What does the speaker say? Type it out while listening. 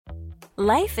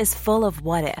Life is full of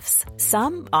what-ifs.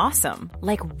 Some awesome,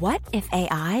 like what if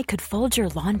AI could fold your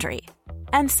laundry?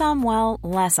 And some, well,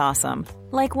 less awesome,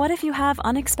 like what if you have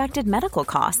unexpected medical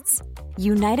costs?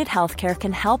 United Healthcare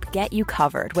can help get you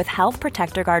covered with Health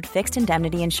Protector Guard fixed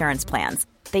indemnity insurance plans.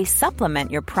 They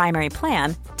supplement your primary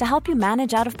plan to help you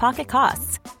manage out-of-pocket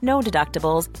costs. No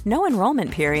deductibles, no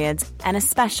enrollment periods, and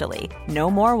especially no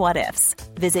more what-ifs.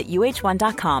 Visit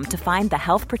uh1.com to find the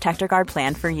Health Protector Guard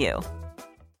plan for you.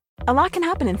 A lot can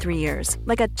happen in 3 years,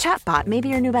 like a chatbot may be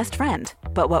your new best friend.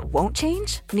 But what won't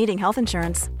change? Needing health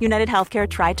insurance. United Healthcare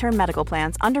Tri-Term Medical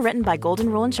Plans, underwritten by Golden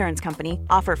Rule Insurance Company,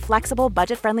 offer flexible,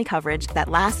 budget-friendly coverage that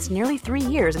lasts nearly 3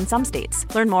 years in some states.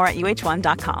 Learn more at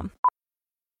uh1.com.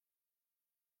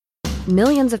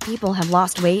 Millions of people have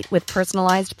lost weight with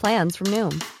personalized plans from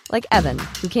Noom. Like Evan,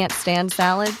 who can't stand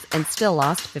salads and still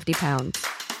lost 50 pounds.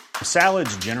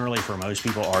 Salads generally for most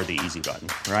people are the easy button,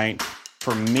 right?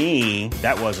 For me,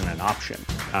 that wasn't an option.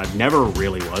 I never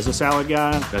really was a salad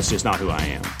guy. That's just not who I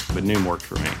am. But Noom worked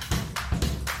for me.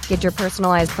 Get your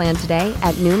personalized plan today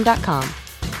at Noom.com.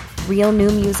 Real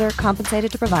Noom user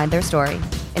compensated to provide their story.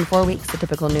 In 4 weeks, the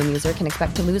typical Noom user can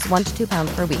expect to lose 1 to 2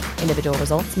 pounds per week. Individual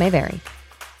results may vary.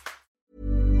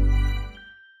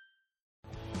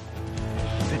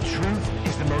 The truth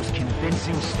is the most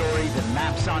convincing story that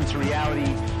maps onto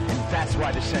reality. That's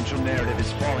why the central narrative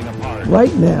is falling apart.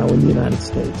 Right now in the United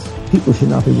States, people should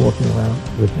not be walking around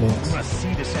with masks. We must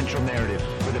see the central narrative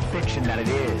for the fiction that it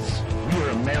is. We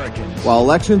are Americans. While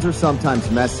elections are sometimes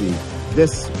messy,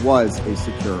 this was a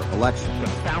secure election. The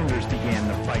founders began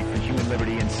the fight for human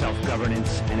liberty and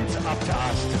self-governance, and it's up to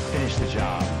us to finish the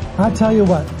job. I tell you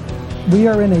what, we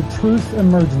are in a truth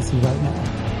emergency right now.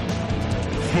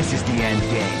 This is the end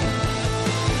game.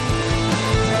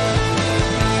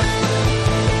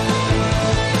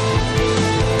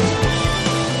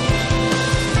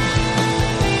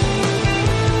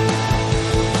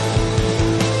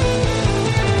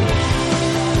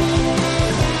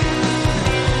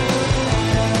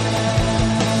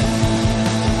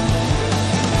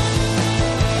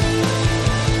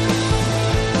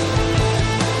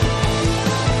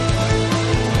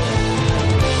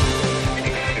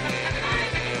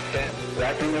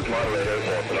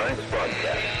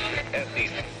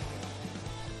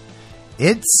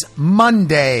 It's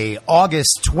Monday,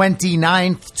 August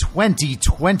 29th,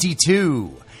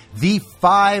 2022, the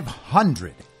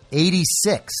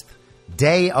 586th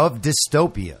day of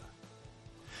dystopia.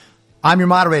 I'm your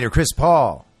moderator, Chris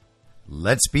Paul.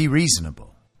 Let's be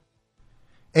reasonable.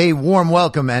 A warm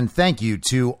welcome and thank you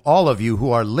to all of you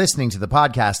who are listening to the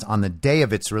podcast on the day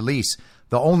of its release.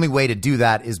 The only way to do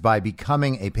that is by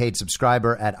becoming a paid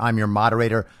subscriber at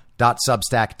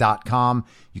imyourmoderator.substack.com.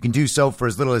 You can do so for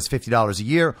as little as $50 a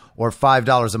year or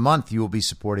 $5 a month. You will be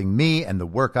supporting me and the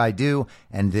work I do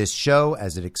and this show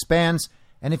as it expands.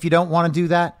 And if you don't want to do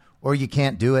that or you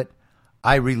can't do it,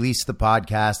 I release the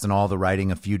podcast and all the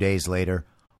writing a few days later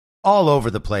all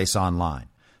over the place online.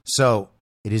 So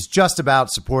it is just about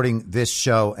supporting this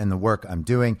show and the work I'm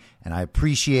doing. And I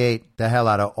appreciate the hell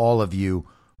out of all of you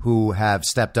who have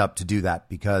stepped up to do that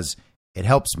because it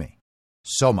helps me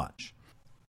so much.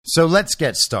 So let's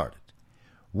get started.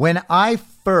 When I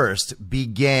first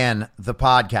began the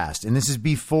podcast, and this is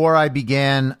before I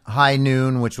began High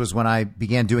Noon, which was when I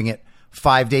began doing it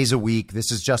 5 days a week.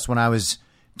 This is just when I was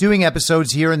doing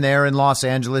episodes here and there in Los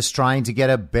Angeles, trying to get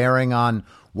a bearing on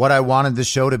what I wanted the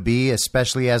show to be,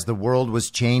 especially as the world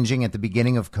was changing at the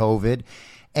beginning of COVID.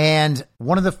 And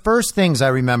one of the first things I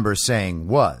remember saying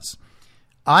was,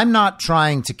 I'm not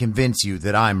trying to convince you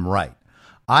that I'm right.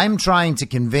 I'm trying to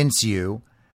convince you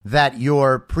that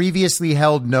your previously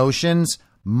held notions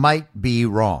might be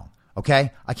wrong.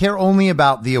 Okay? I care only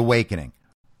about the awakening.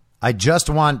 I just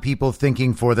want people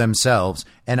thinking for themselves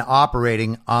and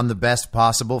operating on the best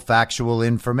possible factual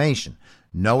information,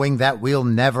 knowing that we'll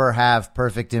never have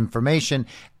perfect information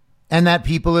and that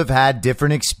people have had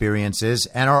different experiences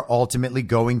and are ultimately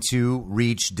going to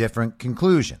reach different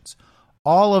conclusions.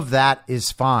 All of that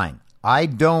is fine. I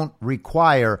don't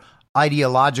require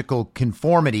ideological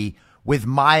conformity with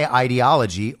my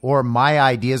ideology or my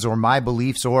ideas or my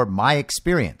beliefs or my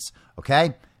experience.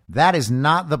 Okay? That is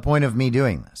not the point of me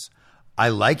doing this. I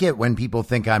like it when people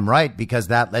think I'm right because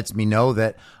that lets me know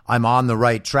that I'm on the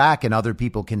right track and other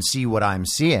people can see what I'm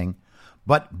seeing.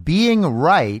 But being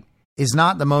right is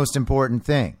not the most important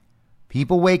thing.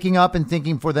 People waking up and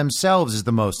thinking for themselves is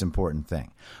the most important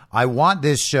thing. I want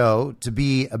this show to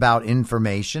be about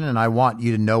information, and I want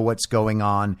you to know what's going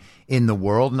on in the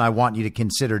world, and I want you to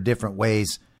consider different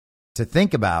ways to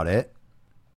think about it.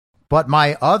 But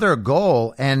my other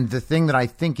goal, and the thing that I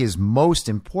think is most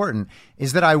important,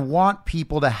 is that I want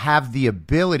people to have the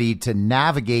ability to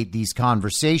navigate these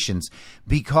conversations,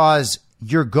 because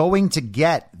you're going to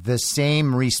get the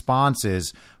same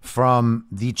responses from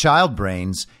the child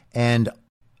brains and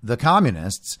the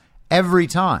communists every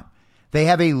time. They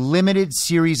have a limited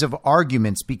series of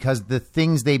arguments because the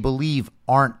things they believe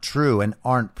aren't true and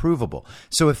aren't provable.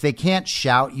 So if they can't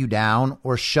shout you down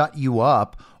or shut you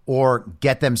up or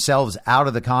get themselves out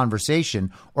of the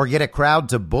conversation or get a crowd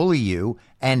to bully you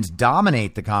and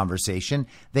dominate the conversation,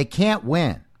 they can't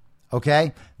win.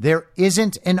 Okay? There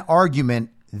isn't an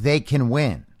argument they can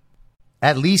win.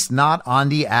 At least not on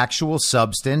the actual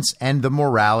substance and the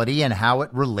morality and how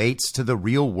it relates to the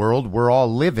real world we're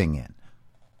all living in.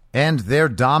 And their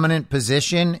dominant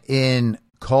position in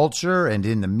culture and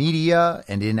in the media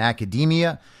and in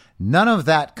academia, none of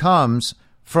that comes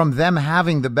from them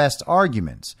having the best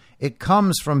arguments. It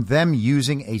comes from them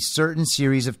using a certain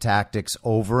series of tactics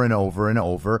over and over and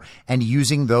over and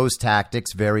using those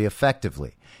tactics very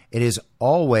effectively. It is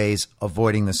always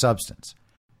avoiding the substance.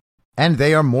 And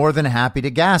they are more than happy to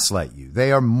gaslight you.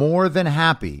 They are more than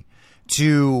happy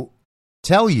to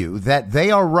tell you that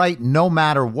they are right no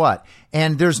matter what.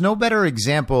 And there's no better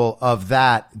example of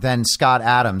that than Scott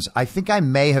Adams. I think I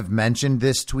may have mentioned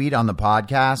this tweet on the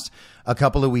podcast a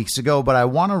couple of weeks ago, but I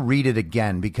want to read it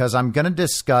again because I'm going to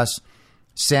discuss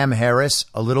Sam Harris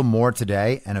a little more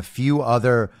today and a few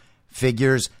other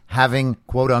figures having,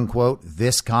 quote unquote,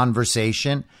 this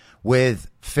conversation with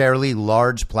fairly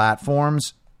large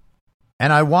platforms.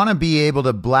 And I want to be able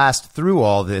to blast through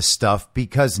all this stuff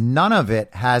because none of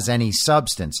it has any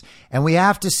substance. And we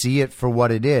have to see it for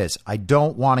what it is. I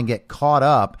don't want to get caught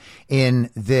up in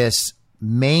this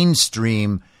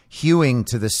mainstream hewing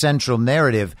to the central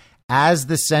narrative as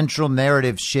the central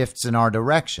narrative shifts in our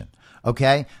direction.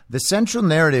 Okay? The central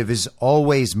narrative is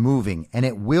always moving and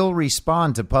it will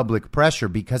respond to public pressure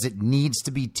because it needs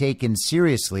to be taken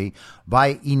seriously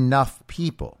by enough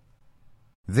people.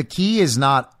 The key is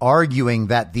not arguing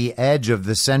that the edge of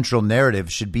the central narrative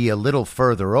should be a little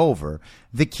further over.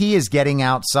 The key is getting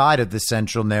outside of the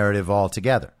central narrative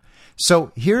altogether.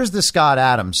 So here's the Scott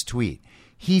Adams tweet.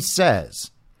 He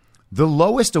says, the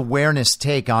lowest awareness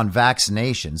take on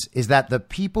vaccinations is that the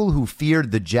people who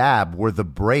feared the jab were the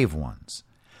brave ones.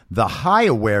 The high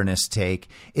awareness take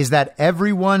is that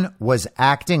everyone was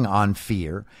acting on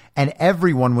fear and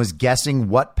everyone was guessing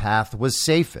what path was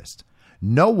safest.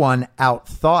 No one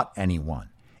outthought anyone.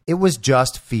 It was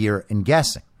just fear and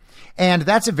guessing. And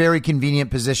that's a very convenient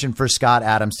position for Scott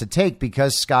Adams to take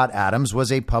because Scott Adams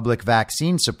was a public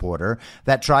vaccine supporter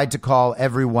that tried to call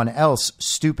everyone else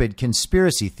stupid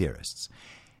conspiracy theorists.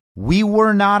 We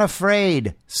were not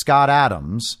afraid, Scott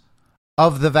Adams,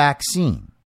 of the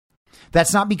vaccine.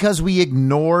 That's not because we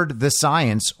ignored the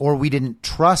science or we didn't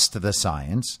trust the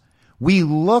science. We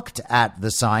looked at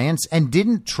the science and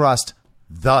didn't trust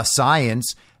the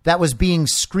science that was being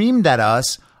screamed at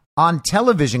us on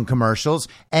television commercials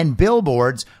and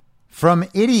billboards from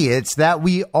idiots that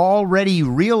we already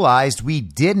realized we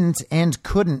didn't and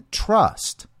couldn't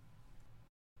trust.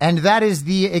 And that is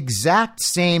the exact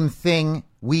same thing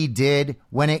we did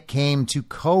when it came to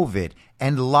COVID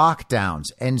and lockdowns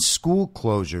and school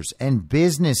closures and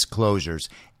business closures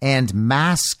and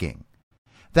masking.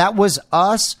 That was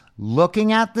us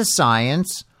looking at the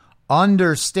science,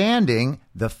 understanding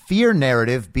the fear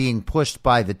narrative being pushed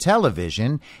by the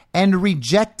television and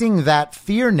rejecting that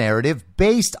fear narrative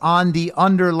based on the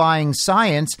underlying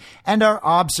science and our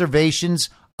observations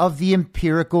of the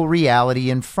empirical reality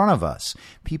in front of us.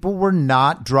 People were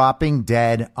not dropping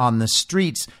dead on the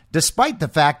streets, despite the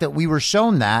fact that we were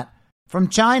shown that from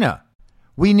China.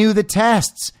 We knew the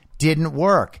tests didn't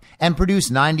work and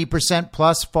produced 90%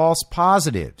 plus false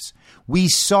positives. We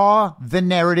saw the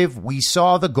narrative, we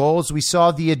saw the goals, we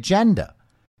saw the agenda.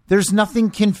 There's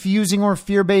nothing confusing or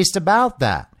fear-based about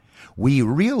that. We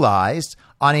realized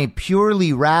on a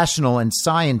purely rational and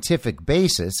scientific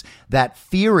basis that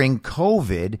fearing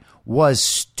COVID was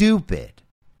stupid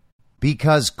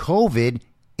because COVID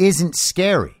isn't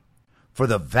scary. For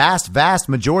the vast, vast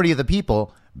majority of the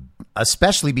people,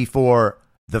 especially before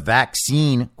the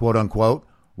vaccine, quote unquote,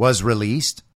 was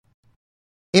released,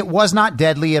 it was not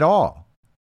deadly at all.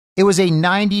 It was a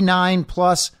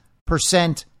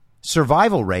 99+%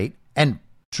 survival rate, and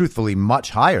truthfully much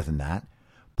higher than that,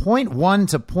 0.1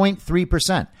 to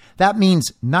 0.3%. That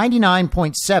means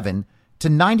 99.7 to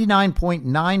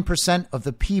 99.9% of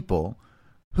the people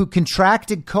who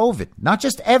contracted COVID, not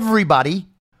just everybody,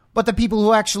 but the people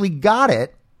who actually got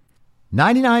it,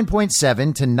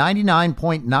 99.7 to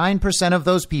 99.9% of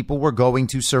those people were going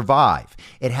to survive.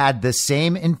 It had the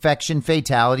same infection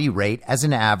fatality rate as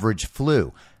an average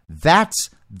flu. That's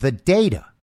the data.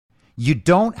 You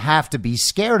don't have to be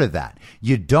scared of that.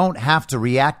 You don't have to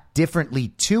react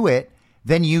differently to it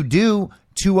than you do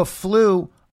to a flu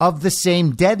of the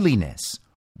same deadliness.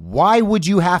 Why would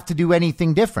you have to do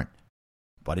anything different?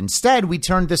 But instead, we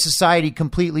turned the society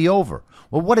completely over.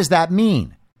 Well, what does that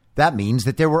mean? That means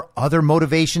that there were other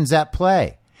motivations at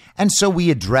play. And so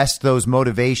we addressed those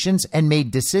motivations and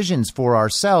made decisions for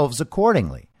ourselves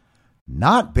accordingly,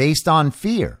 not based on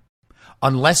fear.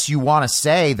 Unless you want to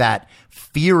say that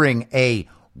fearing a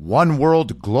one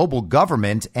world global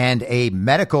government and a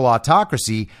medical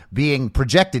autocracy being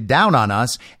projected down on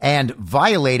us and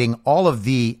violating all of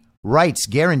the rights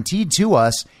guaranteed to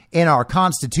us in our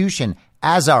Constitution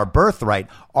as our birthright,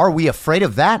 are we afraid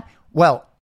of that? Well,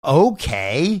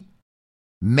 okay,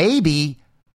 maybe,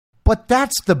 but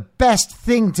that's the best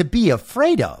thing to be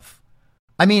afraid of.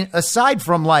 I mean, aside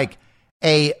from like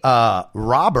a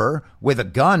robber with a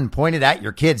gun pointed at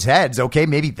your kids' heads, okay,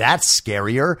 maybe that's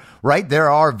scarier, right? There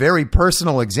are very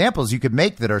personal examples you could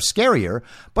make that are scarier,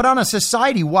 but on a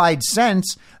society-wide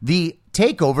sense, the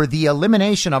takeover, the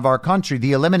elimination of our country,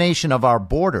 the elimination of our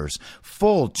borders,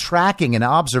 full tracking and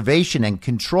observation and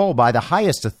control by the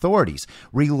highest authorities,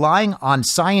 relying on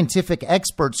scientific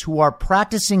experts who are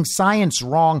practicing science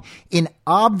wrong in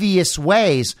obvious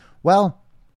ways. Well,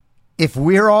 if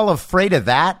we're all afraid of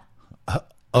that,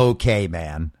 okay,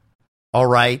 man. All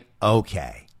right.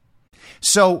 Okay.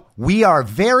 So we are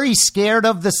very scared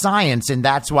of the science, and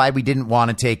that's why we didn't want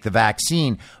to take the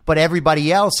vaccine. But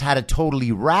everybody else had a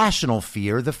totally rational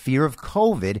fear, the fear of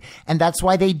COVID, and that's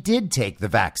why they did take the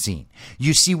vaccine.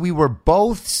 You see, we were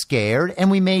both scared, and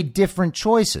we made different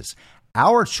choices.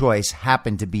 Our choice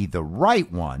happened to be the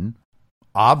right one,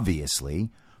 obviously,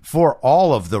 for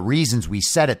all of the reasons we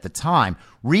said at the time,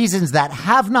 reasons that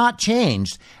have not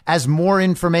changed as more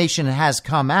information has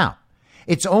come out.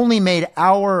 It's only made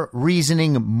our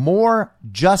reasoning more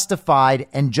justified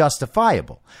and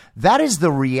justifiable. That is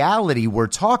the reality we're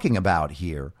talking about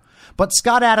here. But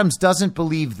Scott Adams doesn't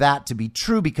believe that to be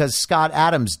true because Scott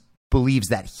Adams believes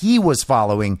that he was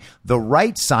following the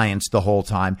right science the whole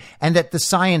time and that the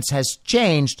science has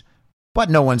changed,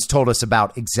 but no one's told us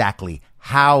about exactly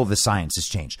how the science has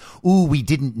changed. Ooh, we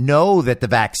didn't know that the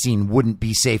vaccine wouldn't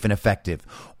be safe and effective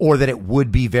or that it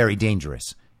would be very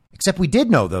dangerous. Except we did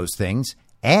know those things,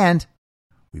 and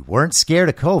we weren't scared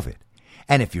of COVID.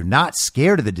 And if you're not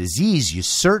scared of the disease, you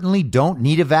certainly don't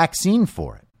need a vaccine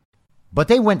for it. But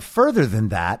they went further than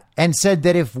that and said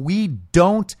that if we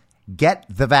don't get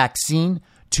the vaccine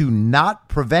to not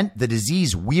prevent the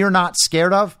disease we're not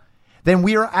scared of, then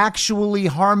we are actually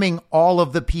harming all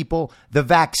of the people the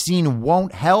vaccine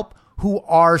won't help who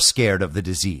are scared of the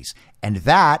disease. And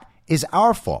that is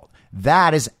our fault.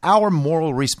 That is our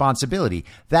moral responsibility.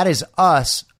 That is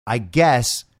us, I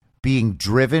guess, being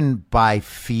driven by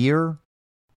fear.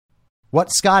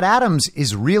 What Scott Adams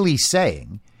is really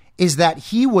saying is that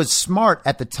he was smart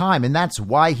at the time, and that's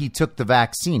why he took the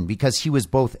vaccine, because he was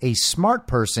both a smart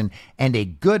person and a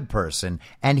good person,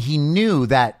 and he knew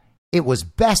that it was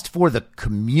best for the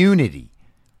community,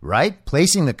 right?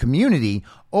 Placing the community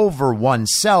over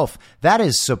oneself, that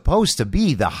is supposed to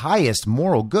be the highest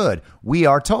moral good, we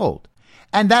are told.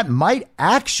 And that might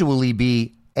actually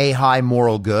be a high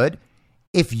moral good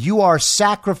if you are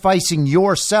sacrificing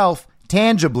yourself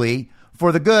tangibly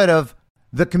for the good of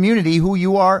the community who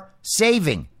you are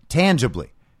saving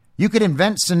tangibly. You could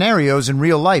invent scenarios in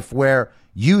real life where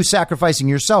you sacrificing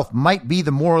yourself might be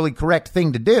the morally correct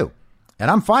thing to do.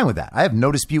 And I'm fine with that. I have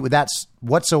no dispute with that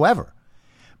whatsoever.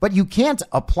 But you can't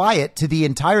apply it to the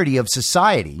entirety of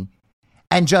society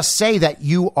and just say that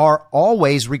you are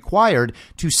always required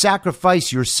to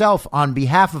sacrifice yourself on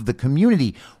behalf of the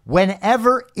community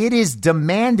whenever it is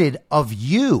demanded of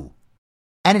you.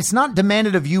 And it's not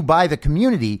demanded of you by the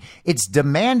community. It's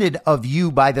demanded of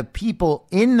you by the people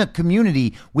in the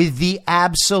community with the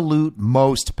absolute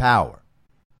most power.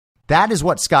 That is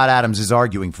what Scott Adams is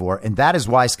arguing for, and that is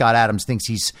why Scott Adams thinks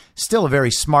he's still a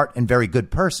very smart and very good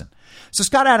person. So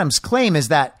Scott Adams' claim is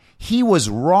that he was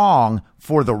wrong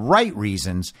for the right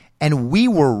reasons, and we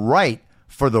were right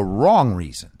for the wrong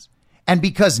reasons. And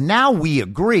because now we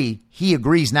agree, he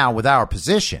agrees now with our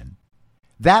position,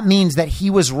 that means that he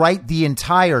was right the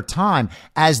entire time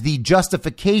as the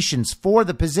justifications for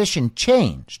the position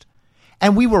changed.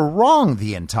 And we were wrong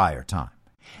the entire time.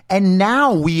 And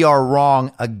now we are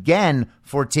wrong again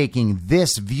for taking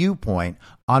this viewpoint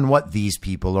on what these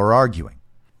people are arguing.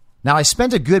 Now, I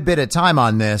spent a good bit of time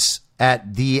on this,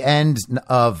 at the end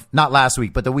of, not last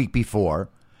week, but the week before,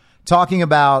 talking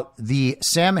about the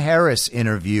Sam Harris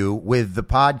interview with the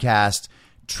podcast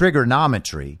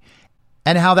Trigonometry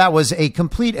and how that was a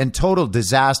complete and total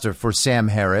disaster for Sam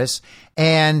Harris,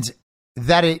 and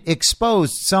that it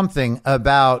exposed something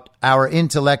about our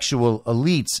intellectual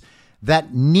elites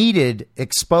that needed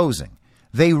exposing.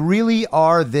 They really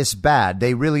are this bad.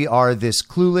 They really are this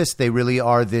clueless. They really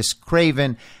are this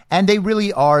craven, and they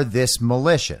really are this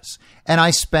malicious. And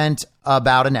I spent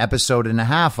about an episode and a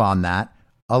half on that.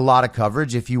 A lot of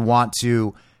coverage. If you want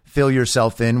to fill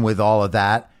yourself in with all of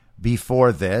that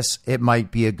before this, it might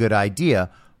be a good idea,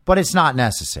 but it's not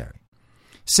necessary.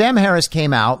 Sam Harris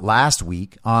came out last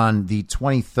week on the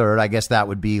 23rd. I guess that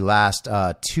would be last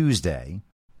Tuesday.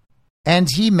 And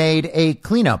he made a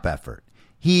cleanup effort.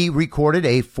 He recorded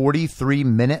a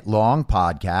 43-minute long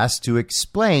podcast to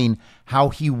explain how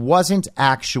he wasn't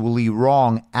actually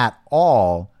wrong at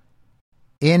all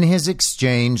in his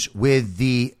exchange with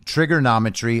the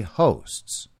Trigonometry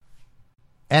hosts.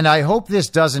 And I hope this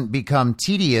doesn't become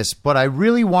tedious, but I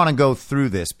really want to go through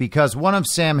this because one of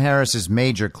Sam Harris's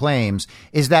major claims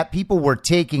is that people were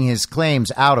taking his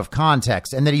claims out of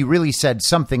context and that he really said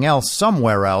something else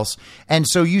somewhere else. And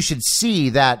so you should see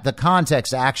that the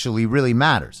context actually really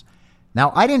matters.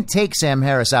 Now, I didn't take Sam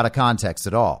Harris out of context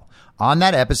at all. On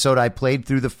that episode, I played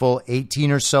through the full 18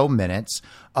 or so minutes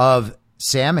of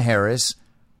Sam Harris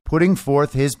putting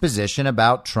forth his position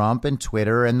about Trump and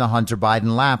Twitter and the Hunter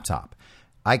Biden laptop.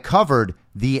 I covered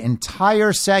the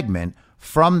entire segment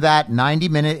from that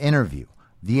 90-minute interview.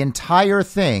 The entire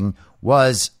thing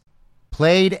was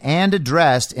played and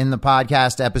addressed in the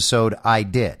podcast episode I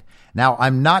did. Now,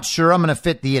 I'm not sure I'm going to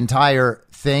fit the entire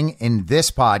thing in this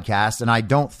podcast, and I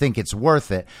don't think it's worth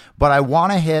it, but I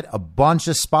want to hit a bunch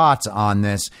of spots on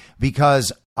this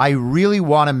because I really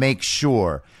want to make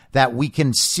sure that we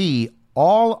can see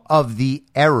all of the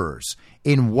errors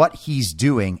in what he's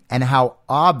doing and how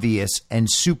obvious and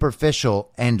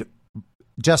superficial and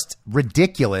just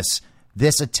ridiculous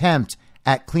this attempt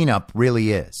at cleanup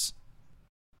really is.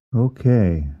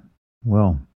 Okay.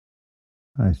 Well,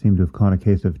 I seem to have caught a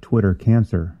case of Twitter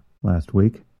cancer last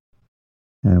week.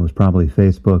 And it was probably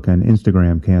Facebook and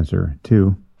Instagram cancer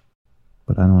too.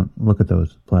 But I don't look at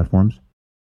those platforms.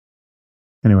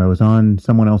 Anyway, I was on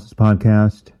someone else's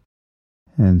podcast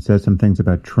and said some things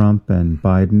about Trump and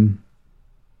Biden.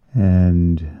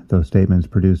 And those statements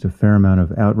produced a fair amount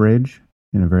of outrage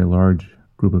in a very large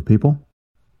group of people.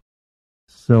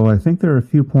 So I think there are a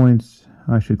few points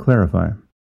I should clarify.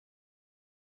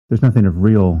 There's nothing of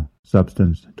real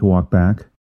substance to walk back.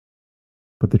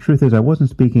 But the truth is I wasn't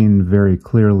speaking very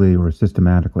clearly or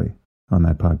systematically on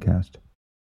that podcast.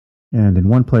 And in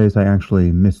one place I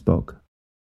actually misspoke.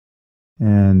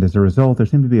 And as a result, there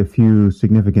seem to be a few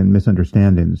significant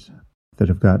misunderstandings that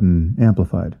have gotten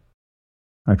amplified.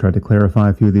 I tried to clarify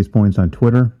a few of these points on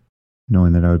Twitter,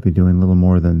 knowing that I would be doing little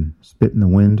more than spit in the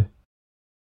wind.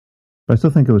 But I still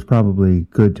think it was probably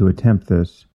good to attempt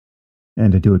this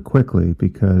and to do it quickly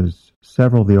because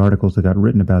several of the articles that got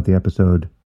written about the episode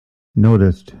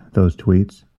noticed those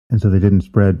tweets, and so they didn't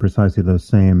spread precisely those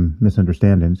same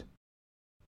misunderstandings.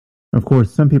 Of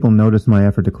course, some people noticed my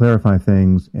effort to clarify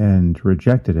things and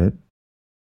rejected it.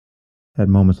 At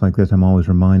moments like this, I'm always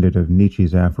reminded of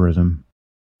Nietzsche's aphorism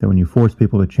that when you force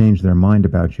people to change their mind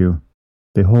about you,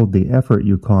 they hold the effort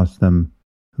you cost them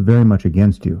very much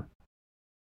against you.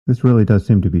 This really does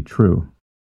seem to be true,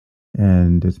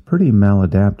 and it's pretty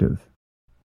maladaptive.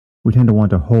 We tend to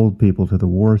want to hold people to the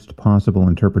worst possible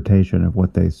interpretation of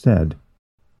what they said,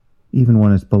 even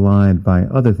when it's belied by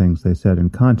other things they said in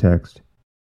context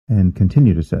and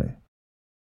continue to say.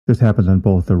 This happens on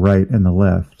both the right and the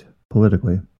left,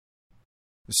 politically.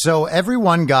 So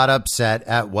everyone got upset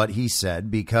at what he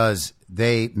said because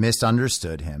they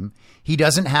misunderstood him. He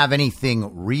doesn't have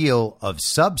anything real of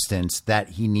substance that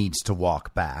he needs to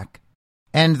walk back.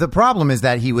 And the problem is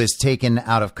that he was taken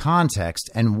out of context,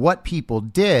 and what people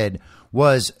did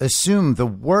was assume the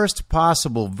worst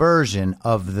possible version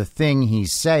of the thing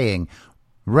he's saying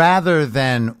rather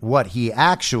than what he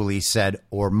actually said,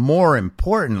 or more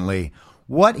importantly,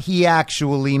 what he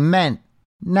actually meant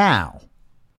now.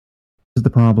 This is the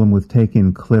problem with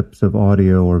taking clips of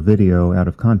audio or video out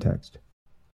of context.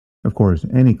 Of course,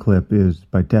 any clip is,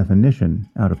 by definition,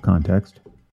 out of context.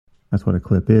 That's what a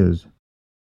clip is.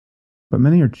 But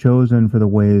many are chosen for the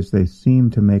ways they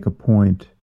seem to make a point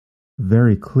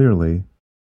very clearly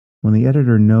when the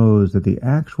editor knows that the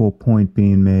actual point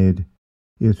being made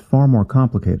is far more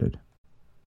complicated,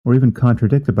 or even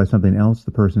contradicted by something else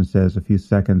the person says a few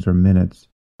seconds or minutes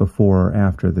before or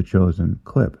after the chosen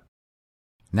clip.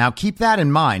 Now, keep that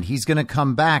in mind. He's going to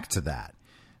come back to that.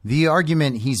 The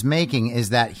argument he's making is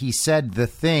that he said the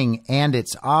thing and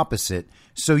its opposite,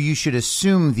 so you should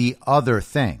assume the other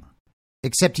thing.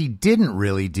 Except he didn't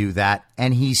really do that,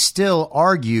 and he still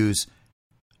argues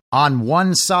on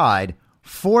one side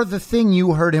for the thing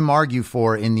you heard him argue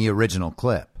for in the original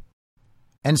clip.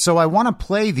 And so I want to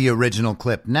play the original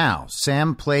clip now.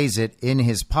 Sam plays it in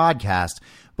his podcast,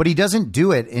 but he doesn't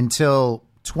do it until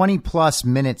 20 plus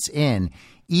minutes in,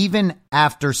 even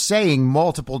after saying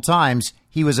multiple times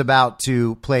he was about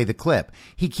to play the clip.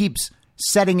 He keeps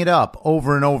setting it up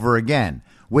over and over again,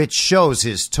 which shows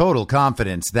his total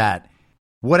confidence that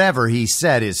whatever he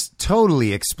said is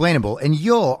totally explainable, and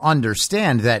you'll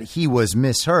understand that he was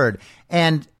misheard.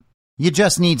 And you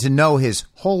just need to know his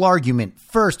whole argument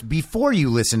first before you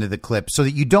listen to the clip so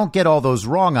that you don't get all those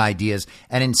wrong ideas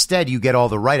and instead you get all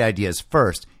the right ideas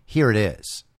first. Here it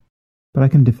is. But I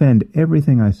can defend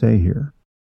everything I say here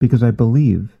because I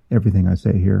believe everything I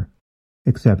say here,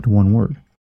 except one word.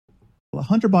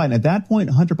 Hunter Biden, at that point,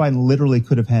 Hunter Biden literally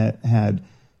could have had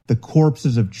the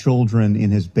corpses of children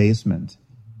in his basement.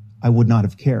 I would not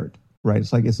have cared, right?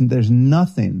 It's like, there's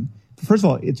nothing. First of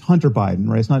all, it's Hunter Biden,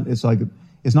 right?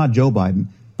 It's not Joe Biden.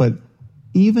 But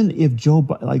even if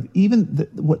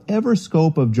whatever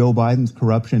scope of Joe Biden's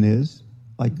corruption is,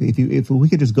 like if we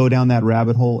could just go down that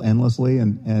rabbit hole endlessly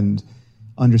and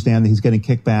understand that he's getting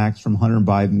kickbacks from Hunter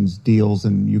Biden's deals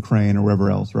in Ukraine or wherever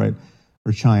else, right?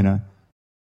 Or China.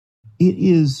 It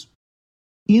is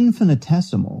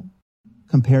infinitesimal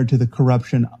compared to the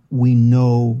corruption we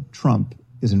know Trump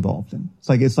is involved in.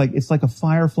 It's like a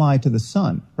firefly to the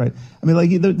sun, right? I mean,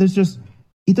 like there's just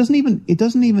it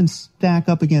doesn't even stack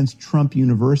up against Trump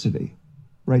University,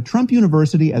 right? Trump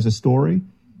University as a story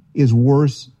is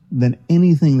worse than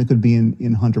anything that could be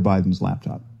in Hunter Biden's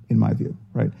laptop, in my view,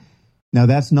 right? Now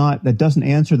that doesn't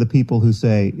answer the people who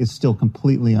say it's still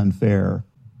completely unfair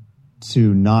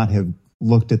to not have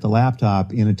looked at the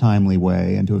laptop in a timely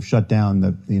way and to have shut down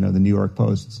the New York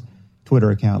Post's Twitter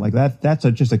account. Like that's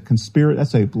just a conspiracy.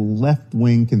 That's a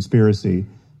left-wing conspiracy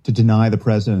to deny the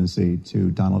presidency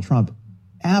to Donald Trump.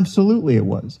 Absolutely, it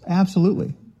was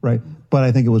absolutely right, but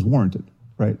I think it was warranted,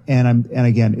 right? And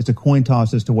again, it's a coin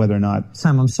toss as to whether or not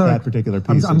Sam, I'm sorry. That particular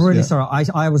piece. I'm really sorry.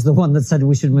 I was the one that said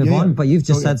we should move on, but you've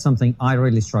just said it. something I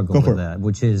really struggle with there,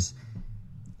 which is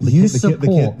the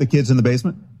kids in the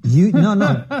basement.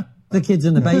 The kids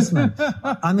in the basement.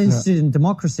 I'm interested in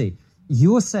democracy.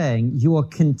 You're saying you are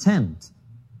content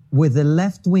with a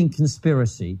left-wing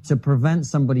conspiracy to prevent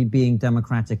somebody being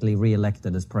democratically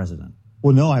re-elected as president.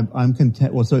 Well, no, I'm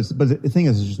content. Well, but the thing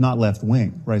is, it's just not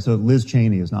left-wing, right? So Liz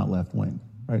Cheney is not left-wing,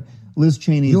 right? Liz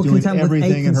Cheney is doing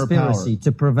everything in her power. You're content with a conspiracy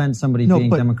to prevent somebody being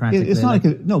democratically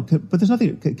elected. But there's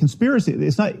nothing. Conspiracy.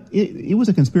 It's not. It was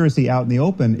a conspiracy out in the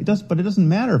open. But it doesn't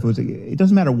matter if it was. It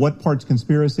doesn't matter what part's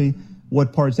conspiracy,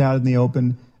 what part's out in the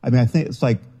open. I mean, I think it's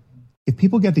like if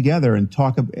people get together and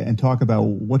talk about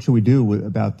what should we do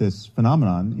about this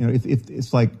phenomenon.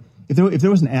 If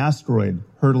there was an asteroid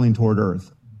hurtling toward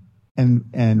Earth.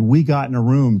 And we got in a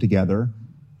room together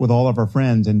with all of our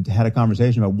friends and had a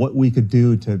conversation about what we could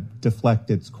do to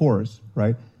deflect its course,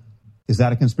 right? Is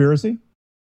that a conspiracy?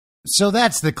 So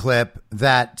that's the clip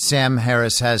that Sam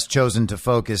Harris has chosen to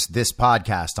focus this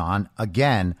podcast on.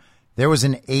 Again, there was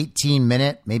an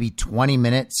 18-minute, maybe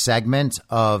 20-minute segment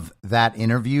of that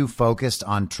interview focused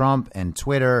on Trump and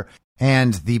Twitter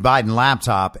and the Biden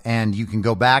laptop. And you can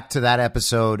go back to that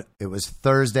episode. It was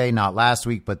Thursday, not last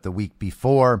week, but the week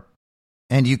before.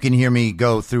 And you can hear me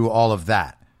go through all of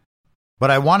that.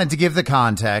 But I wanted to give the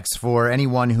context for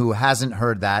anyone who hasn't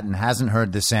heard that and hasn't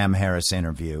heard the Sam Harris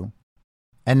interview.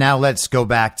 And now let's go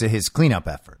back to his cleanup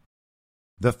effort.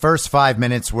 The first 5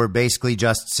 minutes were basically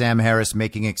just Sam Harris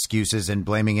making excuses and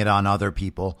blaming it on other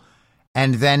people.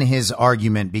 And then his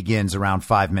argument begins around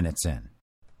 5 minutes in.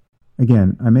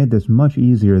 Again, I made this much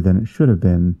easier than it should have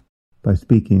been by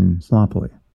speaking sloppily,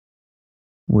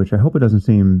 which I hope it doesn't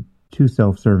seem too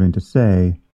self-serving to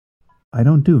say. I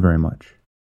don't do very much.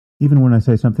 Even when I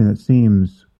say something that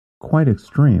seems quite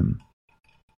extreme,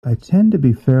 I tend to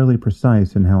be fairly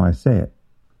precise in how I say it.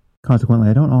 Consequently,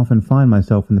 I don't often find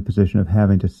myself in the position of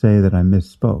having to say that I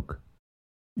misspoke.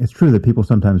 It's true that people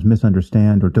sometimes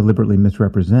misunderstand or deliberately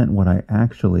misrepresent what I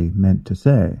actually meant to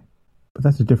say, but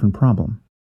that's a different problem.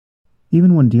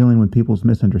 Even when dealing with people's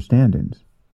misunderstandings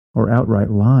or outright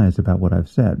lies about what I've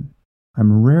said,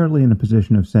 I'm rarely in a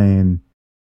position of saying,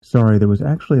 sorry, there was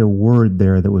actually a word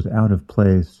there that was out of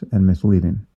place and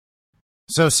misleading.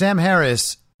 So Sam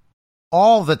Harris,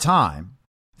 all the time,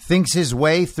 thinks his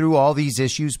way through all these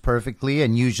issues perfectly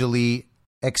and usually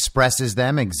expresses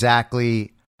them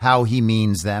exactly how he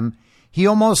means them. He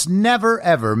almost never,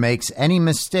 ever makes any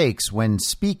mistakes when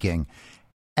speaking.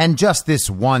 And just this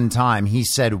one time, he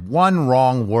said one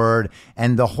wrong word,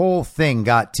 and the whole thing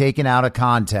got taken out of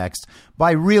context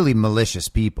by really malicious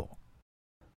people.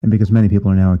 And because many people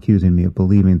are now accusing me of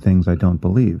believing things I don't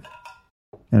believe,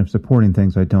 and of supporting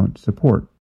things I don't support,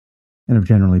 and of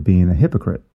generally being a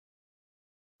hypocrite.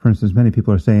 For instance, many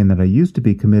people are saying that I used to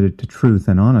be committed to truth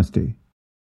and honesty.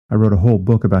 I wrote a whole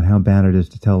book about how bad it is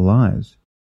to tell lies,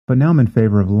 but now I'm in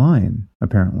favor of lying,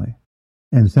 apparently,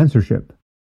 and censorship.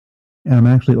 And I'm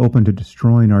actually open to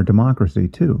destroying our democracy,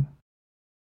 too.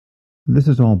 This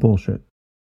is all bullshit.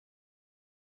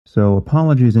 So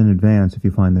apologies in advance if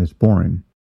you find this boring.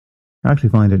 I actually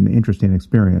find it an interesting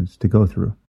experience to go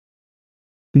through.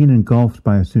 Being engulfed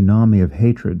by a tsunami of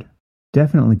hatred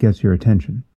definitely gets your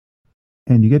attention.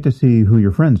 And you get to see who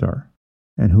your friends are,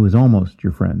 and who is almost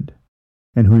your friend,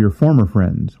 and who your former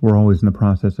friends were always in the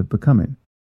process of becoming.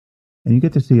 And you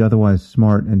get to see otherwise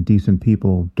smart and decent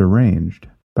people deranged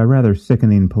by rather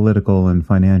sickening political and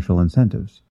financial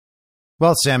incentives.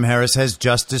 Well, Sam Harris has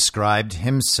just described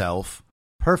himself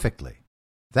perfectly.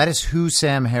 That is who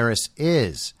Sam Harris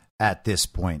is at this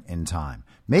point in time.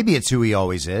 Maybe it's who he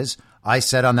always is. I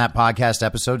said on that podcast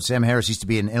episode, Sam Harris used to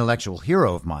be an intellectual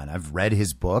hero of mine. I've read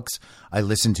his books. I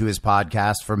listened to his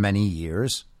podcast for many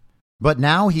years. But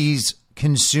now he's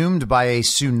consumed by a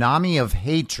tsunami of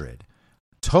hatred,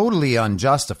 totally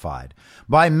unjustified,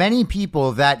 by many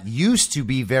people that used to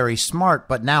be very smart,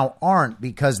 but now aren't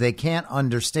because they can't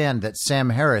understand that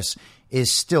Sam Harris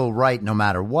is still right no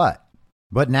matter what.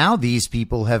 But now these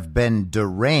people have been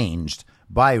deranged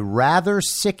by rather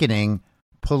sickening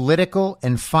political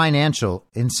and financial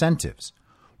incentives.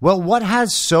 Well, what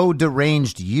has so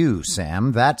deranged you,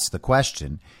 Sam? That's the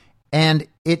question. And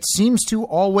it seems to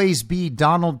always be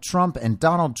Donald Trump and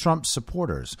Donald Trump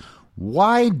supporters.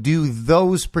 Why do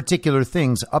those particular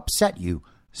things upset you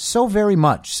so very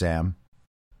much, Sam?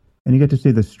 And you get to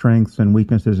see the strengths and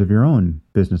weaknesses of your own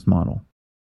business model,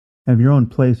 and of your own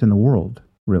place in the world,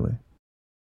 really.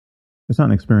 It's not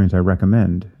an experience I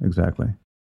recommend, exactly.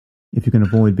 If you can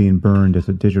avoid being burned as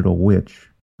a digital witch,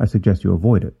 I suggest you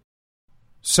avoid it.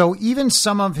 So even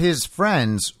some of his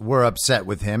friends were upset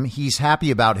with him. He's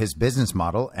happy about his business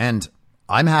model, and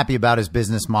I'm happy about his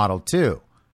business model too,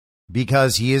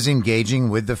 because he is engaging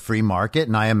with the free market,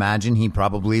 and I imagine he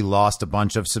probably lost a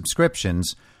bunch of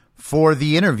subscriptions for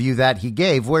the interview that he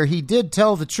gave, where he did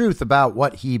tell the truth about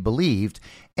what he believed,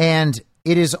 and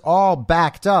it is all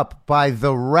backed up by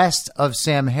the rest of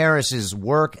Sam Harris's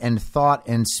work and thought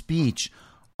and speech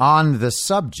on the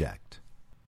subject.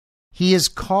 He is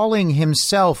calling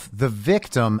himself the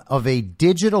victim of a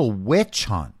digital witch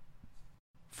hunt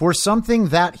for something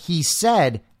that he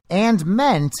said and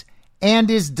meant and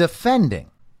is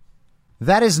defending.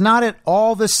 That is not at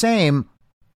all the same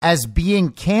as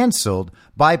being canceled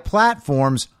by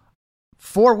platforms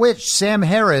for which Sam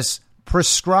Harris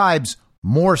prescribes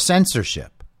more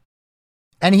censorship.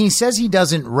 And he says he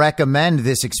doesn't recommend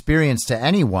this experience to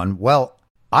anyone. Well,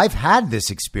 I've had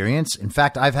this experience. In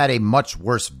fact, I've had a much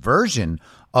worse version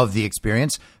of the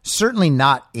experience, certainly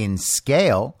not in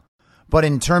scale, but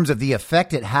in terms of the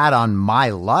effect it had on my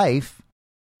life.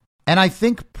 And I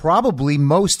think probably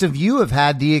most of you have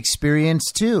had the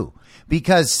experience too,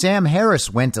 because Sam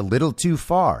Harris went a little too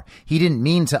far. He didn't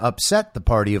mean to upset the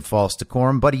party of false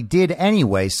decorum, but he did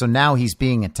anyway, so now he's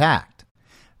being attacked.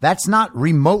 That's not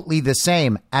remotely the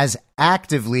same as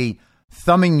actively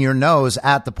thumbing your nose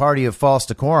at the party of false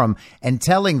decorum and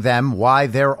telling them why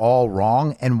they're all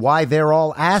wrong and why they're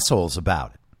all assholes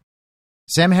about it.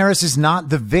 Sam Harris is not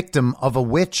the victim of a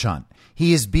witch hunt.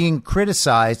 He is being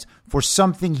criticized for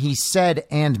something he said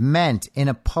and meant in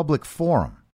a public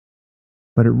forum.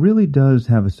 But it really does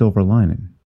have a silver lining,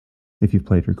 if you've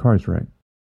played your cards right.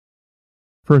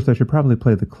 First, I should probably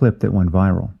play the clip that went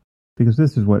viral, because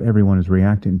this is what everyone is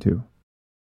reacting to.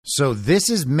 So this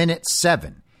is minute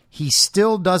 7. He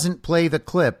still doesn't play the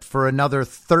clip for another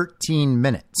 13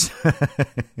 minutes.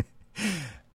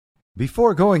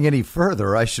 Before going any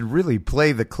further, I should really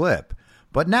play the clip.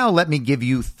 But now let me give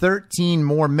you 13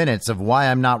 more minutes of why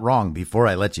I'm not wrong before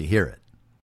I let you hear it.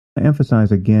 I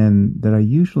emphasize again that I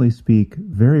usually speak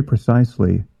very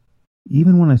precisely,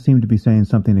 even when I seem to be saying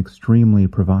something extremely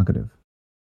provocative.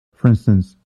 For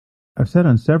instance, I've said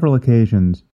on several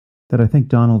occasions that I think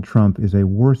Donald Trump is a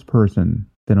worse person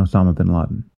than Osama bin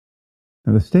Laden.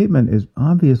 Now, the statement is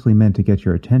obviously meant to get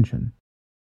your attention.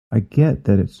 I get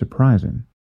that it's surprising,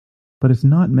 but it's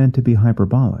not meant to be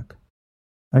hyperbolic.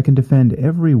 I can defend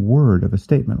every word of a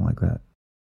statement like that.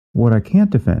 What I can't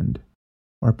defend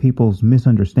are people's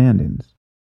misunderstandings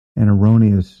and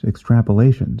erroneous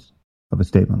extrapolations of a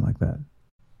statement like that.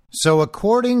 So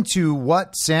according to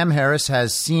what Sam Harris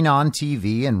has seen on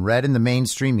TV and read in the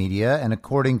mainstream media, and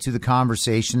according to the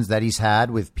conversations that he's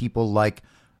had with people like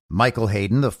Michael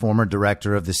Hayden, the former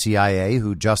director of the CIA,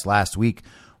 who just last week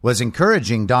was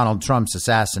encouraging Donald Trump's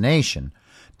assassination,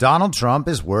 Donald Trump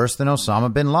is worse than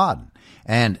Osama bin Laden.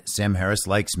 And Sam Harris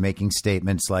likes making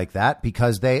statements like that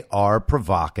because they are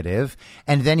provocative.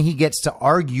 And then he gets to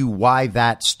argue why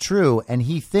that's true. And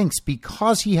he thinks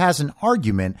because he has an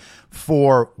argument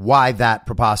for why that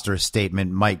preposterous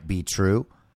statement might be true,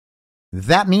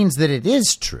 that means that it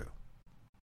is true.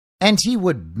 And he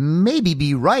would maybe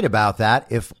be right about that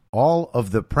if all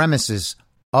of the premises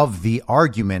of the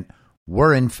argument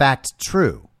were in fact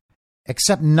true.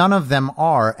 Except none of them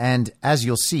are, and as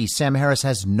you'll see, Sam Harris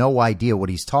has no idea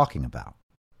what he's talking about.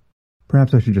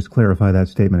 Perhaps I should just clarify that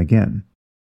statement again,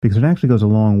 because it actually goes a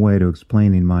long way to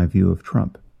explaining my view of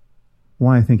Trump.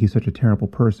 Why I think he's such a terrible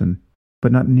person,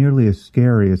 but not nearly as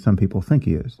scary as some people think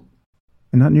he is.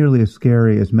 And not nearly as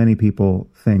scary as many people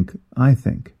think I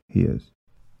think he is.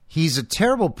 He's a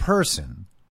terrible person,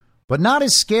 but not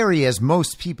as scary as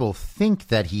most people think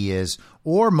that he is,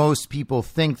 or most people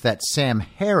think that Sam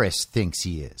Harris thinks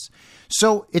he is.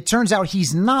 So it turns out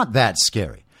he's not that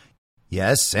scary.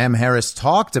 Yes, Sam Harris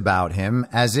talked about him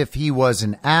as if he was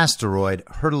an asteroid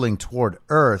hurtling toward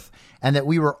Earth, and that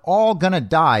we were all going to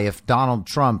die if Donald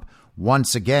Trump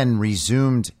once again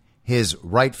resumed his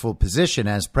rightful position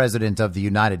as president of the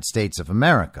United States of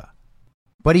America.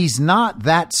 But he's not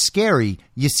that scary.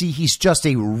 You see, he's just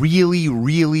a really,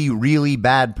 really, really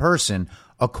bad person,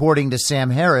 according to Sam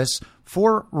Harris,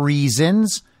 for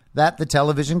reasons that the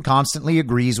television constantly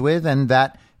agrees with and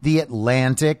that the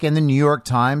Atlantic and the New York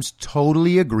Times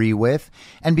totally agree with.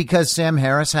 And because Sam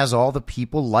Harris has all the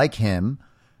people like him,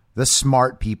 the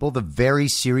smart people, the very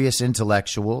serious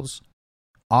intellectuals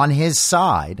on his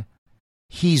side,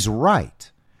 he's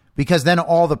right. Because then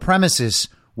all the premises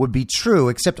would be true,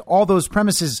 except all those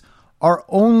premises are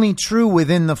only true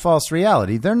within the false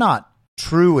reality. They're not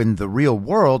true in the real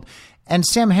world, and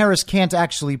Sam Harris can't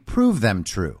actually prove them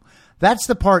true. That's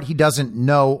the part he doesn't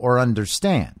know or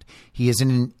understand. He is in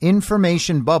an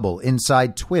information bubble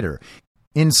inside Twitter,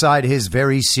 inside his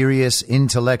very serious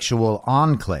intellectual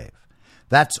enclave.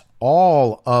 That's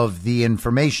all of the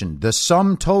information, the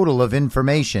sum total of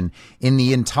information in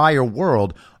the entire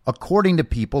world, according to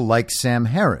people like Sam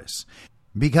Harris.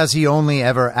 Because he only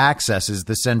ever accesses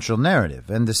the central narrative,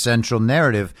 and the central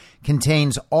narrative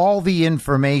contains all the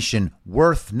information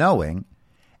worth knowing,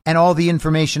 and all the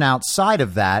information outside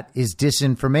of that is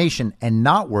disinformation and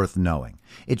not worth knowing.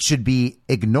 It should be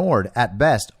ignored at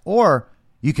best, or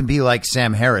you can be like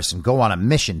Sam Harris and go on a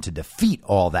mission to defeat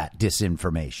all that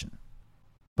disinformation.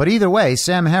 But either way,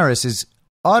 Sam Harris is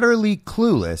utterly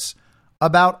clueless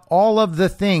about all of the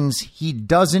things he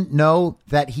doesn't know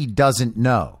that he doesn't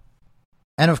know.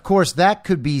 And of course, that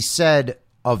could be said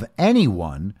of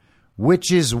anyone,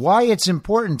 which is why it's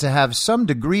important to have some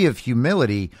degree of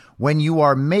humility when you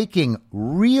are making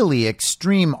really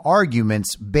extreme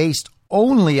arguments based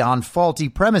only on faulty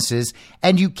premises,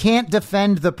 and you can't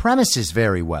defend the premises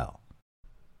very well.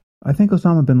 I think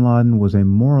Osama bin Laden was a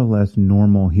more or less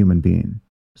normal human being,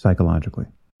 psychologically.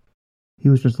 He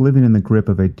was just living in the grip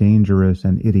of a dangerous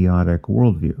and idiotic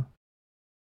worldview.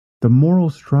 The moral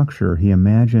structure he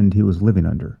imagined he was living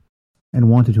under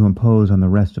and wanted to impose on the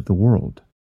rest of the world,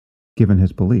 given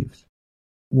his beliefs,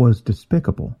 was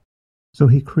despicable. So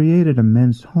he created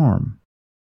immense harm,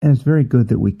 and it's very good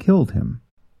that we killed him.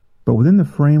 But within the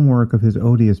framework of his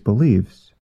odious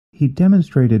beliefs, he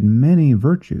demonstrated many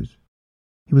virtues.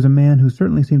 He was a man who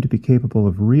certainly seemed to be capable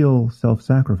of real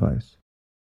self-sacrifice,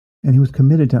 and he was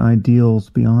committed to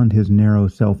ideals beyond his narrow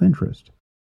self-interest.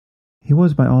 He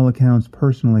was, by all accounts,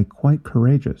 personally quite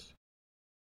courageous.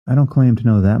 I don't claim to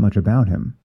know that much about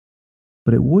him,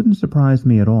 but it wouldn't surprise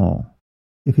me at all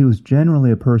if he was generally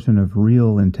a person of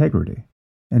real integrity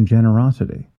and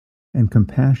generosity and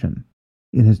compassion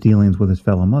in his dealings with his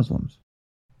fellow Muslims.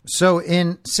 So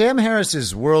in Sam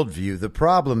Harris's worldview, the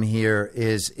problem here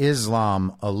is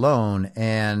Islam alone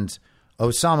and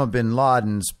Osama bin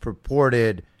Laden's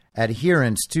purported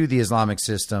adherence to the Islamic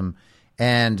system,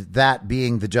 and that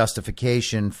being the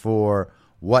justification for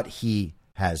what he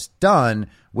has done,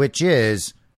 which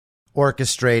is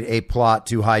orchestrate a plot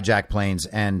to hijack planes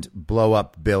and blow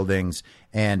up buildings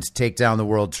and take down the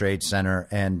World Trade Center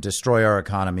and destroy our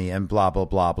economy and blah, blah,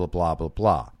 blah, blah, blah, blah,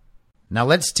 blah. Now,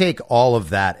 let's take all of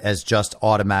that as just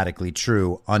automatically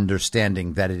true,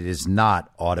 understanding that it is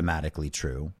not automatically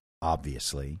true,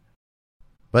 obviously.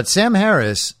 But Sam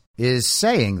Harris is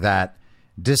saying that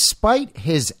despite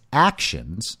his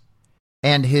actions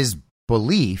and his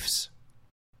beliefs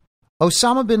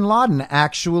Osama bin Laden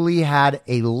actually had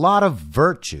a lot of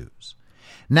virtues.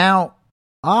 Now,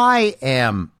 I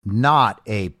am not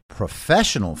a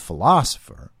professional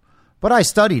philosopher, but I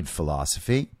studied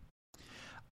philosophy.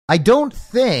 I don't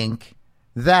think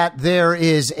that there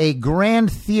is a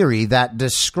grand theory that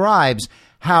describes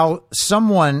how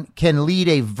someone can lead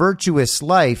a virtuous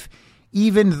life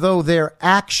even though their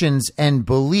actions and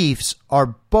beliefs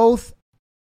are both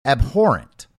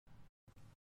abhorrent.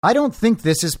 I don't think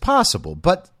this is possible,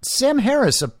 but Sam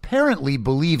Harris apparently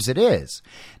believes it is.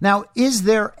 Now, is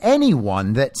there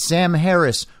anyone that Sam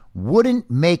Harris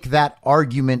wouldn't make that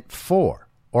argument for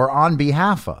or on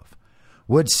behalf of?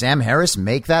 Would Sam Harris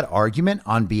make that argument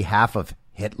on behalf of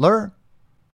Hitler?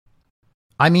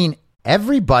 I mean,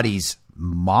 everybody's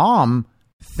mom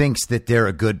thinks that they're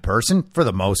a good person for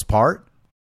the most part.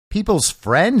 People's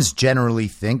friends generally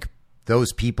think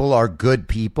those people are good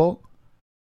people.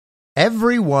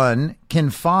 Everyone can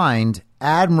find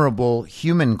admirable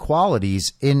human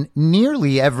qualities in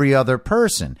nearly every other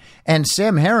person. And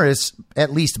Sam Harris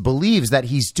at least believes that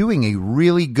he's doing a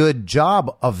really good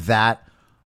job of that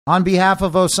on behalf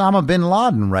of Osama bin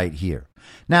Laden right here.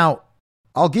 Now,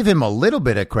 I'll give him a little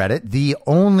bit of credit. The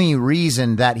only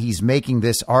reason that he's making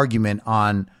this argument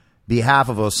on behalf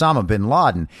of Osama bin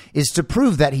Laden is to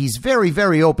prove that he's very,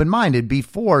 very open-minded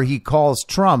before he calls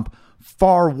Trump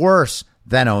far worse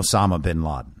than Osama bin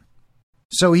Laden.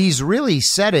 So he's really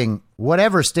setting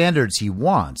whatever standards he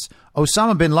wants.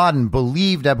 Osama bin Laden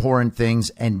believed abhorrent things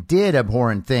and did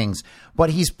abhorrent things, but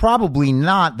he's probably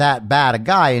not that bad a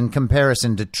guy in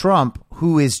comparison to Trump,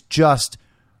 who is just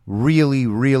really,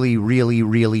 really, really,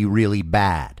 really, really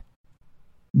bad.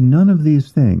 None of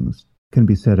these things can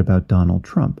be said about Donald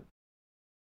Trump.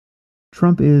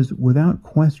 Trump is, without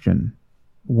question,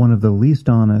 one of the least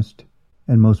honest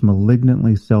and most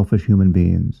malignantly selfish human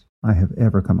beings I have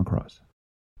ever come across.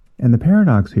 And the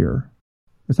paradox here,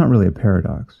 it's not really a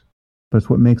paradox, but it's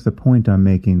what makes the point I'm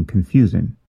making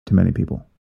confusing to many people.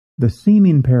 The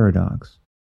seeming paradox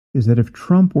is that if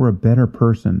Trump were a better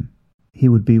person, he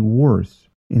would be worse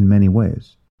in many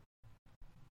ways.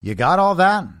 You got all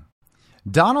that?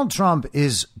 Donald Trump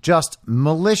is just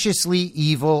maliciously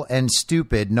evil and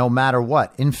stupid no matter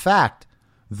what. In fact,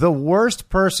 the worst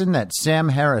person that Sam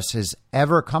Harris has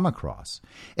ever come across.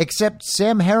 Except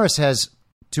Sam Harris has,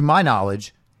 to my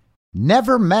knowledge,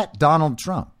 never met Donald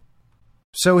Trump.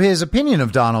 So his opinion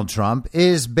of Donald Trump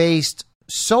is based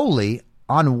solely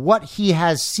on what he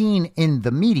has seen in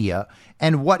the media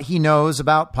and what he knows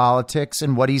about politics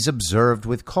and what he's observed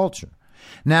with culture.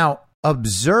 Now,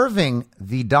 observing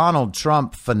the Donald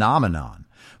Trump phenomenon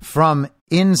from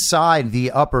inside the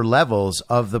upper levels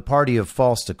of the party of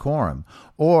false decorum,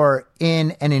 or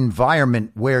in an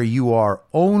environment where you are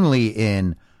only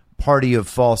in party of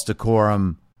false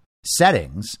decorum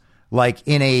settings, like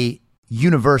in a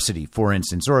university, for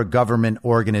instance, or a government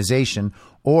organization,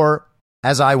 or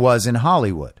as I was in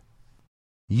Hollywood,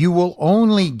 you will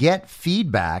only get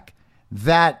feedback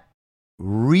that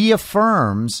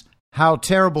reaffirms how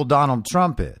terrible Donald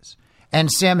Trump is. And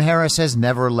Sam Harris has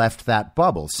never left that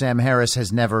bubble. Sam Harris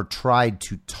has never tried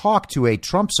to talk to a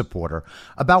Trump supporter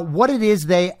about what it is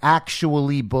they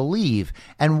actually believe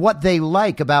and what they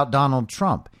like about Donald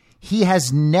Trump. He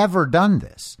has never done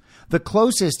this. The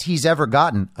closest he's ever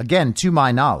gotten, again, to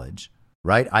my knowledge,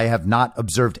 right? I have not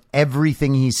observed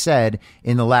everything he said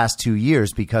in the last 2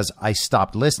 years because I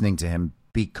stopped listening to him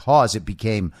because it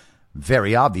became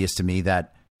very obvious to me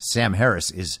that Sam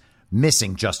Harris is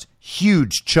missing just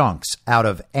huge chunks out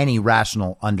of any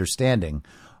rational understanding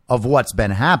of what's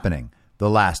been happening the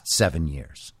last 7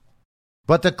 years.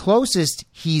 But the closest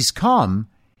he's come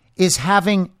is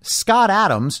having Scott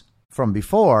Adams from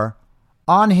before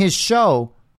on his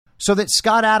show so that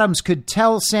Scott Adams could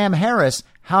tell Sam Harris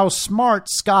how smart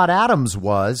Scott Adams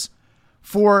was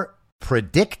for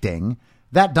predicting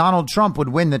that Donald Trump would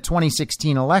win the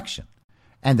 2016 election.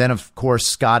 And then, of course,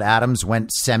 Scott Adams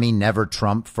went semi-never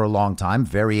Trump for a long time.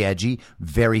 Very edgy,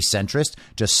 very centrist.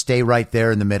 Just stay right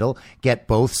there in the middle. Get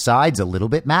both sides a little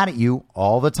bit mad at you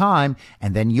all the time.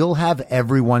 And then you'll have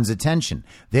everyone's attention.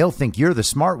 They'll think you're the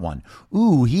smart one.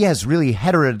 Ooh, he has really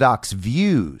heterodox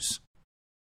views.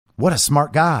 What a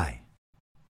smart guy.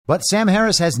 But Sam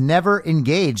Harris has never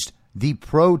engaged the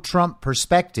pro-Trump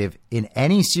perspective in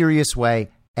any serious way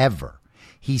ever.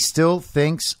 He still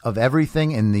thinks of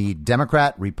everything in the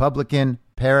Democrat-Republican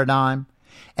paradigm,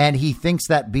 and he thinks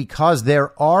that because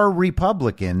there are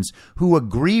Republicans who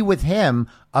agree with him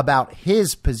about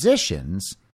his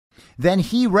positions, then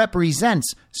he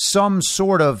represents some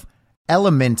sort of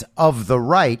element of the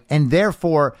right, and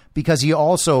therefore, because he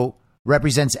also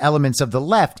represents elements of the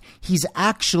left, he's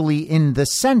actually in the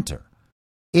center.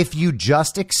 if you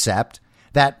just accept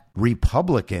that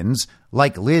Republicans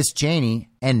like Liz Cheney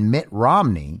and Mitt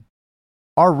Romney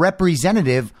are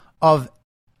representative of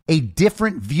a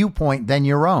different viewpoint than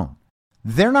your own.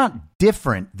 They're not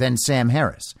different than Sam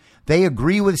Harris. They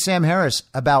agree with Sam Harris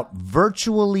about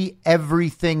virtually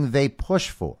everything they push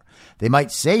for. They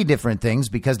might say different things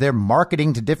because they're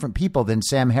marketing to different people than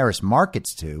Sam Harris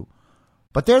markets to,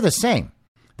 but they're the same.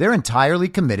 They're entirely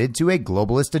committed to a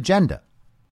globalist agenda.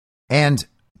 And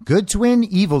good twin,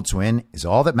 evil twin is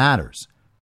all that matters.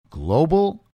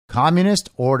 Global communist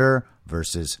order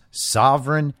versus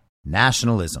sovereign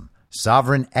nationalism,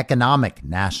 sovereign economic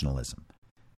nationalism.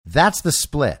 That's the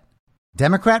split.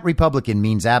 Democrat Republican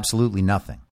means absolutely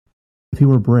nothing. If he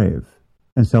were brave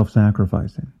and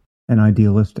self-sacrificing and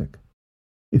idealistic,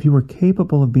 if he were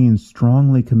capable of being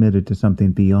strongly committed to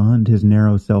something beyond his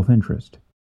narrow self-interest,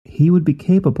 he would be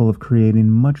capable of creating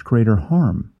much greater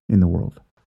harm in the world.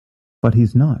 But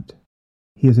he's not.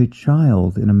 He is a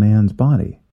child in a man's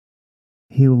body.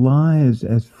 He lies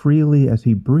as freely as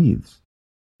he breathes,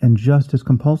 and just as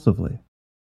compulsively.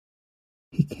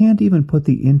 He can't even put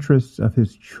the interests of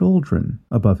his children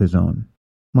above his own,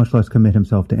 much less commit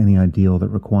himself to any ideal that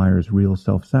requires real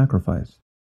self-sacrifice.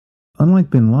 Unlike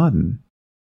bin Laden,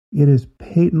 it is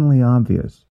patently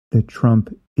obvious that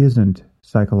Trump isn't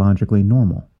psychologically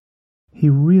normal. He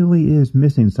really is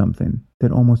missing something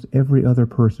that almost every other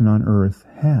person on Earth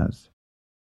has.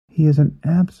 He is an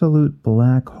absolute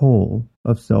black hole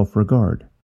of self-regard.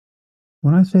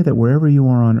 When I say that wherever you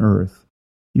are on Earth,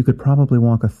 you could probably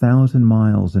walk 1,000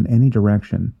 miles in any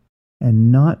direction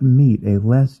and not meet a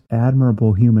less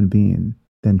admirable human being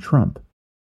than Trump,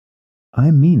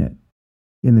 I mean it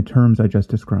in the terms I just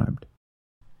described.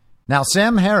 Now,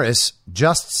 Sam Harris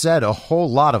just said a whole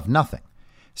lot of nothing.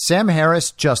 Sam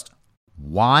Harris just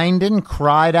whined and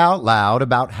cried out loud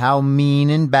about how mean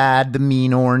and bad the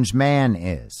mean orange man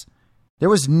is. There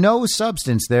was no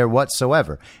substance there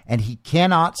whatsoever, and he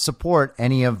cannot support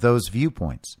any of those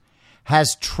viewpoints.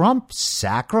 Has Trump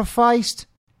sacrificed?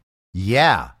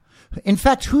 Yeah. In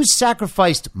fact, who's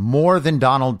sacrificed more than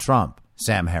Donald Trump?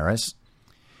 Sam Harris.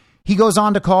 He goes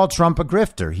on to call Trump a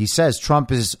grifter. He says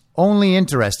Trump is only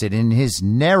interested in his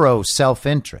narrow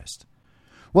self-interest.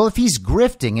 Well, if he's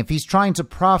grifting, if he's trying to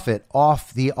profit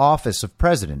off the office of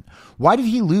president, why did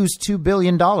he lose $2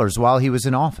 billion while he was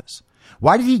in office?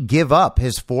 Why did he give up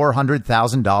his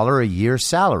 $400,000 a year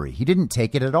salary? He didn't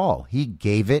take it at all. He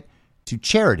gave it to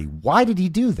charity. Why did he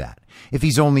do that if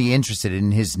he's only interested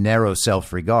in his narrow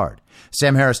self-regard?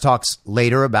 Sam Harris talks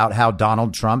later about how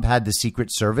Donald Trump had the Secret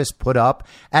Service put up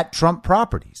at Trump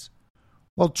properties.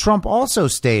 Well, Trump also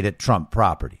stayed at Trump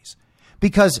properties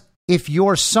because if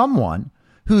you're someone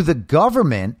who the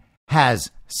government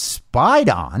has spied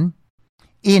on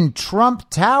in Trump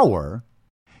Tower,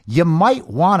 you might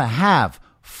want to have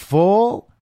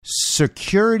full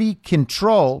security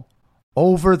control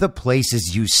over the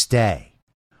places you stay.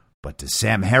 But does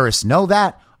Sam Harris know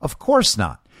that? Of course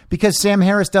not, because Sam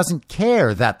Harris doesn't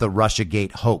care that the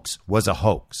Russiagate hoax was a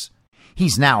hoax.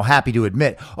 He's now happy to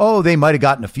admit, oh, they might have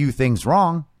gotten a few things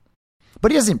wrong.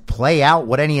 But he doesn't play out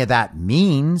what any of that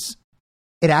means.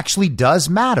 It actually does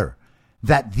matter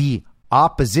that the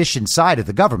opposition side of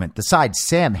the government, the side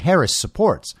Sam Harris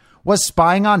supports, was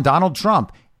spying on Donald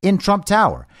Trump in Trump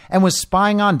Tower and was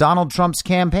spying on Donald Trump's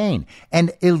campaign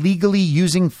and illegally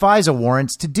using FISA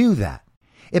warrants to do that.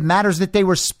 It matters that they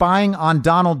were spying on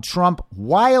Donald Trump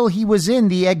while he was in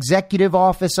the executive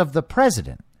office of the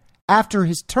president after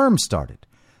his term started.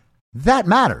 That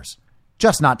matters,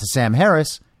 just not to Sam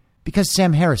Harris, because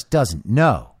Sam Harris doesn't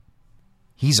know.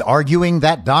 He's arguing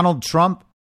that Donald Trump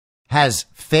has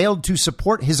failed to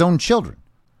support his own children.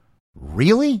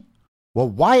 Really? Well,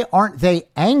 why aren't they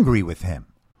angry with him?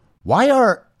 Why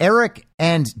are Eric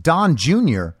and Don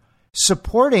Jr.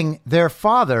 supporting their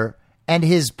father and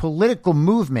his political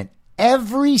movement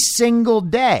every single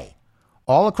day,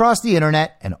 all across the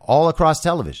internet and all across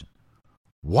television?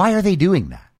 Why are they doing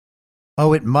that?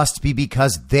 Oh, it must be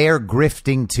because they're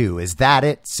grifting too. Is that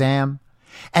it, Sam?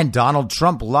 And Donald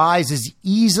Trump lies as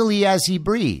easily as he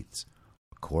breathes.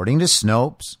 According to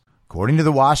Snopes, according to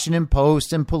the Washington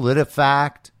Post and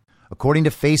PolitiFact, according to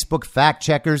Facebook fact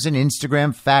checkers and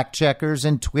Instagram fact checkers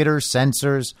and Twitter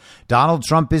censors, Donald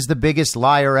Trump is the biggest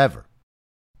liar ever.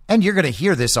 And you're going to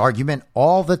hear this argument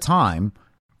all the time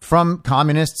from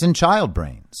communists and child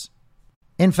brains.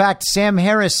 In fact, Sam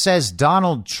Harris says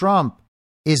Donald Trump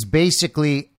is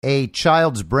basically a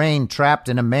child's brain trapped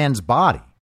in a man's body,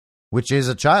 which is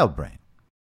a child brain.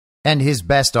 And his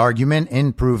best argument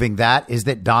in proving that is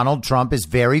that Donald Trump is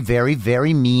very, very,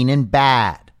 very mean and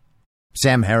bad.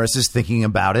 Sam Harris is thinking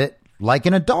about it like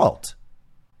an adult.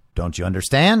 Don't you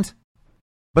understand?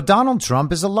 But Donald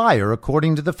Trump is a liar,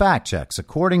 according to the fact checks.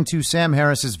 According to Sam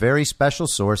Harris's very special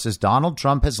sources, Donald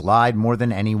Trump has lied more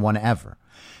than anyone ever.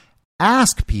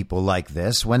 Ask people like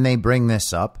this when they bring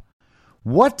this up,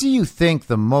 what do you think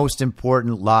the most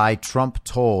important lie Trump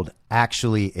told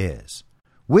actually is?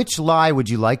 Which lie would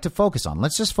you like to focus on?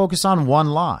 Let's just focus on one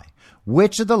lie.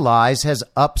 Which of the lies has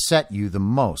upset you the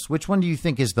most? Which one do you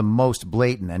think is the most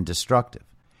blatant and destructive?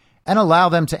 And allow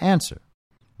them to answer.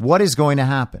 What is going to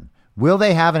happen? Will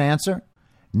they have an answer?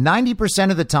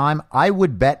 90% of the time, I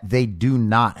would bet they do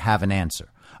not have an answer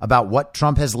about what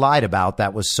Trump has lied about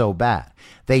that was so bad.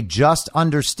 They just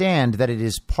understand that it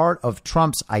is part of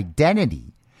Trump's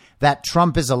identity that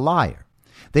Trump is a liar.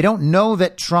 They don't know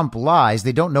that Trump lies.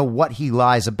 They don't know what he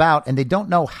lies about, and they don't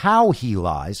know how he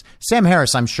lies. Sam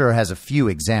Harris, I'm sure, has a few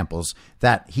examples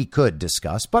that he could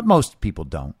discuss, but most people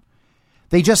don't.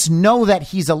 They just know that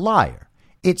he's a liar.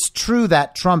 It's true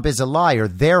that Trump is a liar.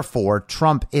 Therefore,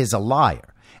 Trump is a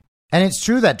liar. And it's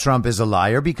true that Trump is a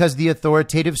liar because the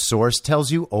authoritative source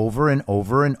tells you over and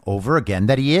over and over again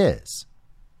that he is.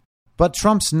 But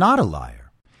Trump's not a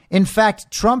liar. In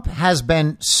fact, Trump has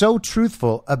been so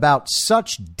truthful about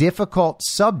such difficult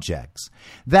subjects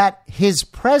that his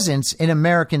presence in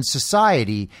American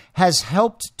society has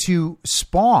helped to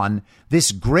spawn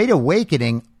this great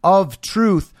awakening of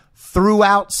truth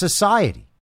throughout society.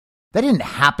 That didn't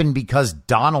happen because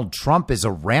Donald Trump is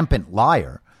a rampant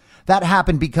liar. That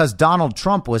happened because Donald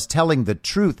Trump was telling the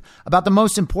truth about the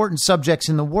most important subjects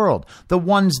in the world, the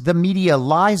ones the media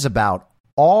lies about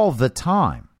all the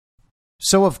time.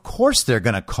 So of course they're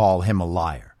going to call him a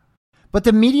liar. But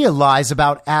the media lies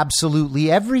about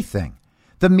absolutely everything.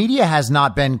 The media has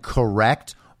not been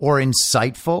correct or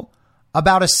insightful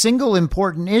about a single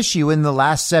important issue in the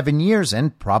last 7 years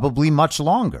and probably much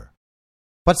longer.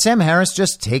 But Sam Harris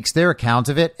just takes their account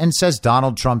of it and says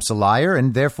Donald Trump's a liar,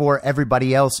 and therefore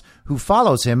everybody else who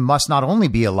follows him must not only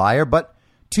be a liar, but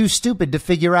too stupid to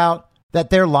figure out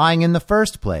that they're lying in the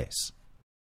first place.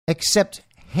 Except,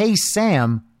 hey,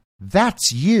 Sam,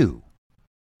 that's you.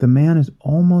 The man is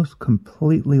almost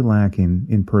completely lacking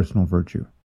in personal virtue.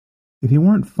 If he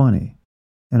weren't funny,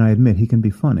 and I admit he can be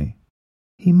funny,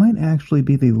 he might actually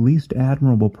be the least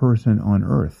admirable person on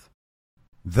earth.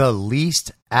 The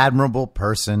least admirable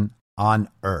person on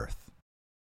earth.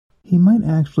 He might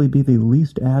actually be the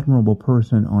least admirable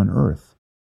person on earth.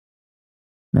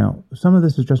 Now, some of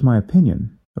this is just my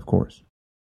opinion, of course,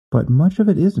 but much of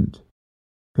it isn't.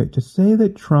 Okay, to say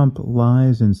that Trump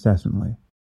lies incessantly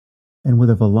and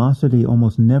with a velocity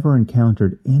almost never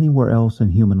encountered anywhere else in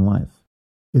human life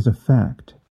is a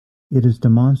fact. It is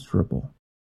demonstrable.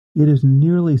 It is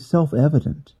nearly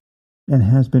self-evident and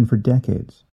has been for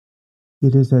decades.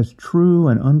 It is as true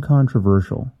and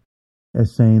uncontroversial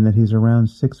as saying that he's around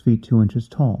 6 feet 2 inches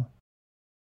tall.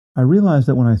 I realize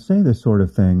that when I say this sort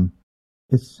of thing,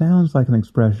 it sounds like an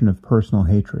expression of personal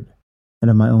hatred and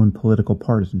of my own political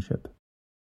partisanship.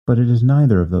 But it is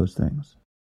neither of those things.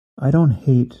 I don't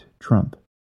hate Trump.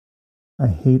 I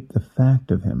hate the fact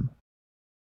of him.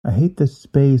 I hate the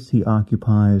space he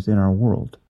occupies in our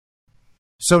world.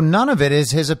 So none of it is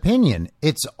his opinion.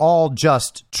 It's all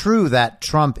just true that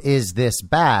Trump is this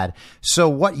bad. So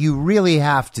what you really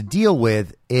have to deal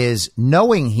with is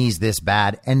knowing he's this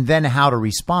bad and then how to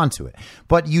respond to it.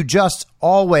 But you just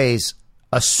always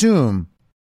assume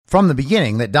from the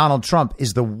beginning that Donald Trump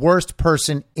is the worst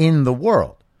person in the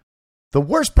world. The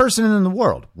worst person in the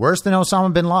world, worse than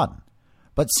Osama bin Laden.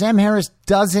 But Sam Harris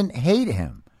doesn't hate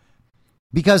him.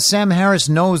 Because Sam Harris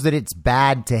knows that it's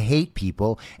bad to hate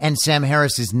people, and Sam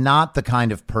Harris is not the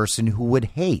kind of person who would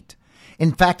hate.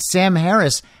 In fact, Sam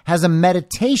Harris has a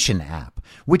meditation app,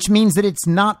 which means that it's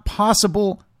not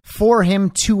possible for him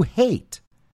to hate.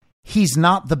 He's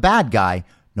not the bad guy,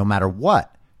 no matter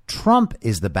what. Trump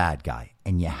is the bad guy,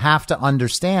 and you have to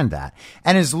understand that.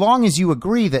 And as long as you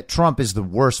agree that Trump is the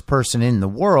worst person in the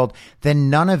world, then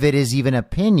none of it is even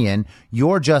opinion.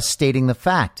 You're just stating the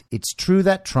fact. It's true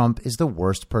that Trump is the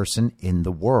worst person in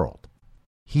the world.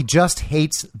 He just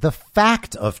hates the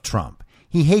fact of Trump.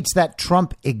 He hates that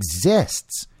Trump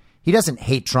exists. He doesn't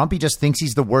hate Trump. He just thinks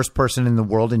he's the worst person in the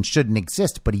world and shouldn't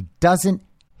exist, but he doesn't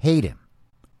hate him.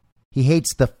 He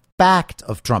hates the fact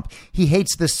of Trump. He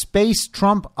hates the space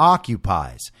Trump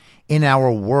occupies in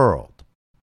our world.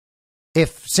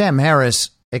 If Sam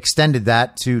Harris extended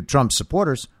that to Trump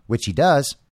supporters, which he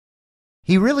does,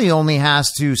 he really only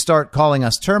has to start calling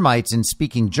us termites and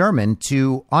speaking German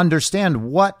to understand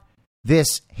what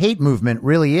this hate movement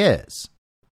really is.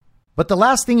 But the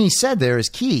last thing he said there is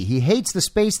key. He hates the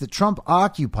space that Trump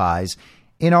occupies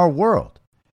in our world.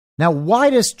 Now, why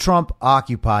does Trump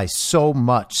occupy so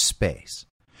much space?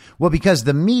 Well, because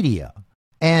the media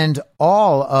and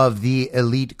all of the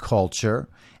elite culture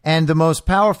and the most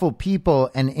powerful people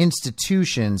and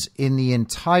institutions in the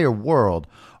entire world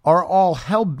are all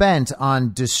hell-bent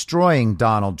on destroying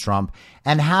Donald Trump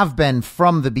and have been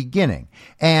from the beginning.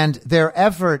 And their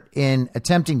effort in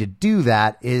attempting to do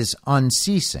that is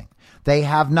unceasing. They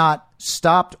have not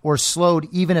stopped or slowed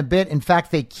even a bit. In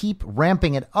fact, they keep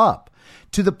ramping it up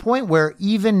to the point where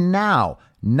even now,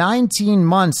 19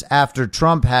 months after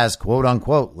Trump has, quote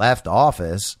unquote, left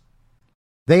office,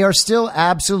 they are still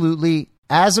absolutely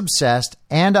as obsessed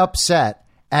and upset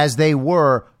as they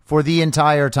were for the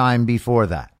entire time before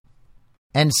that.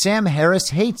 And Sam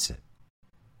Harris hates it.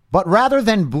 But rather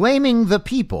than blaming the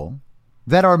people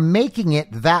that are making it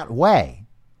that way,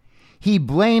 he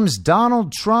blames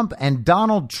Donald Trump and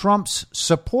Donald Trump's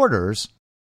supporters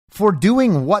for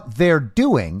doing what they're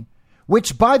doing,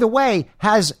 which, by the way,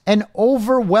 has an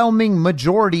overwhelming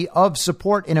majority of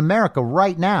support in America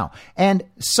right now. And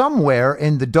somewhere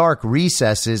in the dark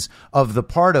recesses of the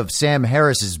part of Sam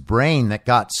Harris's brain that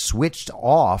got switched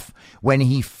off when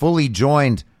he fully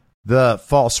joined the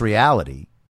false reality,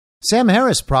 Sam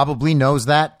Harris probably knows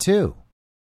that too.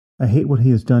 I hate what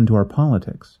he has done to our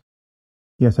politics.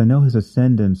 Yes, I know his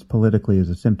ascendance politically is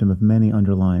a symptom of many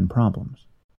underlying problems,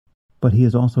 but he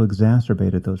has also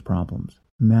exacerbated those problems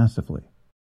massively.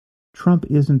 Trump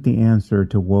isn't the answer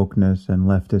to wokeness and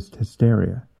leftist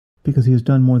hysteria, because he has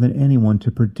done more than anyone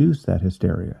to produce that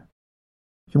hysteria.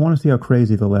 If you want to see how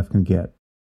crazy the left can get,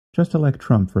 just elect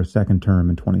Trump for a second term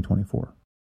in 2024.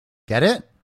 Get it?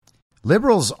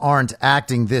 Liberals aren't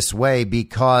acting this way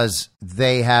because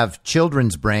they have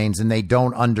children's brains and they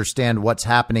don't understand what's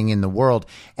happening in the world,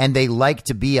 and they like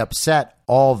to be upset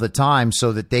all the time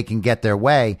so that they can get their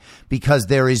way, because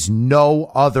there is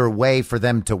no other way for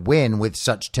them to win with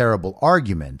such terrible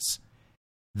arguments.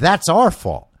 That's our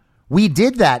fault. We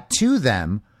did that to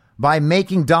them by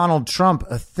making Donald Trump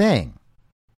a thing.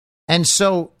 And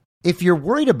so if you're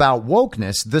worried about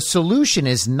wokeness, the solution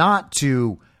is not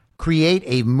to create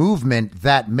a movement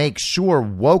that makes sure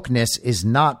wokeness is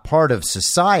not part of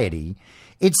society.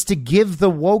 It's to give the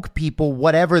woke people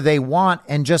whatever they want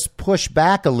and just push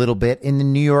back a little bit in the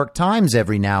New York Times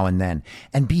every now and then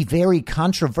and be very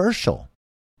controversial.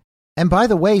 And by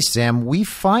the way, Sam, we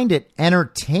find it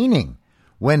entertaining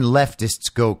when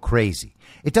leftists go crazy.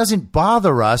 It doesn't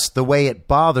bother us the way it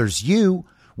bothers you.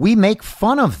 We make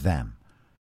fun of them.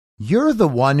 You're the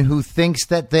one who thinks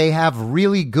that they have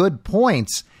really good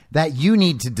points that you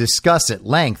need to discuss at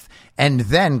length and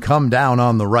then come down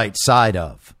on the right side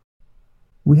of.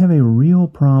 We have a real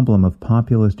problem of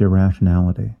populist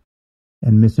irrationality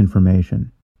and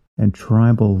misinformation and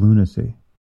tribal lunacy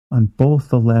on both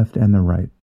the left and the right.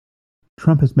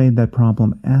 Trump has made that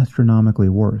problem astronomically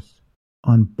worse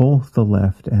on both the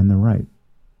left and the right.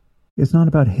 It's not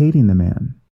about hating the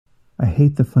man. I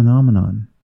hate the phenomenon.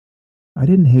 I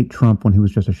didn't hate Trump when he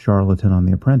was just a charlatan on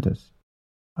The Apprentice.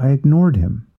 I ignored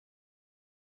him.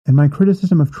 And my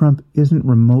criticism of Trump isn't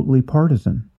remotely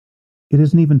partisan. It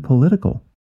isn't even political.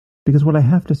 Because what I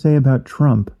have to say about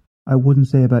Trump, I wouldn't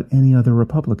say about any other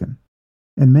Republican.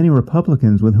 And many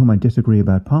Republicans with whom I disagree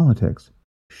about politics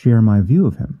share my view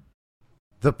of him.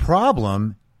 The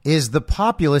problem is the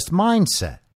populist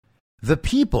mindset. The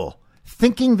people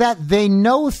thinking that they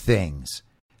know things,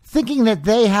 thinking that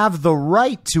they have the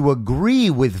right to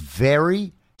agree with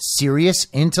very serious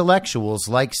intellectuals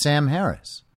like Sam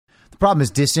Harris. The problem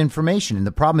is disinformation, and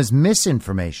the problem is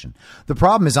misinformation. The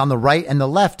problem is on the right and the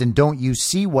left, and don't you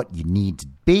see what you need to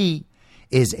be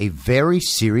is a very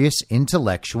serious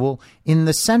intellectual in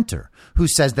the center who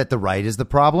says that the right is the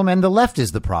problem and the left is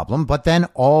the problem, but then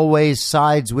always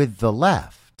sides with the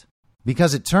left.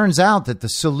 Because it turns out that the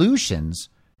solutions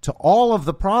to all of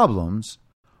the problems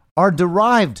are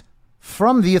derived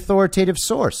from the authoritative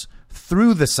source,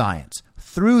 through the science,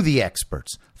 through the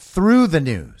experts, through the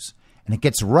news. And it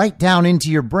gets right down into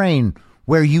your brain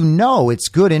where you know it's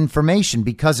good information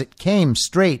because it came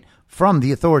straight from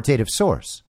the authoritative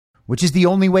source, which is the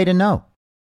only way to know.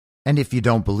 And if you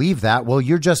don't believe that, well,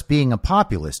 you're just being a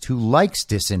populist who likes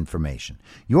disinformation.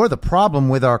 You're the problem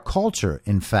with our culture,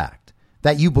 in fact,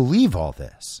 that you believe all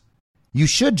this. You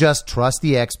should just trust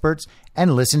the experts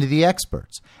and listen to the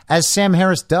experts, as Sam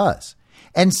Harris does.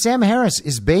 And Sam Harris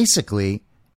is basically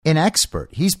an expert.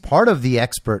 He's part of the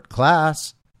expert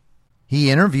class. He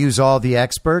interviews all the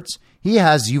experts. He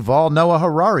has Yuval Noah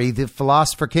Harari, the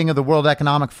philosopher king of the World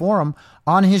Economic Forum,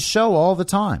 on his show all the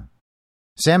time.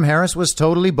 Sam Harris was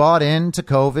totally bought into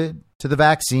COVID, to the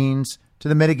vaccines, to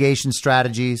the mitigation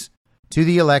strategies, to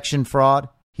the election fraud.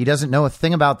 He doesn't know a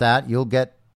thing about that. You'll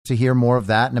get to hear more of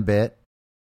that in a bit.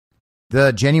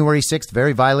 The January 6th,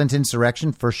 very violent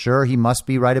insurrection, for sure. He must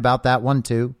be right about that one,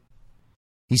 too.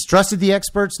 He's trusted the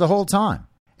experts the whole time.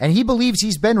 And he believes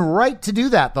he's been right to do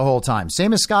that the whole time.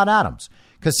 Same as Scott Adams,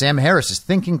 because Sam Harris is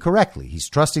thinking correctly. He's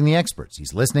trusting the experts.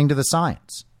 He's listening to the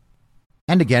science.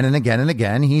 And again and again and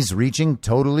again, he's reaching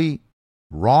totally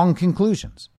wrong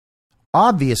conclusions.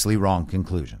 Obviously wrong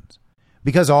conclusions.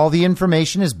 Because all the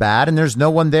information is bad and there's no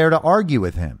one there to argue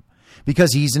with him.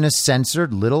 Because he's in a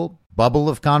censored little bubble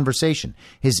of conversation.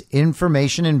 His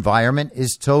information environment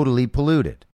is totally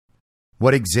polluted.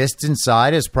 What exists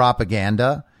inside is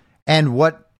propaganda, and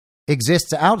what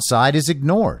exists outside is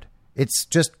ignored. It's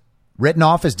just written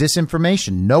off as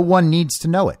disinformation. No one needs to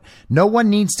know it. No one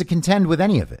needs to contend with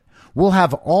any of it. We'll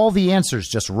have all the answers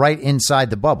just right inside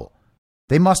the bubble.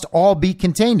 They must all be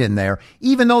contained in there,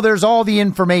 even though there's all the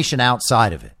information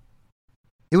outside of it.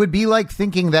 It would be like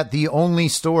thinking that the only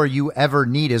store you ever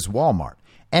need is Walmart.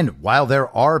 And while there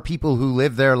are people who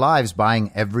live their lives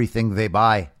buying everything they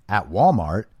buy at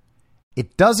Walmart,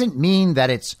 it doesn't mean that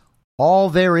it's all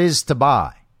there is to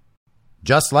buy.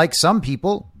 Just like some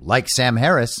people, like Sam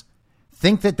Harris,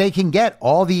 think that they can get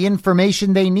all the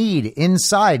information they need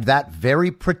inside that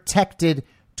very protected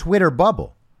Twitter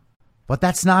bubble. But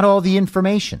that's not all the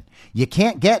information. You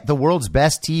can't get the world's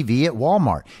best TV at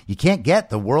Walmart. You can't get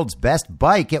the world's best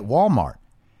bike at Walmart.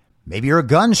 Maybe you're a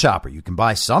gun shopper. You can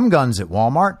buy some guns at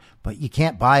Walmart, but you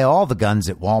can't buy all the guns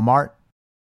at Walmart.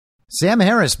 Sam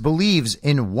Harris believes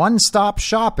in one-stop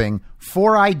shopping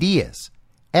for ideas.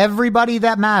 Everybody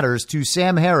that matters to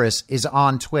Sam Harris is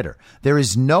on Twitter. There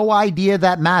is no idea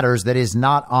that matters that is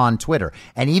not on Twitter.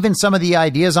 And even some of the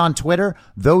ideas on Twitter,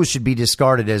 those should be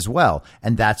discarded as well.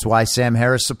 And that's why Sam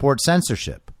Harris supports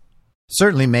censorship.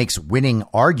 Certainly makes winning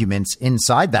arguments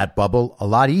inside that bubble a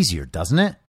lot easier, doesn't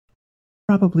it?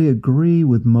 Probably agree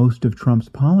with most of Trump's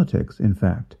politics, in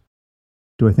fact.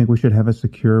 Do I think we should have a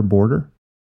secure border?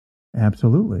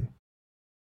 Absolutely.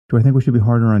 Do I think we should be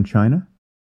harder on China?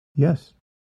 Yes.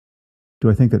 Do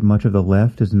I think that much of the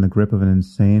left is in the grip of an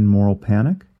insane moral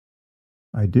panic?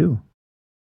 I do.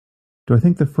 Do I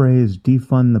think the phrase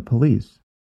defund the police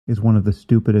is one of the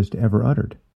stupidest ever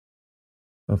uttered?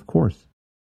 Of course.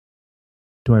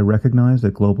 Do I recognize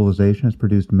that globalization has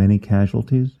produced many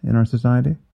casualties in our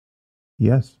society?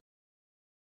 Yes.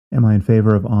 Am I in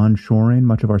favor of onshoring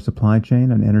much of our supply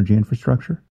chain and energy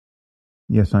infrastructure?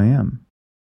 Yes, I am.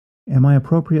 Am I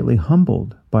appropriately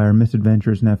humbled by our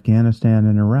misadventures in Afghanistan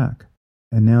and Iraq,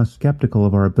 and now skeptical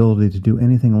of our ability to do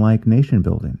anything like nation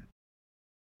building?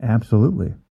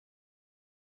 Absolutely.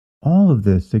 All of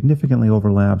this significantly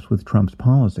overlaps with Trump's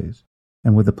policies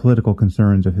and with the political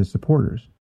concerns of his supporters.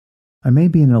 I may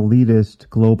be an elitist,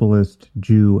 globalist,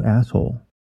 Jew asshole,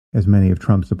 as many of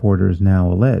Trump's supporters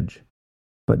now allege,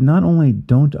 but not only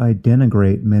don't I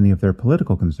denigrate many of their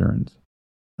political concerns,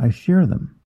 I share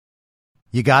them.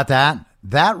 You got that?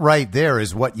 That right there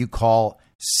is what you call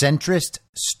centrist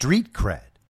street cred.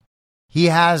 He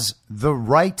has the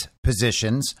right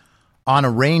positions on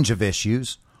a range of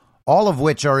issues, all of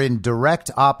which are in direct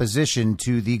opposition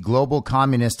to the global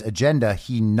communist agenda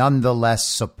he nonetheless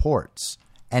supports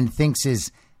and thinks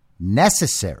is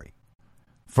necessary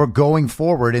for going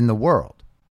forward in the world.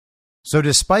 So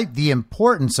despite the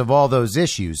importance of all those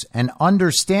issues and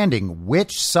understanding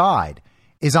which side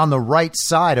is on the right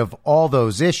side of all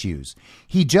those issues,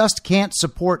 he just can't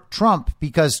support Trump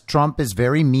because Trump is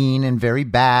very mean and very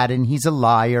bad and he's a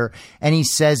liar and he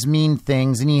says mean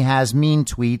things and he has mean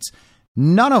tweets,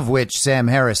 none of which Sam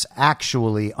Harris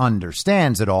actually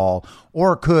understands at all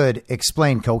or could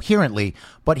explain coherently,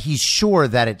 but he's sure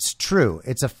that it's true.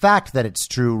 It's a fact that it's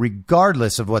true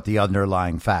regardless of what the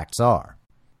underlying facts are.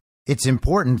 It's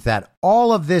important that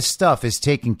all of this stuff is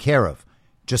taken care of,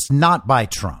 just not by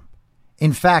Trump.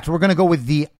 In fact, we're going to go with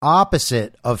the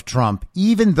opposite of Trump,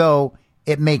 even though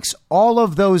it makes all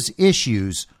of those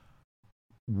issues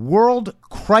world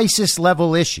crisis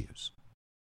level issues.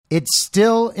 It's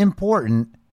still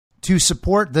important to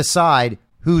support the side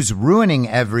who's ruining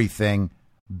everything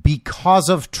because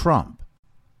of Trump.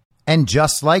 And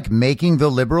just like making the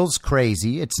liberals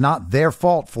crazy, it's not their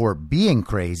fault for being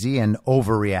crazy and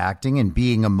overreacting and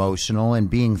being emotional and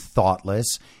being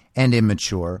thoughtless and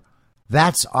immature.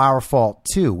 That's our fault,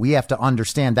 too. We have to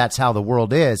understand that's how the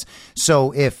world is.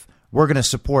 So if we're going to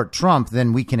support Trump,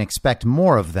 then we can expect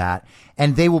more of that.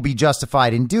 And they will be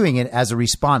justified in doing it as a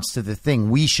response to the thing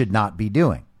we should not be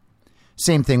doing.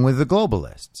 Same thing with the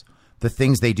globalists. The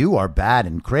things they do are bad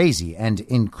and crazy and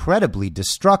incredibly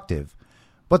destructive.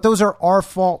 But those are our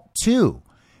fault, too,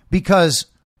 because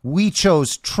we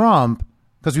chose Trump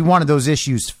because we wanted those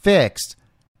issues fixed.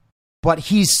 But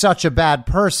he's such a bad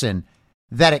person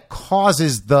that it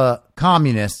causes the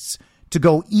communists to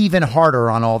go even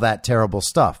harder on all that terrible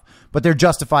stuff. But they're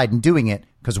justified in doing it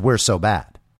because we're so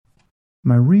bad.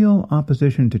 My real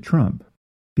opposition to Trump,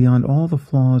 beyond all the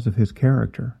flaws of his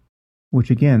character,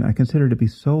 which again I consider to be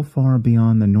so far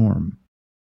beyond the norm,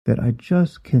 that I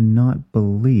just cannot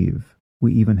believe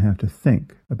we even have to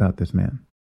think about this man.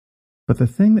 But the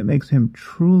thing that makes him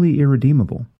truly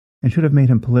irredeemable, and should have made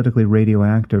him politically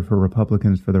radioactive for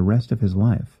Republicans for the rest of his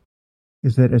life,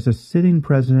 is that as a sitting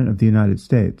president of the United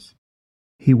States,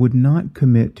 he would not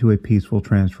commit to a peaceful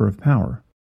transfer of power.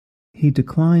 He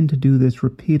declined to do this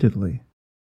repeatedly,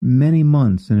 many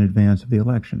months in advance of the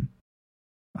election.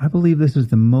 I believe this is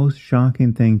the most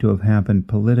shocking thing to have happened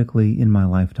politically in my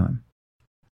lifetime.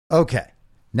 Okay.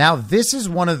 Now, this is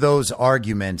one of those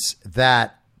arguments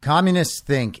that communists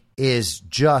think is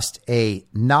just a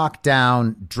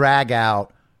knockdown, drag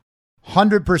out,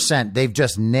 100%. They've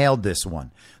just nailed this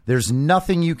one. There's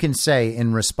nothing you can say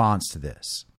in response to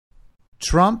this.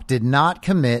 Trump did not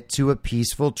commit to a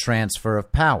peaceful transfer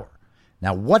of power.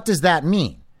 Now, what does that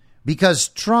mean? Because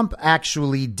Trump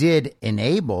actually did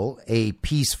enable a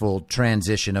peaceful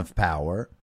transition of power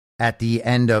at the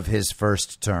end of his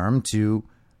first term to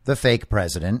the fake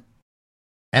president.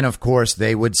 And of course,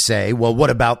 they would say, well, what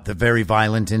about the very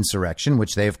violent insurrection,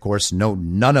 which they, of course, know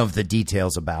none of the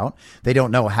details about. They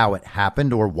don't know how it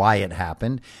happened or why it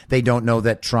happened. They don't know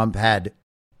that Trump had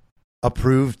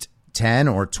approved 10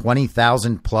 or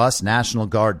 20,000 plus National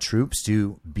Guard troops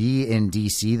to be in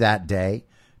D.C. that day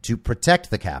to protect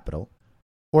the Capitol,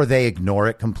 or they ignore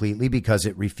it completely because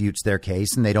it refutes their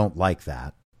case and they don't like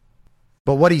that.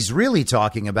 But what he's really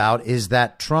talking about is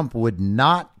that Trump would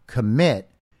not commit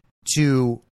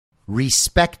to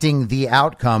respecting the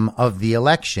outcome of the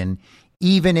election,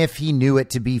 even if he knew it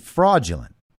to be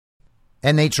fraudulent.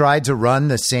 And they tried to run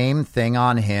the same thing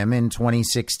on him in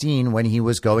 2016 when he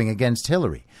was going against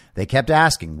Hillary. They kept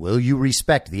asking, will you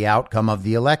respect the outcome of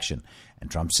the election? And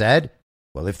Trump said,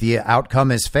 well, if the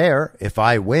outcome is fair, if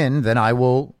I win, then I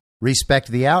will respect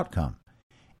the outcome.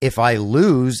 If I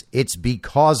lose, it's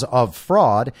because of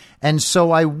fraud. And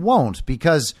so I won't,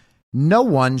 because no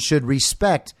one should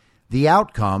respect the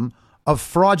outcome of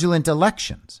fraudulent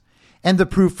elections. And the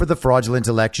proof for the fraudulent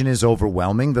election is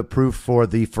overwhelming. The proof for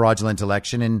the fraudulent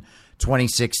election in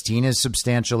 2016 is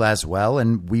substantial as well.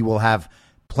 And we will have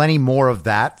plenty more of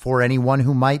that for anyone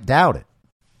who might doubt it.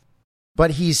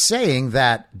 But he's saying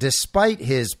that despite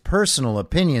his personal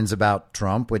opinions about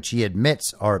Trump, which he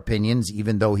admits are opinions,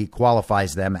 even though he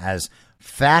qualifies them as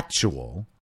factual,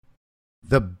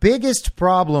 the biggest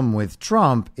problem with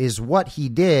Trump is what he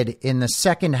did in the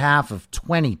second half of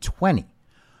 2020,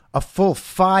 a full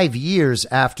 5 years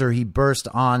after he burst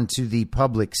onto the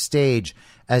public stage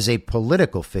as a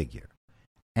political figure.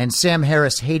 And Sam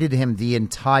Harris hated him the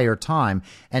entire time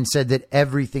and said that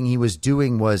everything he was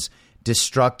doing was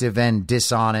destructive and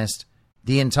dishonest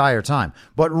the entire time.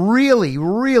 But really,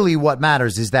 really what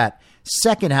matters is that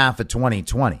second half of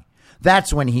 2020.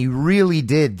 That's when he really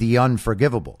did the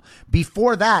unforgivable.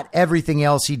 Before that, everything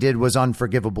else he did was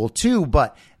unforgivable too.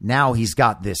 But now he's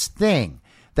got this thing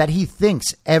that he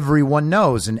thinks everyone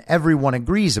knows and everyone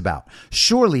agrees about.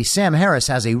 Surely Sam Harris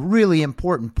has a really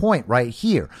important point right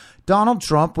here. Donald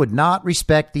Trump would not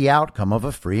respect the outcome of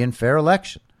a free and fair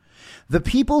election. The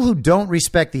people who don't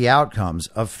respect the outcomes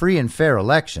of free and fair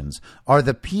elections are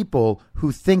the people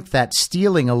who think that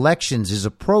stealing elections is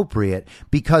appropriate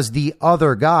because the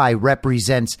other guy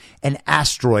represents an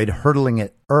asteroid hurtling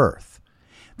at Earth.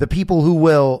 The people who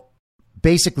will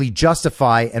basically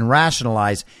justify and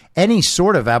rationalize any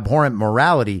sort of abhorrent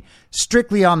morality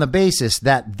strictly on the basis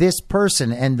that this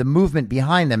person and the movement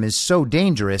behind them is so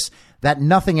dangerous that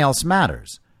nothing else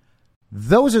matters.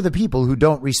 Those are the people who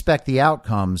don't respect the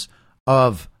outcomes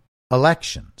of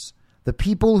elections. The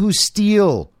people who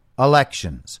steal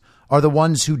elections are the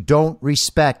ones who don't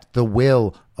respect the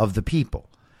will of the people.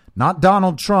 Not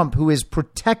Donald Trump, who is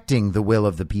protecting the will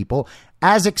of the people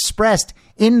as expressed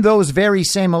in those very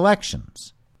same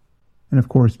elections. And of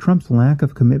course, Trump's lack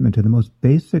of commitment to the most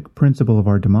basic principle of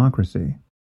our democracy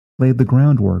laid the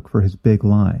groundwork for his big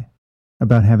lie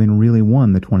about having really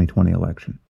won the 2020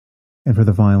 election and for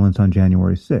the violence on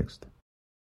January 6th.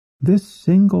 This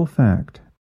single fact,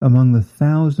 among the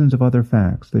thousands of other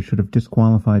facts that should have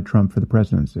disqualified Trump for the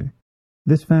presidency,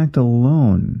 this fact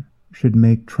alone should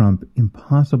make Trump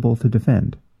impossible to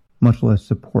defend, much less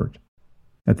support,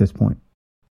 at this point.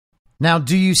 Now,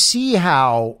 do you see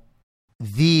how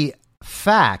the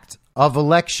fact of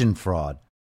election fraud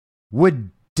would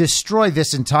destroy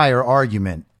this entire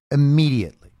argument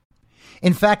immediately?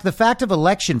 In fact, the fact of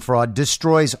election fraud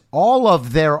destroys all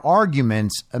of their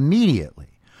arguments immediately.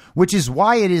 which is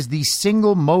why it is the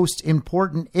single most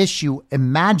important issue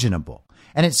imaginable.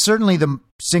 And it's certainly the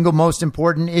single most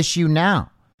important issue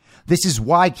now. This is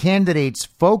why candidates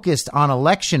focused on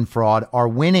election fraud are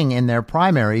winning in their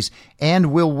primaries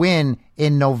and will win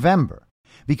in November,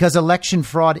 because election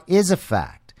fraud is a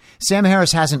fact. Sam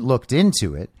Harris hasn't looked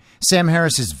into it. Sam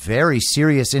Harris's very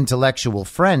serious intellectual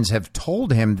friends have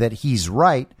told him that he's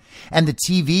right, and the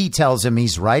TV tells him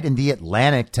he's right, and the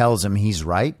Atlantic tells him he's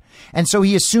right, and so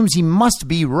he assumes he must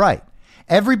be right.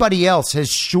 Everybody else has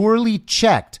surely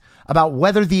checked about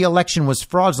whether the election was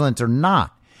fraudulent or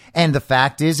not, and the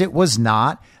fact is it was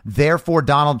not. Therefore,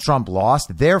 Donald Trump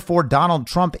lost. Therefore, Donald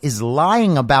Trump is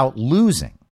lying about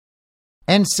losing.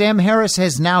 And Sam Harris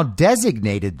has now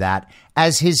designated that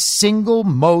as his single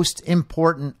most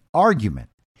important argument.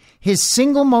 His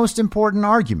single most important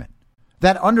argument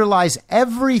that underlies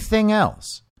everything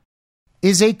else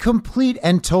is a complete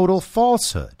and total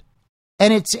falsehood.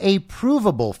 And it's a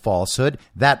provable falsehood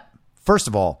that, first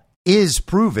of all, is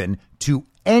proven to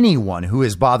anyone who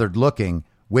has bothered looking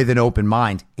with an open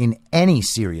mind in any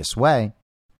serious way.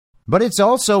 But it's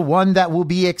also one that will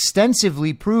be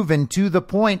extensively proven to the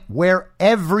point where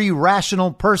every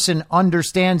rational person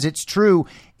understands it's true,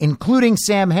 including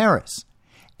Sam Harris.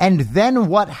 And then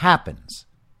what happens?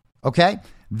 Okay?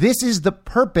 This is the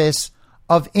purpose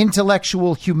of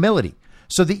intellectual humility,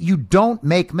 so that you don't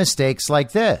make mistakes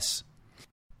like this.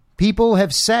 People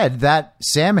have said that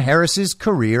Sam Harris's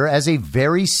career as a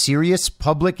very serious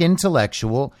public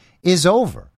intellectual is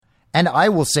over. And I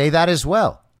will say that as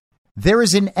well. There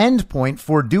is an end point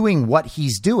for doing what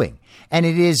he's doing. And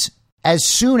it is as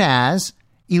soon as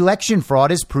election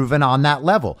fraud is proven on that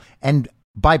level. And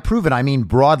by proven, I mean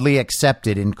broadly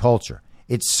accepted in culture.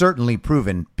 It's certainly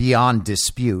proven beyond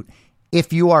dispute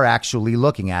if you are actually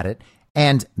looking at it.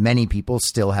 And many people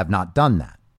still have not done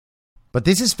that. But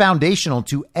this is foundational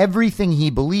to everything he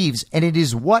believes. And it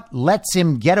is what lets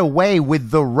him get away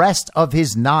with the rest of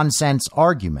his nonsense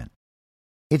argument.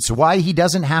 It's why he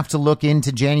doesn't have to look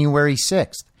into January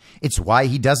 6th. It's why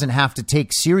he doesn't have to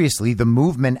take seriously the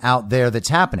movement out there that's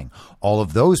happening. All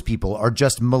of those people are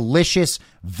just malicious,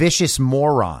 vicious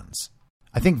morons.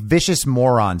 I think vicious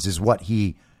morons is what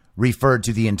he referred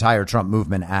to the entire Trump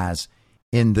movement as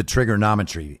in the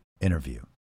trigonometry interview.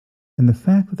 And the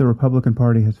fact that the Republican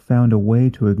Party has found a way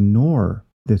to ignore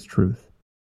this truth,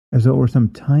 as though it were some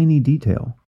tiny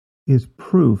detail, is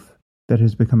proof that it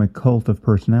has become a cult of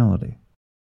personality.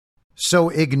 So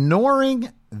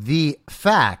ignoring the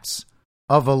facts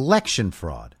of election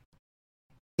fraud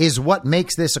is what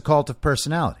makes this a cult of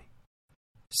personality.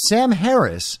 Sam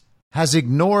Harris has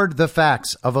ignored the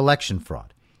facts of election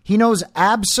fraud. He knows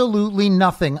absolutely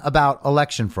nothing about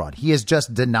election fraud. He has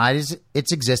just denied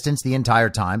its existence the entire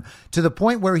time, to the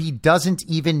point where he doesn't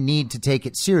even need to take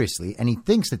it seriously, and he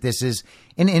thinks that this is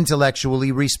an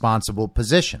intellectually responsible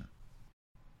position.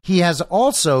 He has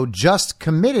also just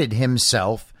committed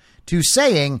himself to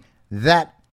saying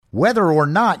that whether or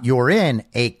not you're in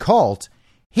a cult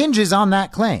hinges on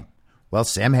that claim. Well,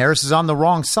 Sam Harris is on the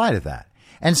wrong side of that.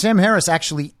 And Sam Harris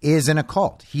actually is in a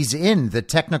cult. He's in the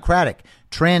technocratic,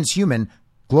 transhuman,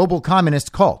 global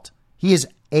communist cult. He is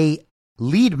a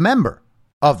lead member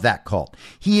of that cult.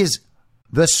 He is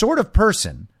the sort of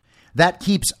person that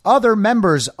keeps other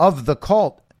members of the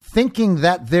cult thinking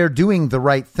that they're doing the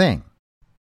right thing.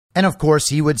 And of course,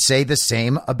 he would say the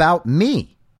same about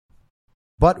me.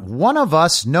 But one of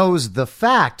us knows the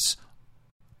facts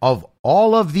of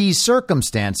all of these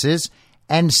circumstances,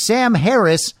 and Sam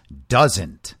Harris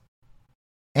doesn't.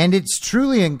 And it's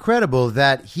truly incredible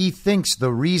that he thinks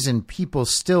the reason people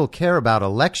still care about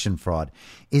election fraud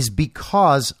is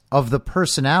because of the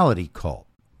personality cult,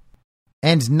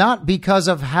 and not because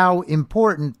of how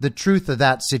important the truth of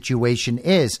that situation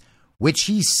is, which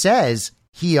he says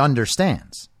he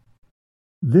understands.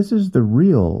 This is the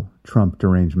real Trump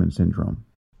derangement syndrome.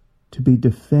 To be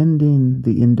defending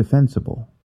the indefensible.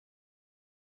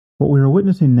 What we are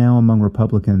witnessing now among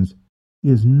Republicans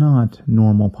is not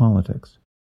normal politics.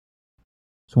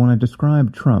 So when I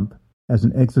describe Trump as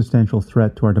an existential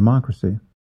threat to our democracy,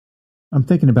 I'm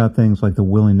thinking about things like the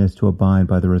willingness to abide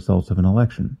by the results of an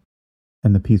election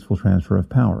and the peaceful transfer of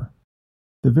power,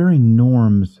 the very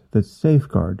norms that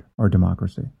safeguard our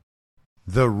democracy.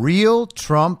 The real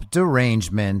Trump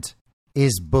derangement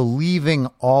is believing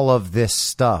all of this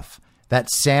stuff that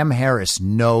Sam Harris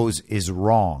knows is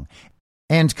wrong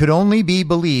and could only be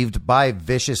believed by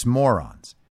vicious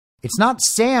morons. It's not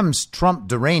Sam's Trump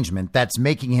derangement that's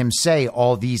making him say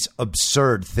all these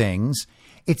absurd things.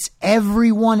 It's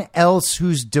everyone else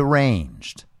who's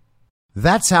deranged.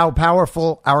 That's how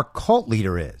powerful our cult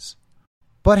leader is.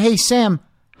 But hey, Sam,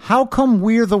 how come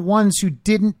we're the ones who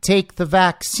didn't take the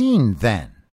vaccine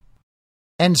then?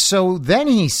 And so then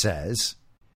he says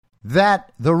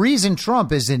that the reason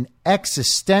Trump is an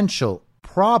existential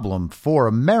problem for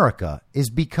America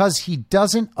is because he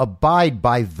doesn't abide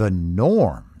by the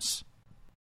norms.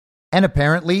 And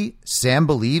apparently, Sam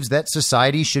believes that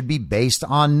society should be based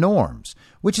on norms,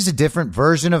 which is a different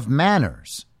version of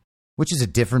manners, which is a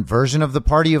different version of the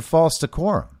party of false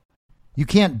decorum. You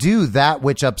can't do that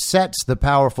which upsets the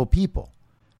powerful people.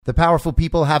 The powerful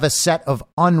people have a set of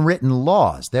unwritten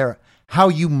laws. They're how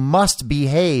you must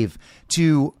behave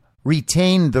to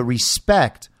retain the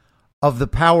respect of the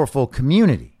powerful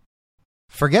community.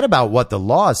 Forget about what the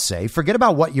laws say. Forget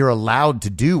about what you're allowed to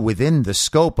do within the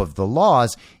scope of the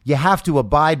laws. You have to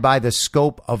abide by the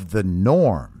scope of the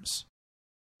norms.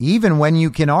 Even when you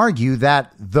can argue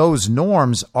that those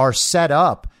norms are set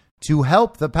up to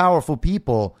help the powerful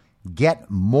people get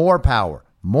more power,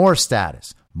 more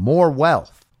status, more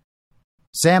wealth.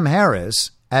 Sam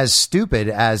Harris, as stupid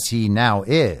as he now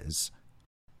is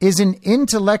an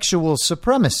intellectual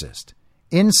supremacist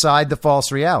inside the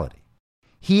false reality.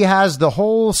 He has the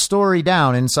whole story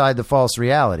down inside the false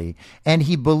reality, and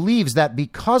he believes that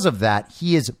because of that,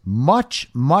 he is much,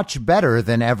 much better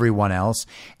than everyone else,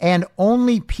 and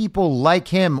only people like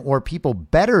him or people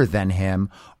better than him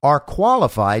are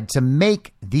qualified to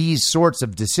make these sorts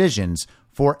of decisions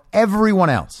for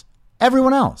everyone else.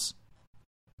 Everyone else.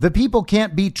 The people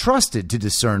can't be trusted to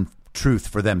discern truth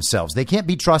for themselves. They can't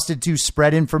be trusted to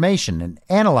spread information and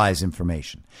analyze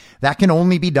information. That can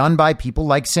only be done by people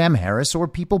like Sam Harris or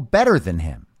people better than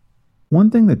him. One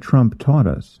thing that Trump taught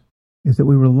us is that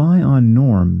we rely on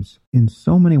norms in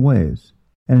so many ways,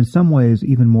 and in some ways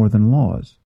even more than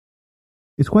laws.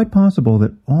 It's quite possible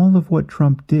that all of what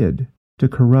Trump did to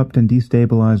corrupt and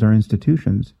destabilize our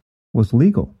institutions was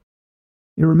legal.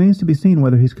 It remains to be seen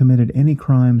whether he's committed any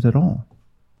crimes at all.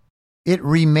 It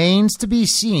remains to be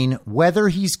seen whether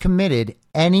he's committed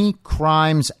any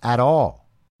crimes at all.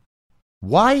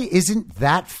 Why isn't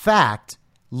that fact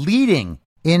leading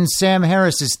in Sam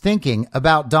Harris's thinking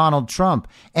about Donald Trump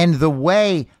and the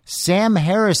way Sam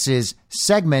Harris's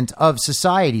segment of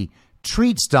society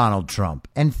treats Donald Trump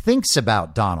and thinks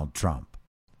about Donald Trump?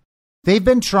 They've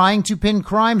been trying to pin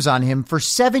crimes on him for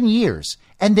 7 years,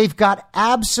 and they've got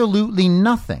absolutely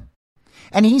nothing.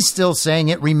 And he's still saying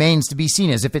it remains to be seen,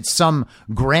 as if it's some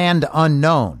grand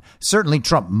unknown. Certainly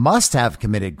Trump must have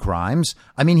committed crimes.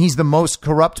 I mean, he's the most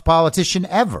corrupt politician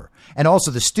ever, and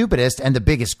also the stupidest and the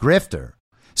biggest grifter.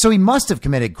 So he must have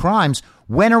committed crimes.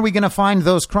 When are we going to find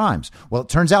those crimes? Well, it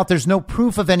turns out there's no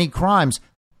proof of any crimes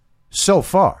so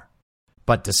far.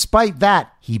 But despite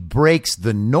that, he breaks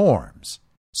the norms.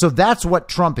 So that's what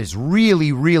Trump is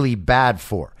really, really bad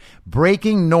for.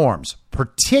 Breaking norms,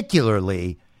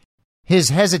 particularly his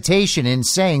hesitation in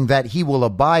saying that he will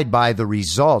abide by the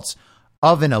results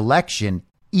of an election,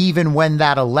 even when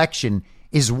that election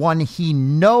is one he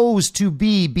knows to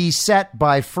be beset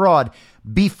by fraud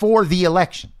before the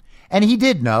election. And he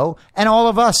did know, and all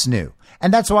of us knew.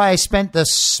 And that's why I spent the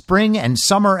spring and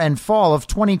summer and fall of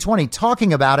 2020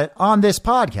 talking about it on this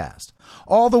podcast.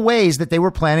 All the ways that they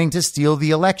were planning to steal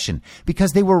the election,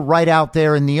 because they were right out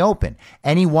there in the open.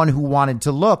 Anyone who wanted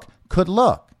to look could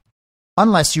look.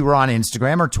 Unless you were on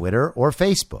Instagram or Twitter or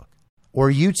Facebook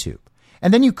or YouTube.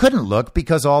 And then you couldn't look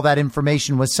because all that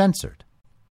information was censored.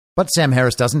 But Sam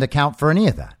Harris doesn't account for any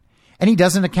of that. And he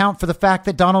doesn't account for the fact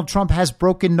that Donald Trump has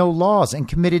broken no laws and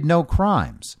committed no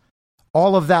crimes.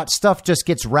 All of that stuff just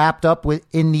gets wrapped up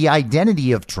in the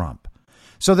identity of Trump.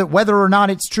 So that whether or not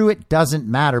it's true, it doesn't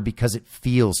matter because it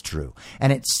feels true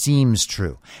and it seems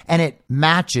true. And it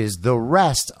matches the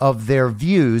rest of their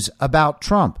views about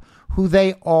Trump, who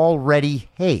they already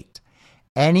hate.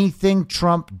 Anything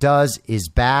Trump does is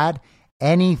bad.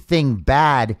 Anything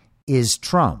bad is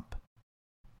Trump.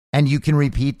 And you can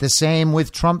repeat the same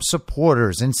with Trump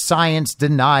supporters and science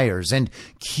deniers and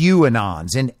QAnons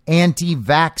and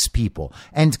anti-vax people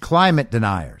and climate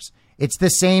deniers. It's the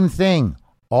same thing,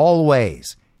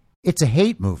 always. It's a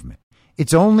hate movement.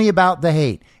 It's only about the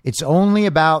hate. It's only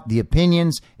about the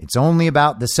opinions. It's only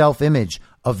about the self-image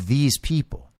of these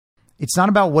people. It's not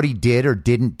about what he did or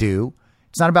didn't do.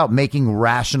 It's not about making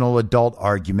rational adult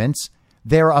arguments.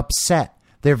 They're upset.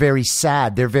 They're very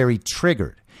sad. They're very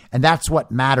triggered. And that's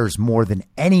what matters more than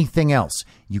anything else.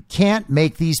 You can't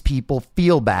make these people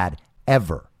feel bad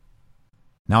ever.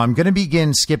 Now, I'm going to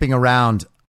begin skipping around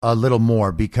a little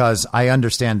more because I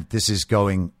understand that this is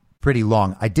going pretty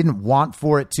long. I didn't want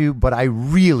for it to, but I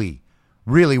really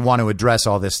want to address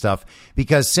all this stuff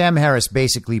because Sam Harris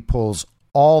basically pulls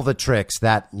all the tricks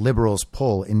that liberals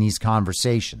pull in these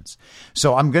conversations.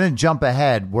 So I'm going to jump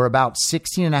ahead. We're about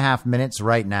 16 and a half minutes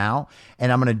right now,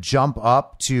 and I'm going to jump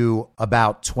up to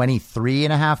about 23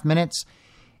 and a half minutes.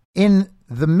 In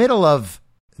the middle of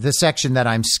the section that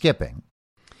I'm skipping,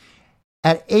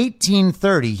 at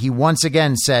 18:30, he once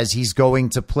again says he's going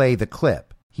to play the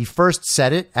clip. He first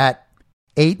said it at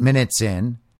 8 minutes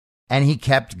in, and he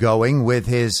kept going with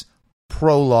his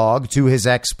prologue to his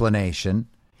explanation.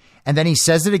 And then he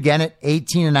says it again at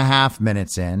 18 and a half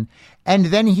minutes in. And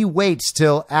then he waits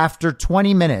till after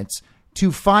 20 minutes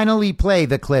to finally play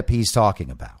the clip he's talking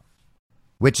about,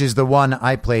 which is the one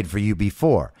I played for you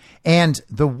before. And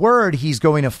the word he's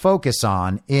going to focus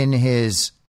on in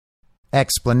his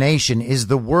explanation is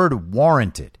the word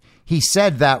warranted. He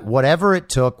said that whatever it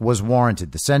took was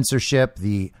warranted. The censorship,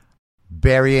 the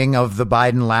burying of the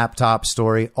Biden laptop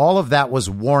story, all of that was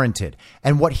warranted.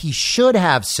 And what he should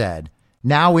have said,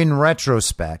 now in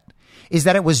retrospect, is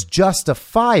that it was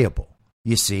justifiable,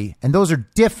 you see, and those are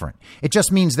different. It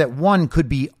just means that one could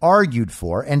be argued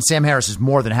for, and Sam Harris is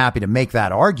more than happy to make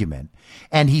that argument,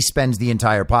 and he spends the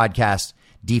entire podcast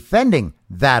defending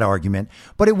that argument.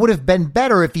 But it would have been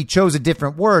better if he chose a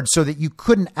different word so that you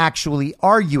couldn't actually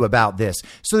argue about this,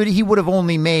 so that he would have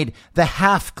only made the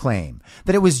half claim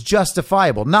that it was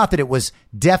justifiable, not that it was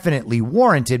definitely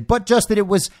warranted, but just that it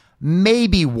was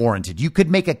maybe warranted. You could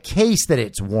make a case that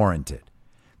it's warranted.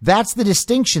 That's the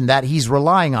distinction that he's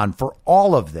relying on for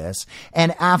all of this.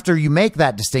 And after you make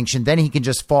that distinction, then he can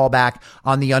just fall back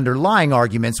on the underlying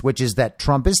arguments, which is that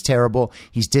Trump is terrible.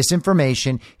 He's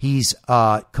disinformation. He's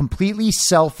completely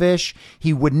selfish.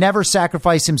 He would never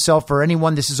sacrifice himself for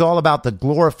anyone. This is all about the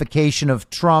glorification of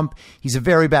Trump. He's a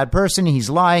very bad person. He's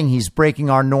lying. He's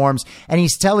breaking our norms. And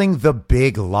he's telling the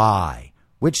big lie,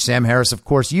 which Sam Harris, of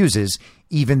course, uses,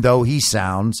 even though he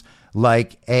sounds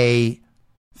like a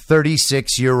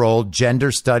 36-year-old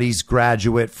gender studies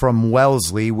graduate from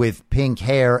Wellesley with pink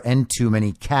hair and too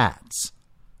many cats.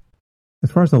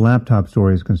 As far as the laptop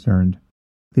story is concerned,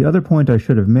 the other point I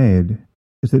should have made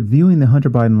is that viewing the Hunter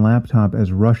Biden laptop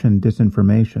as Russian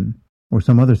disinformation, or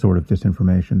some other sort of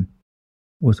disinformation,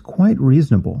 was quite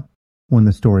reasonable when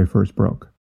the story first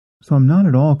broke. So I'm not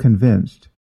at all convinced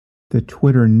that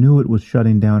Twitter knew it was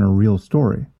shutting down a real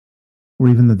story, or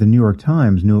even that the New York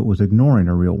Times knew it was ignoring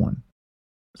a real one.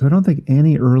 So I don't think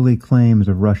any early claims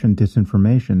of Russian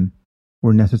disinformation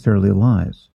were necessarily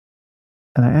lies.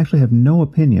 And I actually have no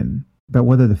opinion about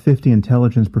whether the 50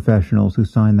 intelligence professionals who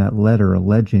signed that letter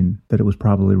alleging that it was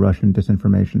probably Russian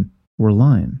disinformation were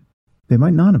lying. They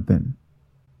might not have been.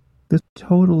 This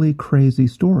totally crazy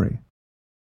story.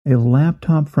 A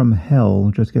laptop from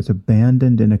hell just gets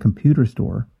abandoned in a computer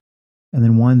store and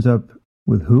then winds up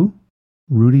with who?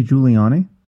 Rudy Giuliani?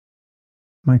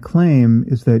 My claim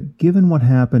is that given what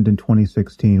happened in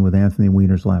 2016 with Anthony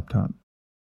Weiner's laptop,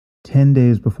 10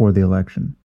 days before the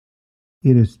election,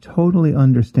 it is totally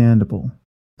understandable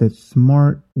that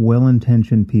smart,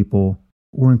 well-intentioned people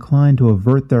were inclined to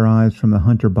avert their eyes from the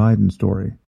Hunter Biden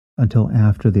story until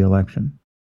after the election.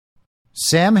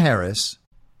 Sam Harris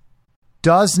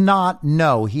does not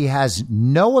know, he has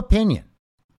no opinion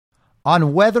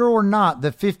on whether or not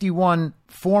the 51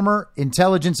 former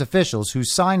intelligence officials who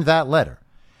signed that letter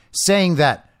saying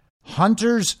that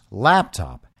Hunter's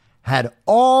laptop had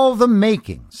all the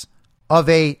makings of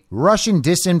a Russian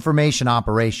disinformation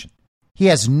operation. He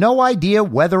has no idea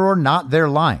whether or not they're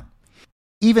lying,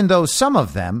 even though some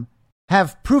of them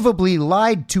have provably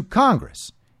lied to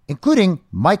Congress, including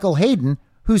Michael Hayden,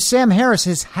 who Sam Harris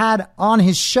has had on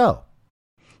his show.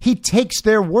 He takes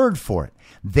their word for it.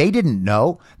 They didn't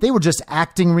know. They were just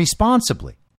acting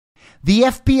responsibly. The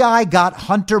FBI got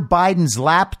Hunter Biden's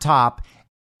laptop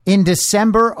in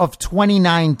December of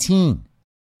 2019.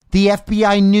 The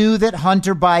FBI knew that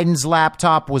Hunter Biden's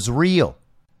laptop was real.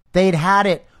 They'd had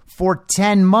it for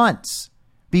 10 months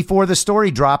before the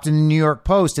story dropped in the New York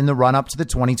Post in the run-up to the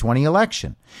 2020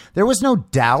 election. There was no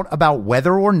doubt about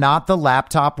whether or not the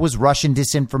laptop was Russian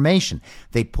disinformation.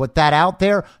 They put that out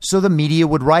there so the media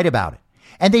would write about it.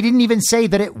 And they didn't even say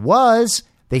that it was.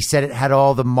 They said it had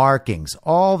all the markings,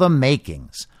 all the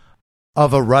makings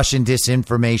of a Russian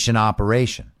disinformation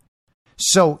operation.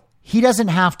 So he doesn't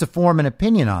have to form an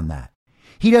opinion on that.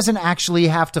 He doesn't actually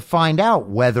have to find out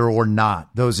whether or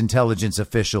not those intelligence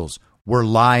officials were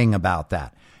lying about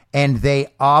that. And they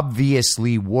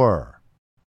obviously were,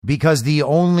 because the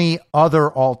only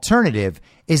other alternative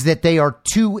is that they are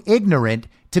too ignorant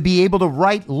to be able to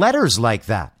write letters like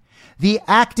that. The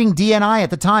acting DNI at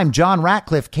the time, John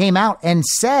Ratcliffe, came out and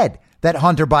said that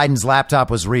Hunter Biden's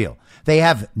laptop was real. They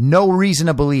have no reason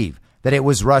to believe that it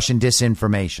was Russian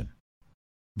disinformation.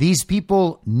 These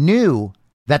people knew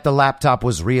that the laptop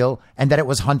was real and that it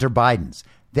was Hunter Biden's.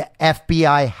 The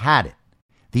FBI had it.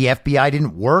 The FBI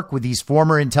didn't work with these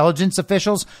former intelligence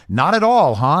officials? Not at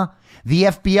all, huh? The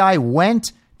FBI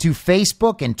went to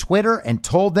Facebook and Twitter and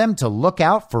told them to look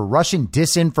out for Russian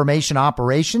disinformation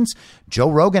operations. Joe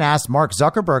Rogan asked Mark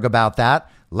Zuckerberg about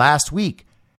that last week.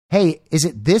 Hey, is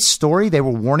it this story they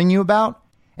were warning you about?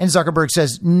 And Zuckerberg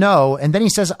says, no. And then he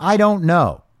says, I don't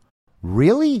know.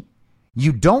 Really?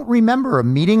 You don't remember a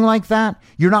meeting like that?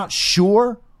 You're not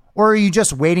sure? Or are you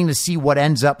just waiting to see what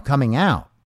ends up coming out?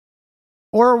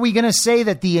 Or are we going to say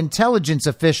that the intelligence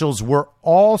officials were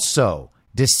also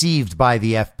deceived by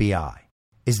the FBI?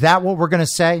 Is that what we're going to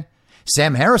say?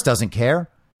 Sam Harris doesn't care.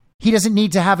 He doesn't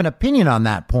need to have an opinion on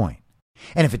that point.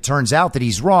 And if it turns out that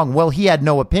he's wrong, well, he had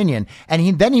no opinion.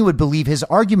 And then he would believe his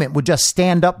argument would just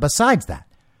stand up besides that.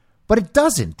 But it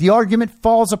doesn't. The argument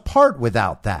falls apart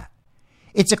without that.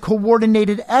 It's a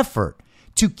coordinated effort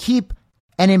to keep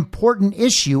an important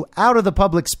issue out of the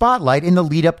public spotlight in the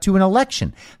lead up to an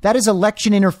election. That is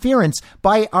election interference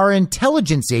by our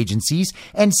intelligence agencies.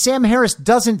 And Sam Harris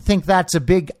doesn't think that's a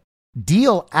big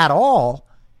deal at all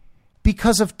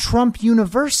because of Trump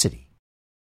University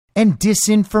and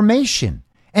disinformation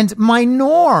and my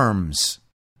norms.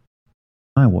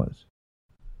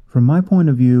 From my point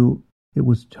of view, it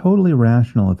was totally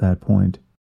rational at that point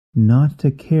not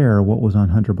to care what was on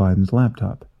Hunter Biden's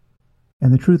laptop.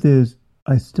 And the truth is,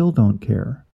 I still don't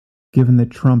care, given that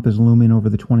Trump is looming over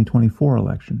the 2024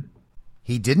 election.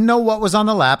 He didn't know what was on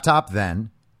the laptop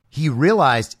then. He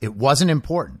realized it wasn't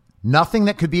important. Nothing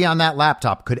that could be on that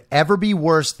laptop could ever be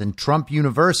worse than Trump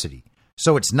University.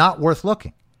 So it's not worth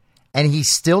looking. And he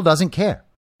still doesn't care.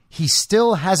 He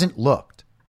still hasn't looked.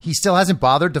 He still hasn't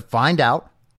bothered to find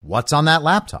out what's on that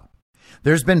laptop.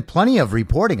 There's been plenty of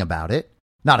reporting about it.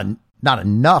 Not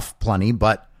enough plenty,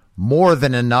 but more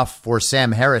than enough for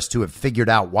Sam Harris to have figured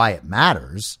out why it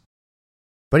matters.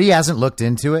 But he hasn't looked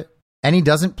into it, and he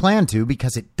doesn't plan to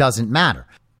because it doesn't matter,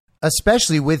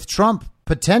 especially with Trump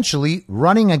potentially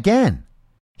running again.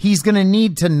 He's going to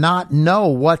need to not know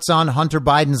what's on Hunter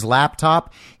Biden's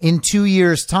laptop in 2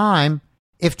 years' time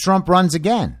if Trump runs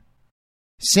again.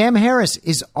 Sam Harris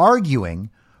is arguing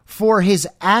for his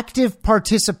active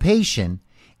participation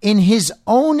in his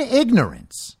own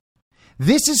ignorance.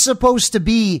 This is supposed to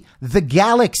be the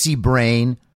galaxy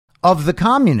brain of the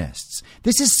communists.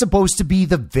 This is supposed to be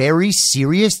the very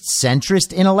serious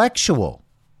centrist intellectual.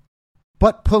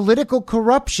 But political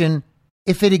corruption,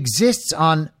 if it exists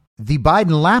on the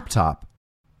Biden laptop,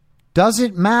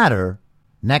 doesn't matter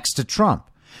next to Trump.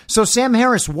 So Sam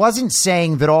Harris wasn't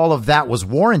saying that all of that was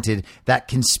warranted, that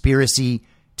conspiracy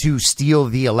to steal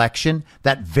the election,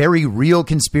 that very real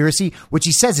conspiracy, which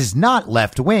he says is not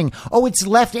left wing. Oh, it's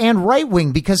left and right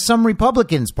wing because some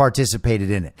Republicans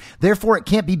participated in it. Therefore, it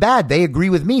can't be bad. They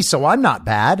agree with me, so I'm not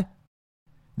bad.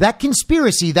 That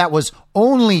conspiracy that was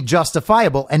only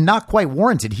justifiable and not quite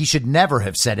warranted, he should never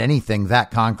have said anything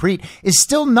that concrete, is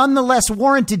still nonetheless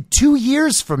warranted 2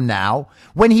 years from now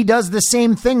when he does the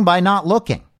same thing by not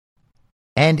looking.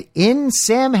 And in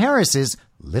Sam Harris's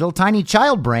little tiny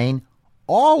child brain,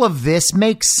 all of this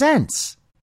makes sense.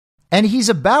 And he's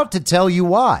about to tell you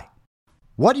why.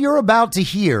 What you're about to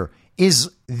hear is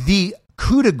the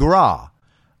coup de grace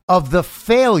of the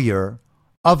failure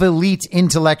of elite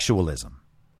intellectualism.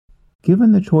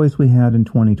 Given the choice we had in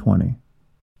 2020,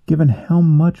 given how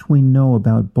much we know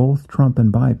about both Trump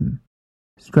and Biden,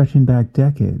 stretching back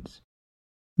decades,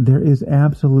 there is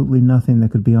absolutely nothing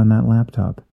that could be on that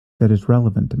laptop that is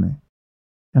relevant to me.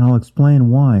 And I'll explain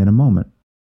why in a moment.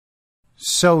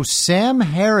 So Sam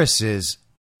Harris's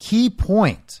key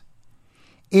point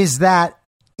is that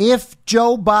if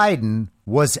Joe Biden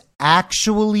was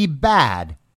actually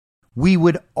bad, we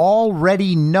would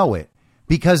already know it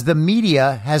because the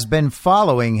media has been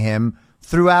following him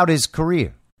throughout his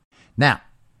career. Now,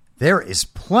 there is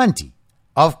plenty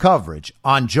of coverage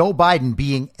on Joe Biden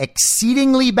being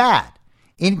exceedingly bad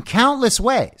in countless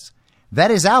ways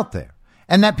that is out there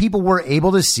and that people were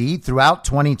able to see throughout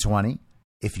 2020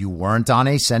 if you weren't on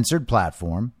a censored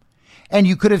platform, and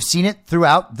you could have seen it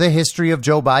throughout the history of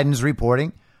Joe Biden's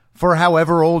reporting for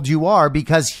however old you are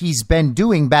because he's been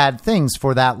doing bad things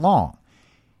for that long.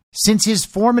 Since his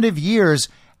formative years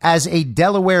as a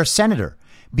Delaware senator,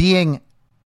 being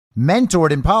mentored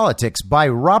in politics by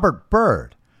Robert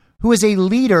Byrd, who is a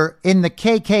leader in the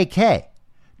KKK,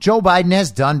 Joe Biden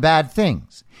has done bad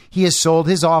things. He has sold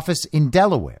his office in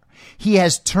Delaware. He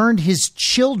has turned his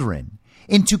children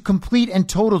into complete and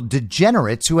total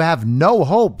degenerates who have no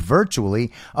hope,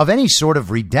 virtually, of any sort of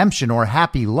redemption or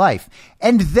happy life.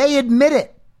 And they admit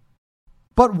it.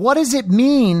 But what does it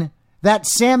mean that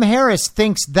Sam Harris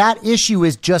thinks that issue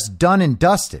is just done and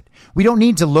dusted. We don't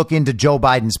need to look into Joe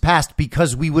Biden's past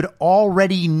because we would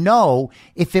already know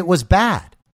if it was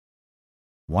bad.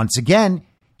 Once again,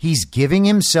 he's giving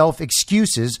himself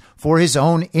excuses for his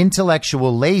own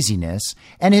intellectual laziness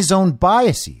and his own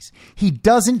biases. He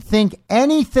doesn't think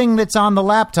anything that's on the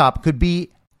laptop could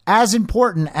be as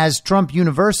important as Trump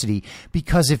University,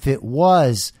 because if it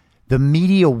was, the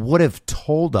media would have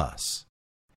told us.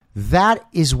 That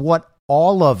is what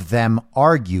all of them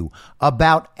argue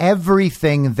about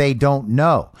everything they don't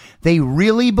know. They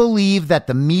really believe that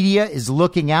the media is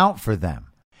looking out for them.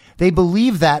 They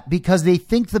believe that because they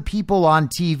think the people on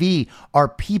TV are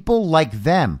people like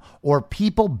them or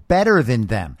people better than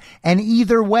them. And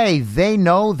either way, they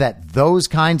know that those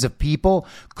kinds of people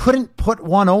couldn't put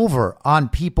one over on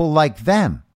people like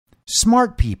them.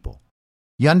 Smart people.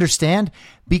 You understand?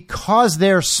 Because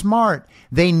they're smart,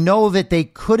 they know that they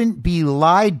couldn't be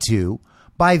lied to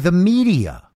by the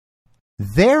media.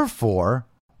 Therefore,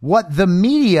 what the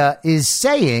media is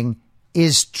saying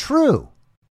is true.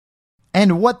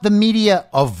 And what the media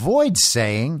avoids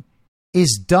saying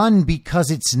is done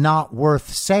because it's not worth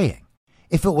saying.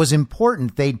 If it was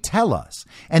important, they'd tell us.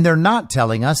 And they're not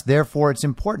telling us, therefore it's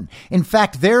important. In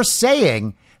fact, they're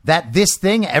saying that this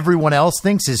thing everyone else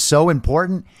thinks is so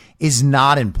important is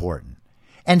not important.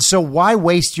 And so why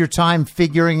waste your time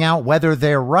figuring out whether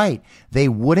they're right? They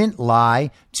wouldn't lie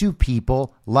to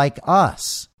people like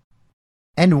us.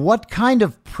 And what kind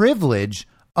of privilege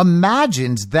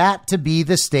imagines that to be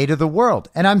the state of the world?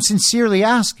 And I'm sincerely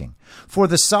asking for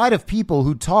the side of people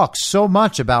who talk so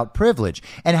much about privilege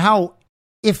and how,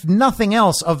 if nothing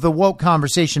else of the woke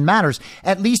conversation matters,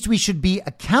 at least we should be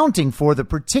accounting for the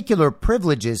particular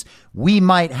privileges we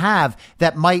might have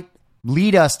that might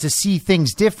lead us to see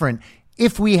things different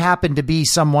if we happen to be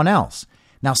someone else.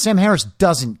 Now, Sam Harris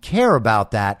doesn't care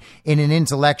about that in an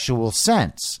intellectual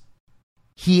sense.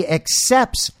 He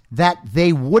accepts that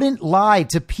they wouldn't lie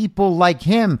to people like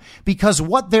him because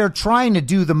what they're trying to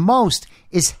do the most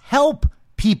is help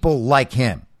people like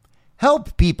him.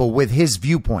 Help people with his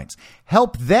viewpoints.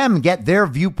 Help them get their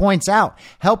viewpoints out.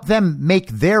 Help them make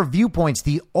their viewpoints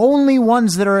the only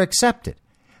ones that are accepted.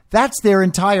 That's their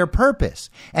entire purpose.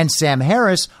 And Sam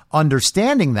Harris,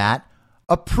 understanding that,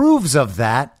 approves of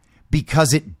that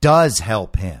because it does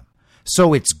help him.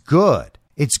 So it's good.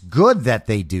 It's good that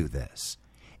they do this.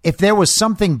 If there was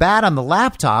something bad on the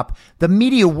laptop, the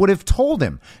media would have told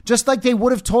him, just like they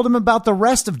would have told him about the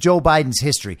rest of Joe Biden's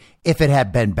history if it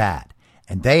had been bad.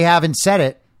 And they haven't said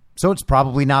it, so it's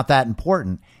probably not that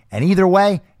important. And either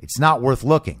way, it's not worth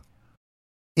looking.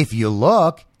 If you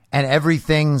look and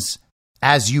everything's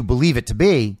as you believe it to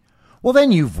be, well,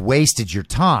 then you've wasted your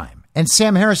time. And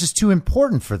Sam Harris is too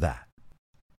important for that.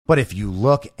 But if you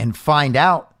look and find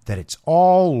out that it's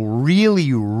all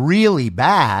really, really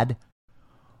bad,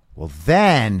 well,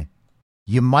 then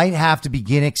you might have to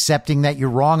begin accepting that you're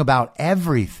wrong about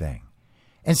everything.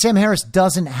 And Sam Harris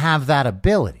doesn't have that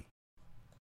ability.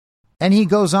 And he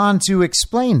goes on to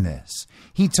explain this.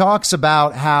 He talks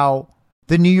about how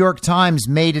the New York Times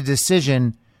made a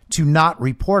decision to not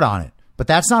report on it. But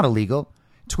that's not illegal.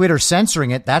 Twitter censoring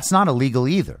it, that's not illegal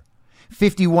either.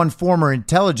 51 former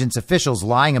intelligence officials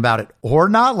lying about it or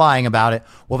not lying about it,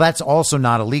 well, that's also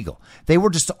not illegal. They were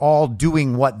just all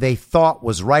doing what they thought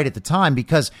was right at the time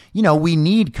because, you know, we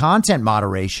need content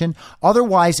moderation.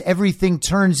 Otherwise, everything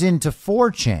turns into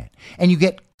 4chan and you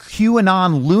get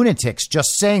QAnon lunatics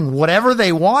just saying whatever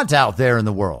they want out there in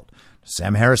the world. Does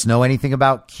Sam Harris know anything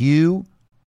about Q?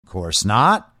 Of course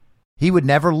not. He would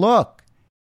never look.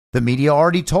 The media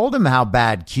already told him how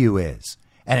bad Q is.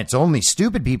 And it's only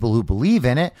stupid people who believe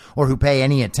in it or who pay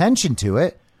any attention to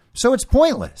it. So it's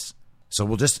pointless. So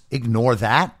we'll just ignore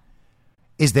that.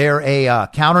 Is there a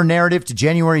counter narrative to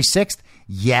January 6th?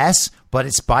 Yes, but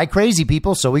it's by crazy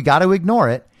people, so we got to ignore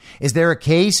it. Is there a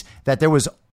case that there was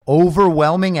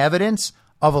overwhelming evidence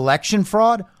of election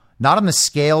fraud? Not on the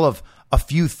scale of a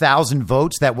few thousand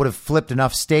votes that would have flipped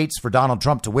enough states for Donald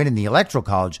Trump to win in the Electoral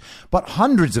College, but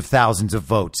hundreds of thousands of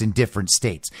votes in different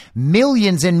states,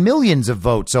 millions and millions of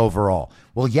votes overall.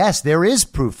 Well, yes, there is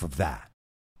proof of that,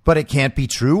 but it can't be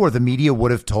true or the media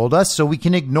would have told us, so we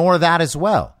can ignore that as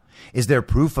well. Is there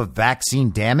proof of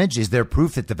vaccine damage? Is there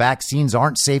proof that the vaccines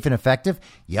aren't safe and effective?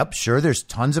 Yep, sure, there's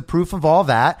tons of proof of all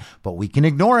that, but we can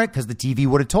ignore it because the TV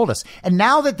would have told us. And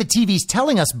now that the TV's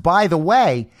telling us, by the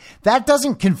way, that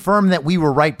doesn't confirm that we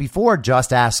were right before,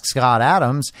 just ask Scott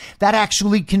Adams. That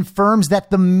actually confirms that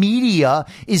the media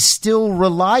is still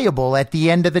reliable at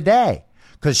the end of the day.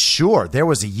 Because sure, there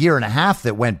was a year and a half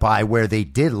that went by where they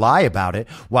did lie about it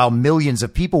while millions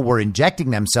of people were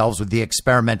injecting themselves with the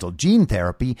experimental gene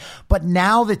therapy. But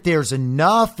now that there's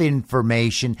enough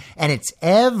information and it's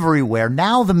everywhere,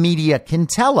 now the media can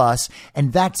tell us,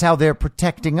 and that's how they're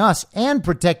protecting us and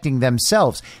protecting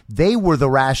themselves. They were the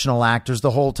rational actors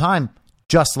the whole time,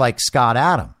 just like Scott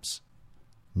Adams.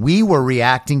 We were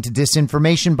reacting to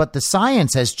disinformation, but the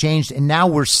science has changed, and now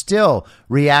we're still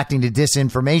reacting to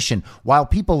disinformation, while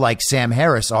people like Sam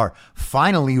Harris are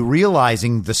finally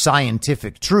realizing the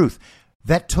scientific truth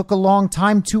that took a long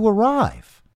time to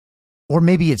arrive. Or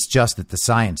maybe it's just that the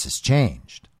science has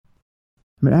changed.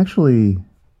 But actually,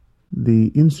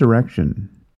 the insurrection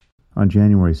on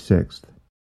January 6th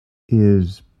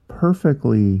is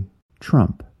perfectly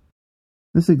Trump.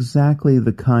 This is exactly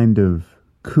the kind of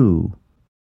coup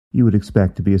you would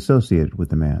expect to be associated with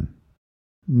the man.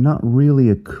 Not really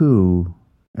a coup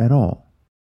at all.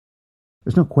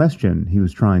 There's no question he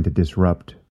was trying to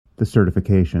disrupt the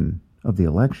certification of the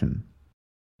election.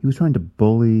 He was trying to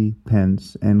bully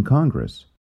Pence and Congress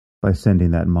by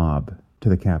sending that mob to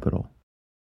the Capitol.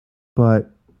 But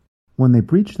when they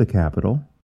breach the Capitol,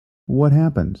 what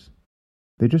happens?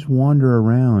 They just wander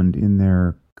around in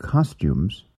their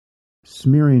costumes,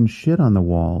 smearing shit on the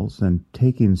walls and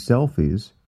taking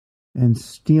selfies and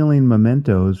stealing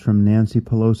mementos from Nancy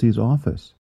Pelosi's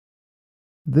office.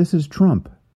 This is Trump.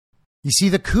 You see,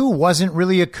 the coup wasn't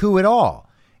really a coup at all.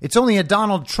 It's only a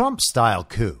Donald Trump-style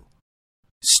coup.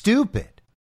 Stupid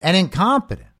and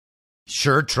incompetent.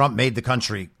 Sure, Trump made the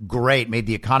country great, made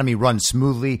the economy run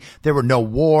smoothly. There were no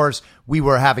wars. We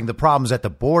were having the problems at the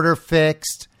border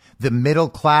fixed. The middle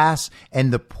class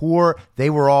and the poor, they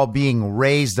were all being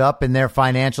raised up in their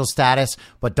financial status.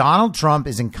 But Donald Trump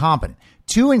is incompetent.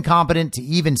 Too incompetent to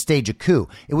even stage a coup.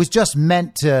 It was just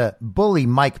meant to bully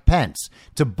Mike Pence,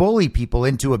 to bully people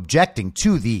into objecting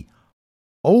to the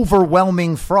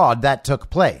overwhelming fraud that took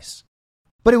place.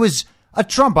 But it was a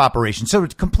Trump operation, so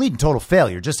it's complete and total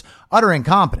failure, just utter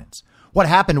incompetence. What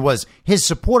happened was his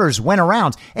supporters went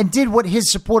around and did what his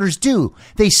supporters do.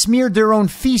 They smeared their own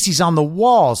feces on the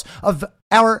walls of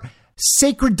our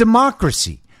sacred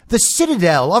democracy, the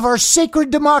citadel of our sacred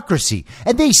democracy,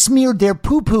 and they smeared their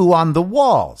poo-poo on the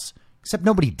walls. Except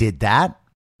nobody did that.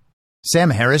 Sam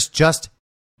Harris just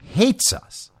hates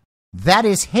us. That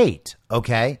is hate,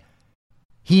 okay?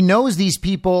 He knows these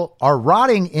people are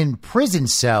rotting in prison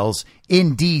cells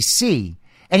in D.C.,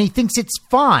 and he thinks it's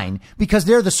fine because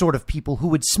they're the sort of people who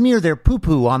would smear their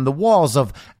poo-poo on the walls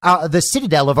of the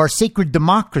citadel of our sacred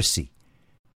democracy.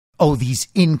 Oh, these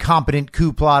incompetent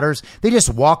coup plotters. They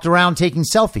just walked around taking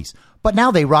selfies, but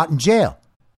now they rot in jail.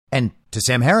 And to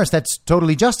Sam Harris, that's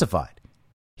totally justified.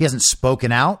 He hasn't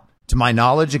spoken out, to my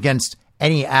knowledge, against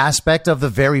any aspect of the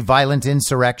very violent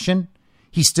insurrection.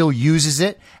 He still uses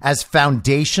it as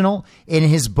foundational in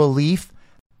his belief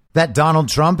that Donald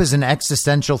Trump is an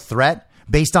existential threat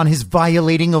based on his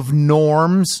violating of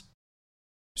norms.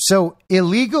 So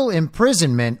illegal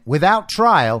imprisonment without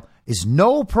trial is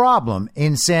no problem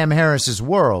in Sam Harris's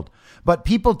world, but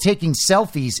people taking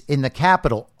selfies in the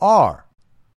Capitol are.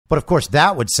 But of course,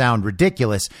 that would sound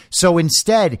ridiculous. So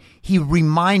instead, he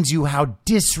reminds you how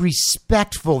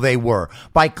disrespectful they were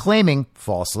by claiming,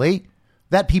 falsely,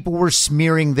 that people were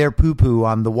smearing their poo-poo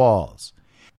on the walls.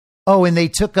 Oh, and they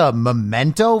took a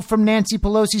memento from Nancy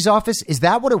Pelosi's office? Is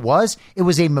that what it was? It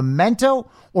was a memento?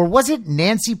 Or was it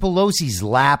Nancy Pelosi's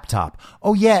laptop?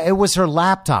 Oh, yeah, it was her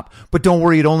laptop. But don't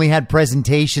worry, it only had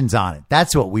presentations on it.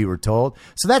 That's what we were told.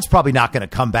 So that's probably not going to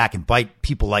come back and bite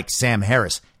people like Sam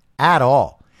Harris at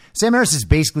all. Sam Harris is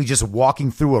basically just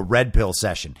walking through a red pill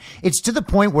session. It's to the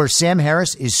point where Sam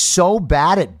Harris is so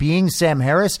bad at being Sam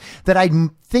Harris that I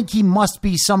think he must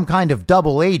be some kind of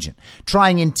double agent,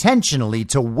 trying intentionally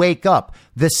to wake up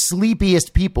the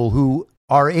sleepiest people who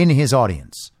are in his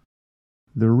audience.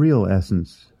 The real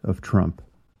essence of Trump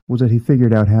was that he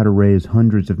figured out how to raise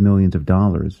hundreds of millions of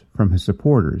dollars from his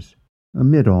supporters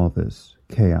amid all this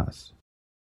chaos.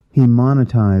 He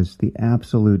monetized the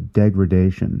absolute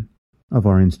degradation of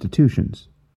our institutions.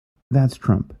 That's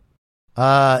Trump.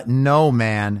 No,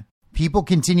 man. People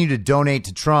continue to donate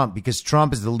to Trump because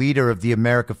Trump is the leader of the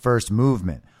America First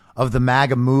movement, of the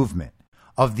MAGA movement,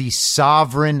 of the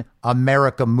sovereign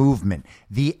America movement,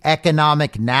 the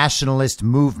economic nationalist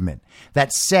movement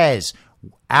that says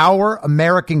our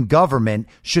American government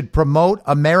should promote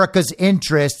America's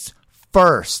interests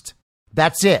first.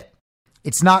 That's it.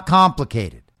 It's not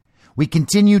complicated. We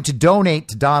continue to donate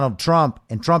to Donald Trump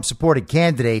and Trump-supported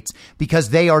candidates because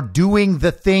they are doing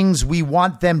the things we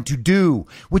want them to do,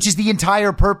 which is the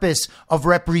entire purpose of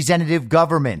representative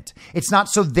government. It's not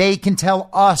so they can tell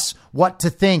us what to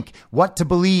think, what to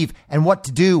believe, and what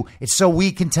to do. It's so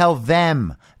we can tell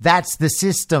them. That's the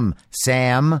system,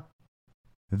 Sam.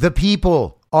 The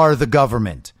people are the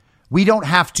government. We don't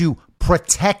have to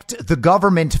protect the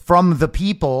government from the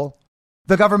people.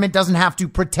 The government doesn't have to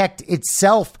protect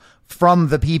itself from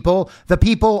the people. The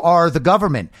people are the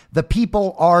government. The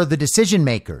people are the decision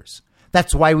makers.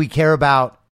 That's why we care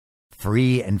about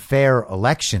free and fair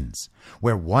elections,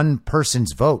 where one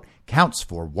person's vote counts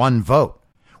for one vote,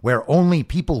 where only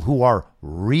people who are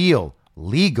real,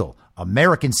 legal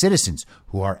American citizens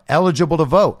who are eligible to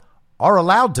vote are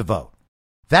allowed to vote.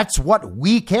 That's what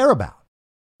we care about.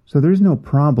 So there's no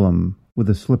problem with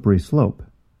a slippery slope.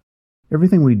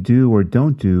 Everything we do or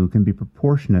don't do can be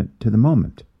proportionate to the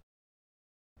moment.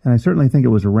 And I certainly think it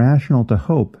was rational to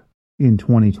hope in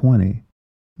 2020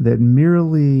 that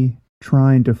merely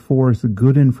trying to force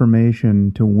good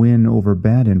information to win over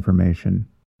bad information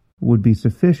would be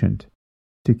sufficient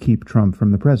to keep Trump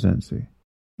from the presidency.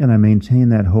 And I maintain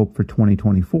that hope for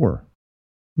 2024.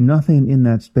 Nothing in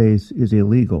that space is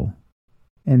illegal,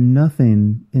 and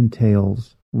nothing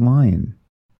entails lying.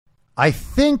 I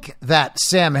think that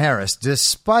Sam Harris,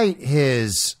 despite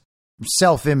his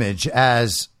self-image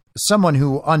as someone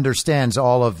who understands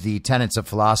all of the tenets of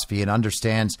philosophy and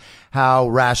understands how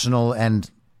rational and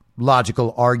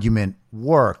logical argument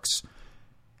works,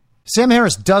 Sam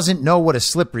Harris doesn't know what a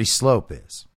slippery slope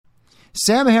is.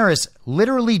 Sam Harris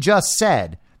literally just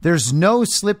said there's no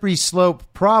slippery slope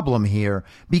problem here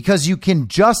because you can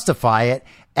justify it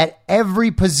at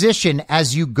every position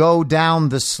as you go down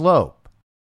the slope.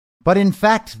 But in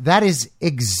fact, that is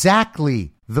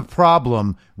exactly the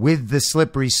problem with the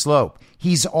slippery slope.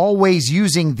 He's always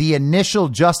using the initial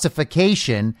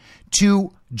justification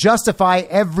to justify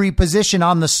every position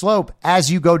on the slope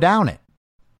as you go down it.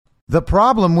 The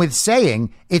problem with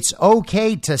saying it's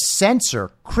okay to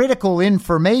censor critical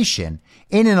information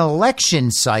in an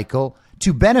election cycle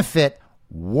to benefit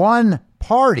one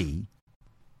party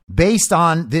based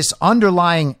on this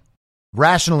underlying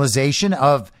rationalization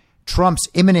of Trump's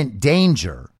imminent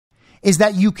danger is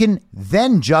that you can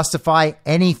then justify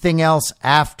anything else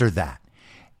after that.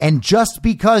 And just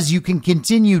because you can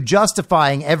continue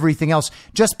justifying everything else,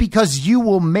 just because you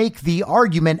will make the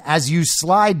argument as you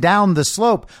slide down the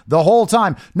slope the whole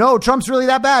time, no, Trump's really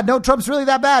that bad. No, Trump's really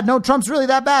that bad. No, Trump's really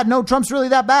that bad. No, Trump's really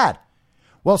that bad.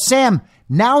 Well, Sam,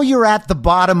 now you're at the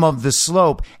bottom of the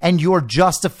slope and you're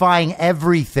justifying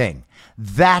everything.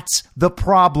 That's the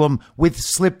problem with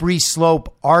slippery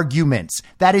slope arguments.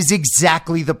 That is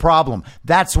exactly the problem.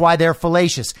 That's why they're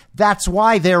fallacious. That's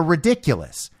why they're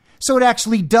ridiculous. So it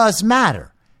actually does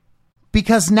matter,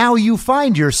 because now you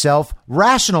find yourself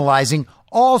rationalizing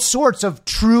all sorts of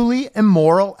truly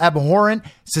immoral, abhorrent,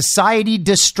 society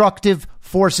destructive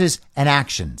forces and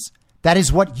actions. That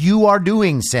is what you are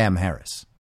doing, Sam Harris.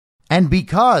 And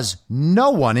because no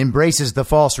one embraces the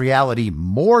false reality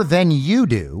more than you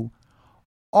do,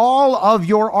 all of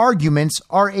your arguments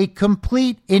are a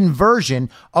complete inversion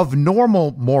of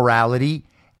normal morality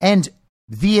and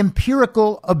the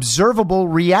empirical, observable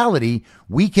reality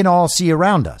we can all see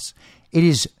around us. It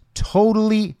is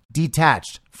totally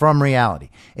detached from reality.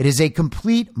 It is a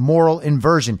complete moral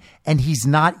inversion, and he's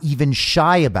not even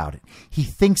shy about it. He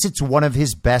thinks it's one of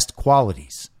his best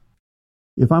qualities.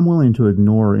 If I'm willing to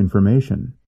ignore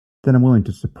information, then I'm willing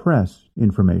to suppress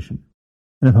information.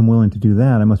 And if I'm willing to do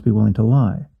that, I must be willing to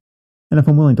lie. And if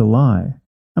I'm willing to lie,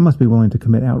 I must be willing to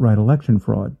commit outright election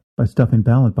fraud by stuffing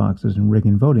ballot boxes and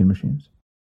rigging voting machines.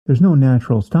 There's no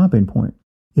natural stopping point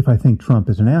if I think Trump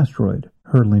is an asteroid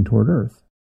hurtling toward Earth.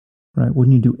 Right?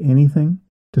 Wouldn't you do anything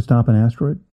to stop an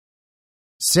asteroid?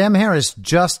 Sam Harris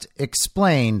just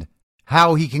explained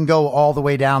how he can go all the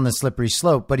way down the slippery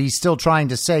slope, but he's still trying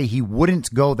to say he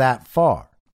wouldn't go that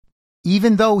far,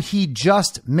 even though he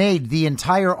just made the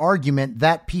entire argument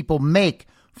that people make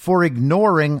for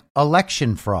ignoring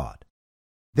election fraud.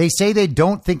 They say they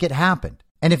don't think it happened.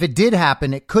 And if it did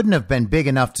happen, it couldn't have been big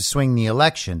enough to swing the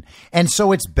election. And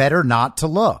so it's better not to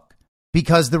look,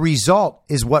 because the result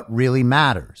is what really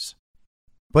matters.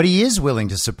 But he is willing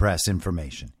to suppress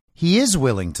information. He is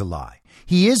willing to lie.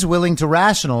 He is willing to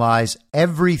rationalize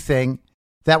everything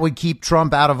that would keep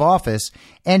Trump out of office.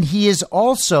 And he is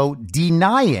also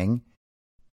denying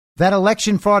that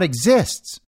election fraud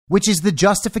exists, which is the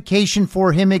justification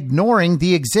for him ignoring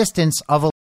the existence of a.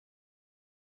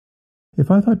 If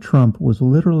I thought Trump was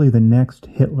literally the next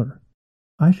Hitler,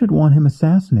 I should want him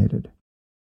assassinated.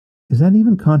 Is that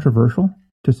even controversial?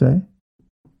 to say?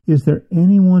 Is there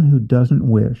anyone who doesn't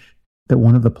wish that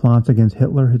one of the plots against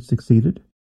Hitler had succeeded?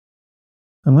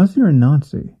 Unless you're a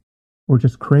Nazi, or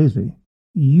just crazy,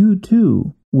 you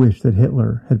too wish that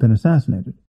Hitler had been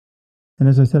assassinated. And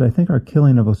as I said, I think our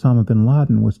killing of Osama bin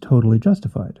Laden was totally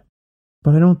justified.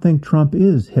 But I don't think Trump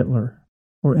is Hitler,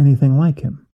 or anything like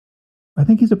him. I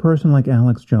think he's a person like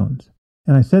Alex Jones,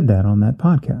 and I said that on that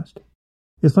podcast.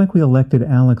 It's like we elected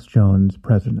Alex Jones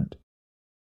president.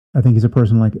 I think he's a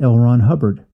person like L. Ron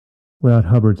Hubbard, without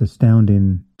Hubbard's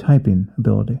astounding typing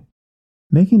ability.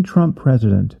 Making Trump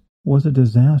president was a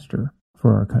disaster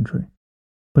for our country.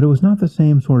 But it was not the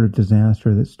same sort of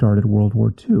disaster that started World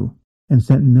War II and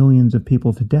sent millions of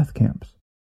people to death camps.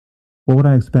 What would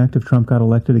I expect if Trump got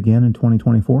elected again in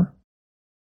 2024?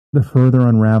 The further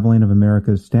unraveling of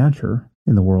America's stature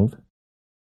in the world,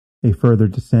 a further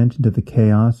descent into the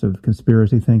chaos of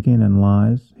conspiracy thinking and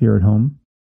lies here at home,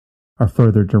 our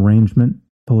further derangement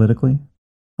politically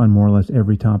on more or less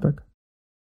every topic,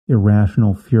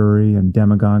 irrational fury and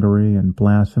demagoguery and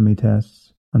blasphemy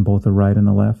tests on both the right and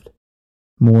the left,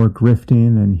 more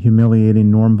grifting and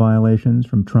humiliating norm violations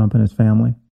from Trump and his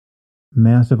family,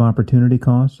 massive opportunity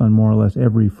costs on more or less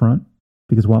every front,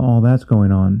 because while all that's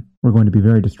going on, we're going to be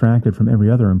very distracted from every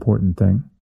other important thing.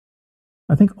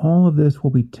 I think all of this will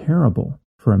be terrible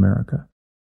for America.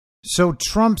 So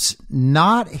Trump's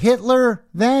not Hitler,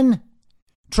 then?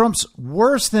 Trump's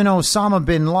worse than Osama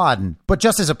bin Laden, but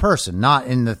just as a person, not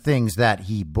in the things that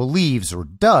he believes or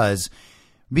does,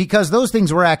 because those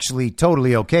things were actually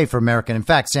totally okay for America. In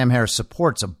fact, Sam Harris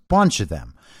supports a bunch of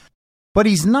them. But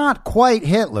he's not quite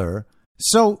Hitler,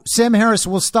 so Sam Harris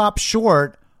will stop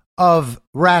short of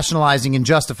rationalizing and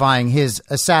justifying his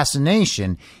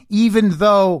assassination, even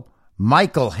though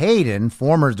Michael Hayden,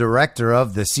 former director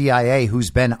of the CIA, who's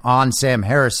been on Sam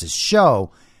Harris's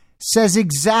show, says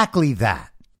exactly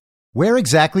that. Where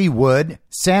exactly would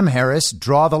Sam Harris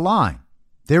draw the line?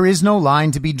 There is no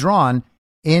line to be drawn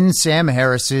in Sam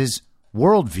Harris's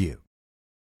worldview.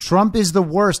 Trump is the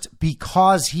worst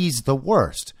because he's the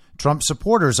worst. Trump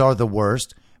supporters are the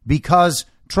worst because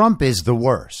Trump is the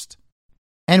worst.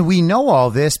 And we know all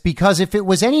this because if it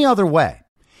was any other way,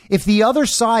 if the other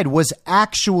side was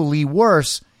actually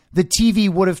worse, the TV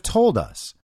would have told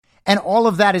us. And all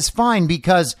of that is fine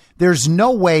because there's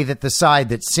no way that the side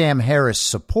that Sam Harris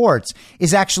supports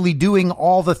is actually doing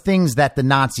all the things that the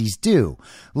Nazis do,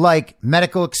 like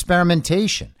medical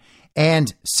experimentation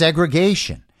and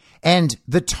segregation and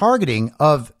the targeting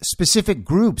of specific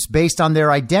groups based on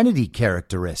their identity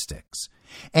characteristics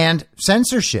and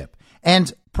censorship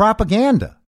and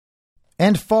propaganda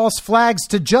and false flags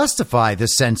to justify the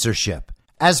censorship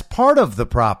as part of the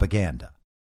propaganda.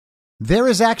 There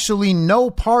is actually no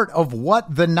part of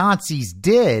what the Nazis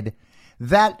did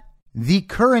that the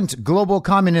current global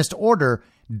communist order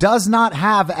does not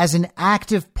have as an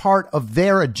active part of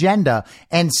their agenda.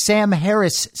 And Sam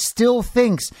Harris still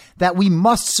thinks that we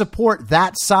must support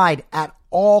that side at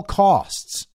all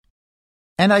costs.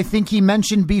 And I think he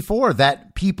mentioned before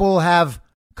that people have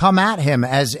come at him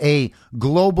as a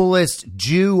globalist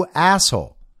Jew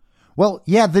asshole. Well,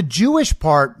 yeah, the Jewish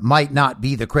part might not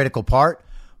be the critical part,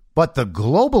 but the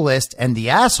globalist and the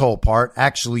asshole part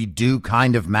actually do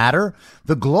kind of matter.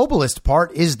 The globalist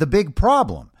part is the big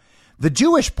problem. The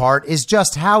Jewish part is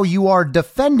just how you are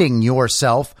defending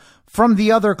yourself from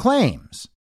the other claims.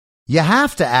 You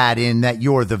have to add in that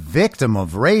you're the victim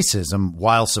of racism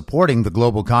while supporting the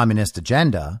global communist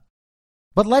agenda.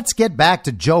 But let's get back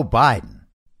to Joe Biden.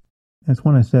 That's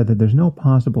when I said that there's no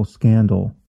possible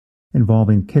scandal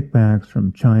involving kickbacks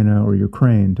from China or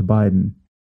Ukraine to Biden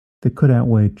that could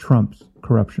outweigh Trump's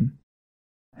corruption.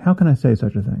 How can I say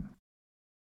such a thing?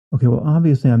 Okay, well,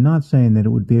 obviously I'm not saying that it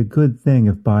would be a good thing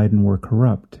if Biden were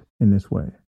corrupt in this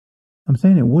way. I'm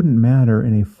saying it wouldn't matter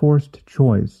in a forced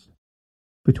choice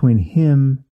between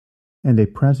him and a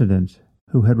president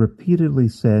who had repeatedly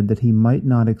said that he might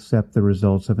not accept the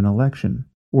results of an election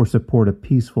or support a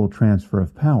peaceful transfer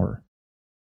of power.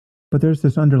 But there's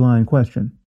this underlying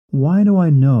question. Why do I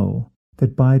know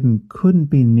that Biden couldn't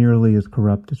be nearly as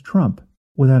corrupt as Trump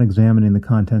without examining the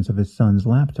contents of his son's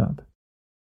laptop?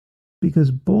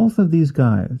 Because both of these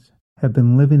guys have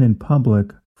been living in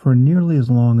public for nearly as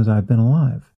long as I've been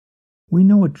alive. We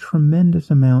know a tremendous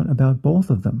amount about both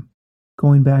of them,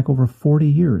 going back over 40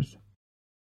 years.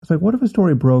 It's like, what if a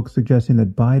story broke suggesting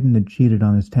that Biden had cheated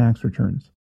on his tax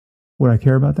returns? Would I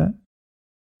care about that?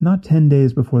 Not 10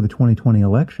 days before the 2020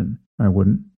 election, I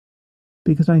wouldn't.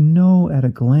 Because I know at a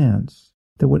glance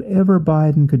that whatever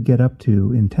Biden could get up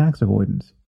to in tax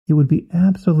avoidance, it would be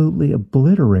absolutely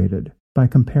obliterated by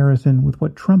comparison with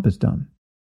what Trump has done.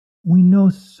 We know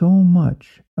so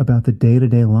much about the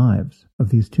day-to-day lives of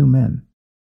these two men.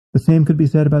 The same could be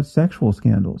said about sexual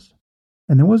scandals.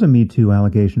 And there was a Me Too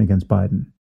allegation against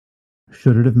Biden.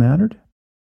 Should it have mattered?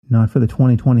 Not for the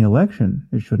 2020 election,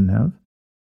 it shouldn't have.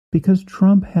 Because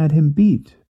Trump had him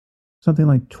beat, something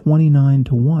like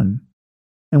 29-1,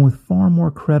 and with far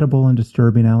more credible and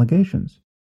disturbing allegations.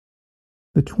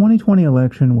 The 2020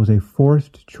 election was a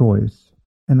forced choice,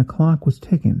 and the clock was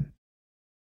ticking.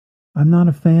 I'm not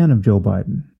a fan of Joe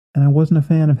Biden, and I wasn't a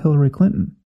fan of Hillary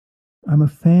Clinton. I'm a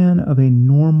fan of a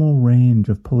normal range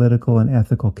of political and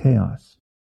ethical chaos.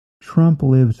 Trump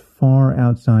lives far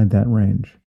outside that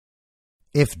range.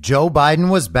 If Joe Biden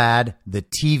was bad, the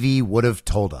TV would have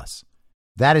told us.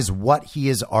 That is what he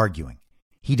is arguing.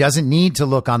 He doesn't need to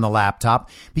look on the laptop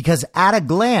because at a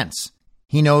glance,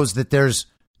 he knows that there's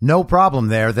no problem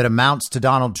there that amounts to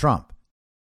Donald Trump.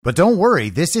 But don't worry,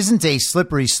 this isn't a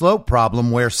slippery slope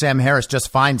problem where Sam Harris just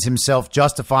finds himself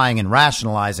justifying and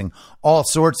rationalizing all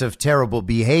sorts of terrible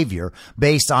behavior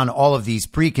based on all of these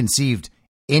preconceived,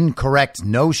 incorrect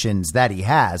notions that he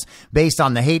has based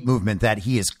on the hate movement that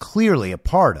he is clearly a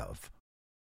part of.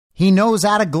 He knows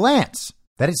at a glance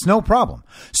that it's no problem.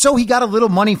 So he got a little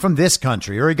money from this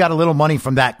country or he got a little money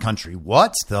from that country.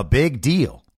 What's the big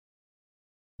deal?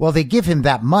 Well, they give him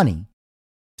that money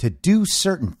to do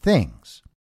certain things.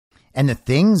 And the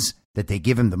things that they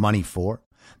give him the money for,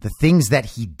 the things that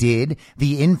he did,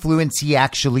 the influence he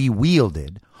actually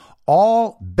wielded,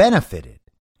 all benefited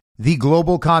the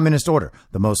global communist order,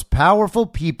 the most powerful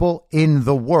people in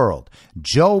the world.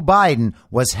 Joe Biden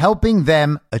was helping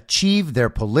them achieve their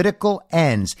political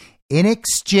ends in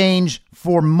exchange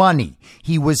for money.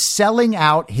 He was selling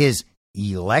out his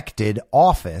elected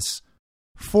office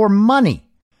for money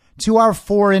to our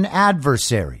foreign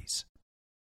adversaries.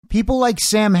 People like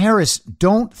Sam Harris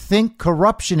don't think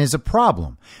corruption is a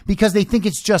problem because they think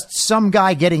it's just some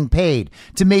guy getting paid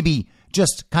to maybe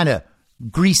just kind of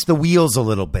grease the wheels a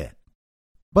little bit.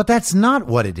 But that's not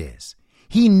what it is.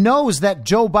 He knows that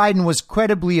Joe Biden was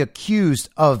credibly accused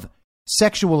of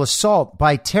sexual assault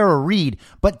by Tara Reade,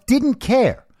 but didn't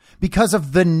care because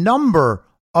of the number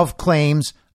of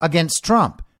claims against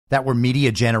Trump that were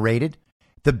media generated.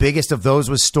 The biggest of those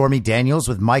was Stormy Daniels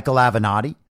with Michael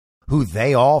Avenatti, who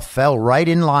they all fell right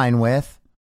in line with.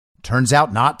 Turns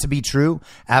out not to be true.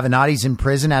 Avenatti's in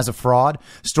prison as a fraud.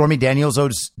 Stormy Daniels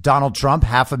owes Donald Trump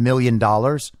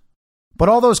 $500,000. But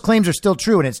all those claims are still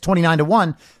true, and it's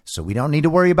 29-1, so we don't need to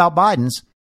worry about Biden's.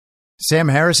 Sam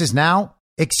Harris is now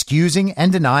excusing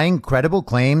and denying credible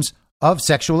claims of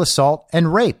sexual assault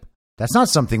and rape. That's not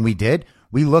something we did.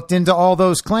 We looked into all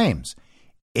those claims.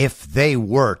 If they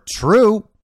were true,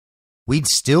 we'd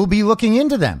still be looking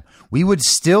into them. We would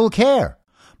still care.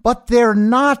 But they're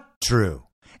not true.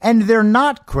 And they're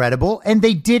not credible. And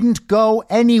they didn't go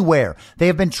anywhere. They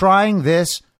have been trying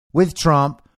this with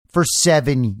Trump for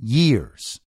 7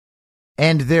 years.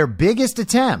 And their biggest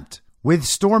attempt with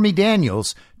Stormy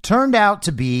Daniels turned out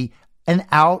to be an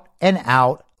out and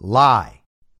out lie.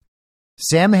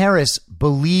 Sam Harris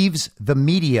believes the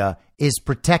media is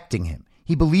protecting him.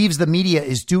 He believes the media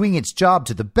is doing its job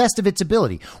to the best of its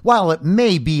ability, while it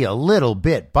may be a little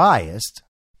bit biased.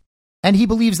 And he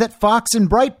believes that Fox and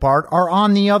Breitbart are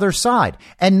on the other side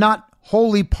and not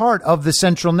wholly part of the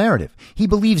central narrative. He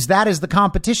believes that is the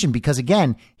competition because,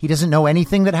 again, he doesn't know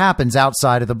anything that happens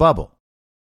outside of the bubble.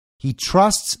 He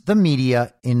trusts the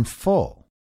media in full.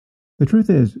 The truth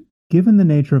is, given the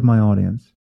nature of my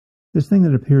audience, this thing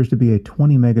that appears to be a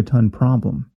 20 megaton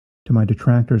problem to my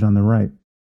detractors on the right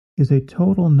is a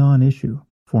total non-issue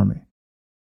for me.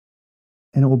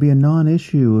 And it will be a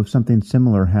non-issue if something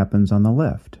similar happens on the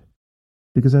left,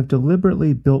 because I've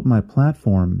deliberately built my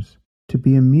platforms to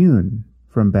be immune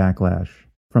from backlash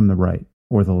from the right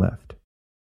or the left.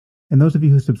 And those of you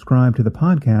who subscribe to the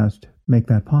podcast make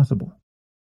that possible.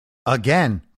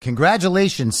 Again,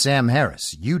 congratulations, Sam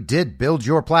Harris. You did build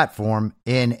your platform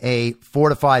in a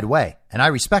fortified way, and I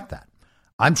respect that.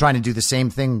 I'm trying to do the same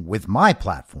thing with my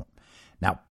platform.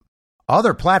 Now,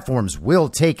 other platforms will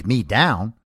take me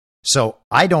down, so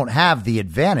I don't have the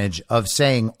advantage of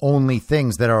saying only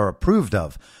things that are approved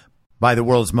of by the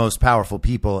world's most powerful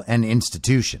people and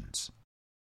institutions.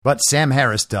 But Sam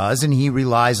Harris does, and he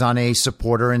relies on a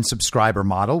supporter and subscriber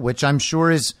model, which I'm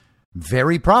sure is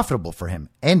very profitable for him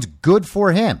and good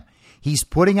for him. He's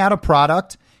putting out a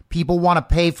product. People want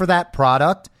to pay for that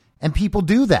product, and people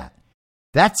do that.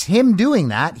 That's him doing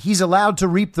that. He's allowed to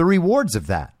reap the rewards of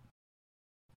that.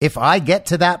 If I get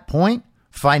to that point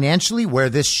financially where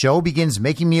this show begins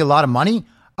making me a lot of money,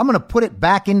 I'm going to put it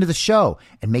back into the show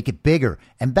and make it bigger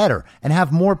and better and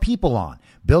have more people on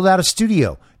build out a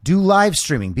studio, do live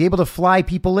streaming, be able to fly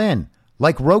people in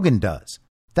like Rogan does.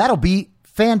 That'll be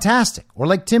fantastic. Or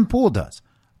like Tim Pool does.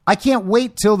 I can't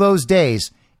wait till those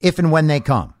days if and when they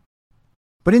come.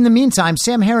 But in the meantime,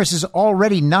 Sam Harris is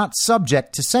already not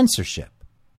subject to censorship.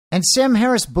 And Sam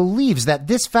Harris believes that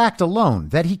this fact alone,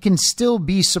 that he can still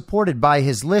be supported by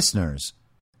his listeners,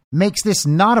 makes this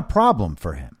not a problem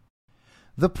for him.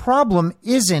 The problem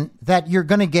isn't that you're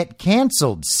going to get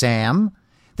canceled, Sam,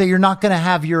 that you're not going to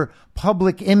have your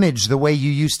public image the way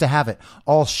you used to have it,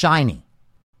 all shiny.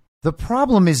 The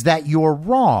problem is that you're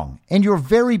wrong, and you're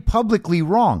very publicly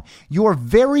wrong. You're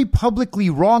very publicly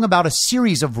wrong about a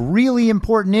series of really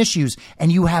important issues,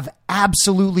 and you have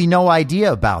absolutely no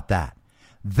idea about that.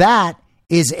 That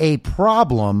is a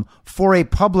problem for a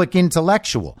public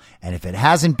intellectual. And if it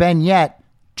hasn't been yet,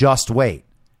 just wait.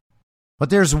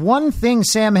 But there's one thing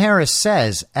Sam Harris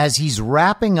says as he's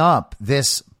wrapping up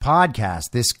this podcast,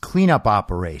 this cleanup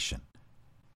operation,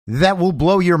 that will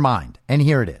blow your mind. And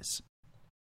here it is.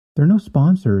 There are no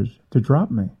sponsors to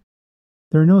drop me.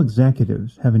 There are no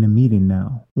executives having a meeting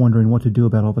now, wondering what to do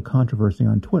about all the controversy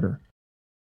on Twitter.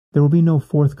 There will be no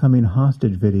forthcoming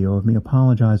hostage video of me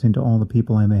apologizing to all the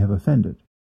people I may have offended.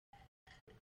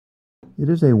 It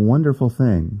is a wonderful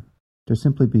thing to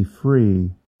simply be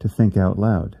free to think out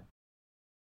loud,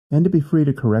 and to be free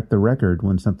to correct the record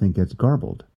when something gets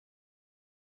garbled.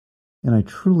 And I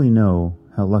truly know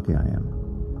how lucky I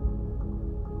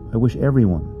am. I wish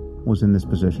everyone was in this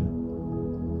position.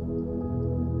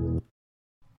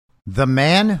 The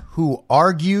man who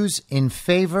argues in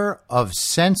favor of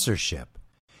censorship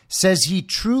says he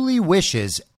truly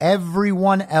wishes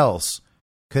everyone else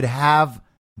could have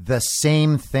the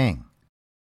same thing.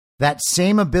 That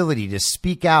same ability to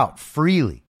speak out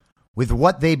freely with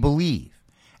what they believe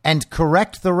and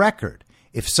correct the record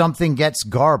if something gets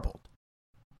garbled.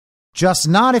 Just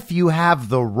not if you have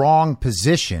the wrong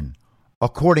position,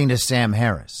 according to Sam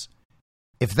Harris.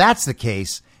 If that's the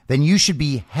case, then you should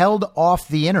be held off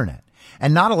the internet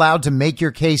and not allowed to make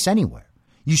your case anywhere.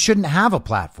 You shouldn't have a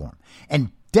platform.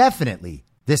 And definitely,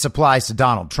 this applies to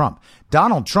Donald Trump.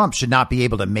 Donald Trump should not be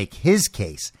able to make his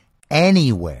case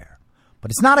anywhere. But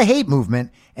it's not a hate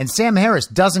movement, and Sam Harris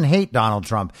doesn't hate Donald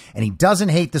Trump, and he doesn't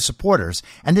hate the supporters.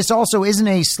 And this also isn't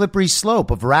a slippery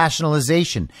slope of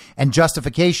rationalization and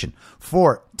justification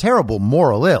for terrible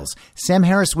moral ills. Sam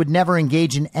Harris would never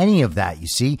engage in any of that, you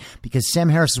see, because Sam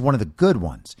Harris is one of the good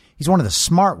ones. He's one of the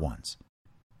smart ones.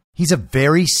 He's a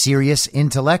very serious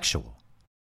intellectual.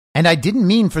 And I didn't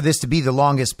mean for this to be the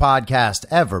longest podcast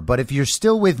ever, but if you're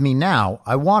still with me now,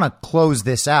 I want to close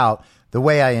this out the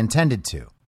way I intended to.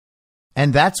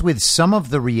 And that's with some of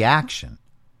the reaction.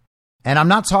 And I'm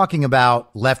not talking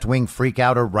about left-wing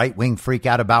freakout or right-wing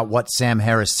freakout about what Sam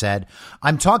Harris said.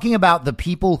 I'm talking about the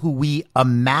people who we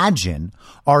imagine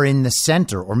are in the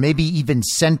center or maybe even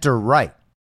center-right.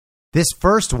 This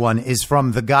first one is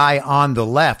from the guy on the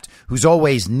left who's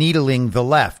always needling the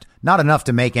left. Not enough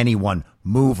to make anyone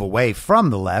move away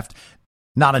from the left.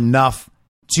 Not enough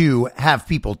to have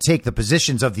people take the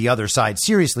positions of the other side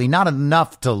seriously. Not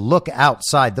enough to look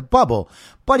outside the bubble.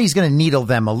 But he's going to needle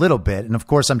them a little bit. And of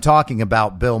course, I'm talking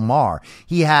about Bill Maher.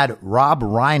 He had Rob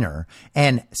Reiner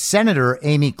and Senator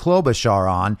Amy Klobuchar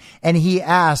on, and he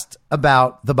asked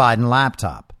about the Biden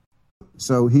laptop.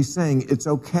 So he's saying it's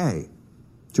okay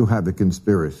to have a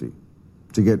conspiracy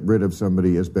to get rid of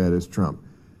somebody as bad as Trump.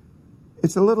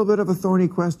 It's a little bit of a thorny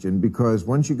question because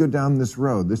once you go down this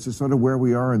road, this is sort of where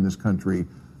we are in this country.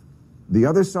 The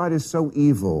other side is so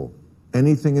evil,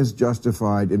 anything is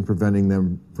justified in preventing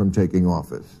them from taking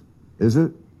office. Is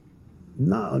it?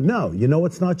 No. You know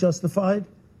what's not justified?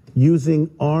 Using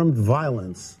armed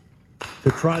violence to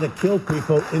try to kill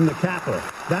people in the Capitol.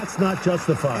 That's not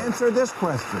justified. Answer this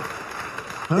question.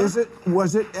 Huh?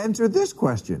 Answer this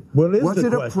question. What is was the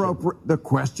it question? Appropriate? The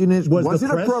question is, was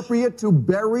it appropriate to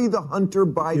bury the Hunter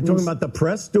Biden? You're talking about the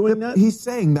press doing that? He's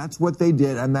saying that's what they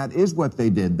did, and that is what they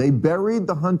did. They buried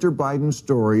the Hunter Biden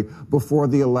story before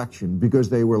the election because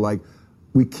they were like,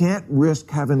 we can't risk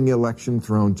having the election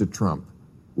thrown to Trump.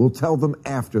 We'll tell them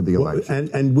after the election.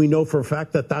 And we know for a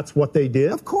fact that that's what they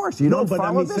did? Of course. You don't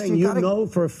follow this. Saying you know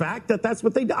for a fact that that's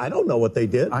what they did. I don't know what they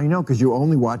did. I know, because you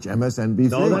only watch MSNBC.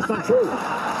 No, that's not true.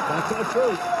 That's not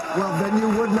true. Well, then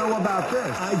you would know about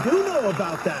this. I do know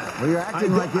about that. Well, you're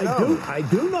acting like you know. I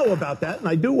do know about that, and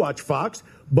I do watch Fox.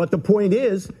 But the point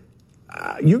is,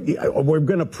 we're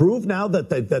going to prove now that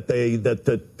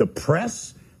the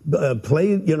press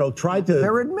tried to.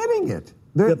 They're admitting it.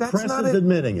 The press is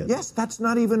admitting it. Yes, that's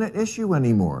not even an issue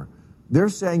anymore. They're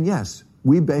saying, yes,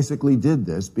 we basically did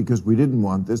this because we didn't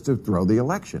want this to throw the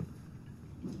election.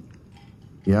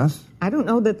 Yes? I don't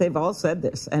know that they've all said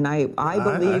this, and I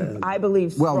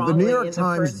believe strongly well, the New York in the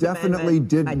Times First definitely Amendment.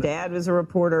 did. My dad was a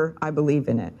reporter. I believe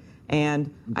in it,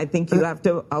 and I think you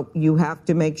have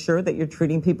to make sure that you're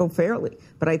treating people fairly.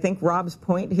 But I think Rob's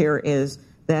point here is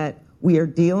that we are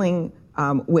dealing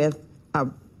with a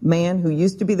man who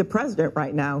used to be the president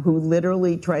right now, who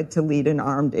literally tried to lead an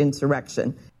armed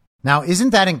insurrection. Now, isn't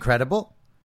that incredible?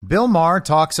 Bill Maher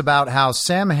talks about how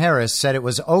Sam Harris said it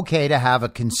was okay to have a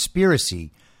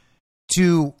conspiracy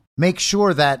to make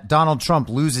sure that Donald Trump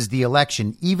loses the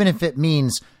election, even if it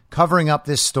means covering up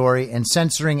this story and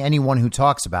censoring anyone who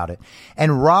talks about it.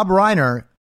 And Rob Reiner,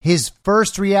 his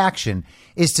first reaction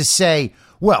is to say,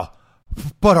 well,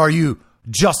 but are you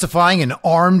justifying an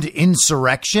armed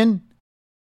insurrection?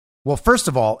 Well, first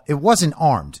of all, it wasn't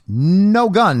armed. No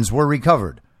guns were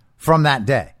recovered from that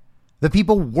day. The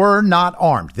people were not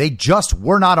armed. They just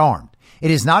were not armed. It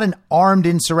is not an armed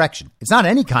insurrection. It's not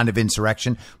any kind of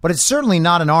insurrection, but it's certainly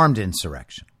not an armed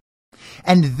insurrection.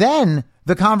 And then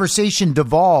the conversation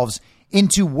devolves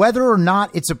into whether or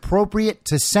not it's appropriate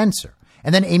to censor.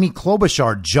 And then Amy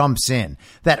Klobuchar jumps in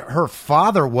that her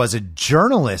father was a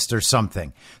journalist or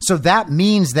something. So that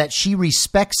means that she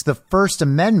respects the First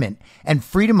Amendment and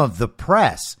freedom of the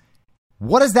press.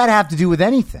 What does that have to do with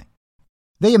anything?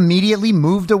 They immediately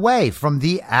moved away from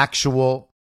the actual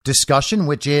discussion,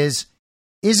 which is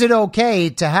it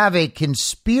okay to have a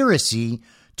conspiracy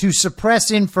to suppress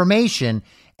information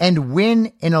and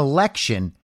win an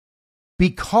election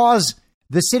because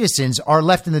the citizens are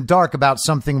left in the dark about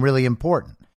something really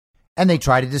important? And they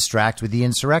try to distract with the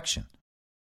insurrection.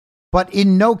 But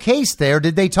in no case there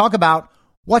did they talk about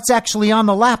what's actually on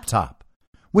the laptop,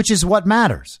 which is what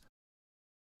matters.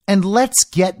 And let's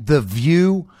get the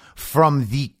view from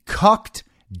the cucked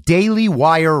Daily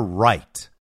Wire right.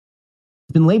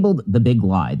 It's been labeled the big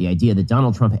lie, the idea that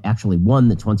Donald Trump actually won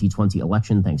the 2020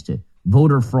 election thanks to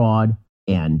voter fraud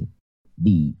and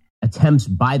the attempts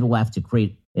by the left to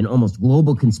create an almost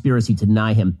global conspiracy to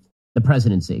deny him the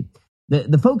presidency.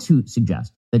 The folks who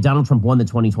suggest that Donald Trump won the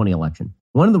 2020 election,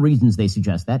 one of the reasons they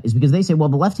suggest that is because they say, well,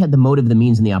 the left had the motive, the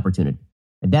means, and the opportunity.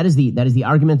 And that is the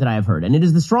argument that I have heard. And it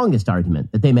is the strongest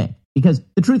argument that they make, because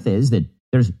the truth is that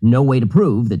there's no way to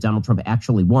prove that Donald Trump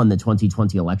actually won the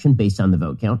 2020 election based on the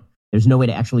vote count. There's no way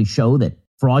to actually show that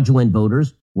fraudulent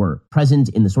voters were present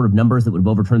in the sort of numbers that would have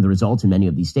overturned the results in many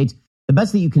of these states. The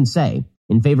best that you can say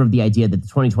in favor of the idea that the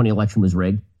 2020 election was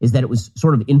rigged is that it was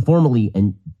sort of informally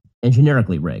and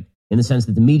generically rigged, in the sense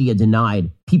that the media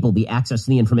denied people the access to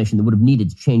the information that would have needed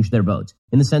to change their votes,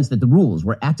 in the sense that the rules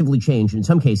were actively changed in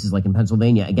some cases, like in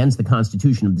Pennsylvania, against the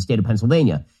Constitution of the state of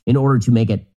Pennsylvania, in order to make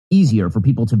it easier for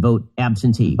people to vote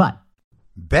absentee. But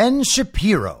Ben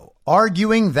Shapiro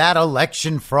arguing that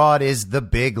election fraud is the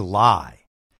big lie.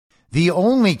 The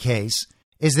only case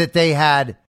is that they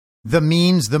had the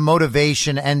means, the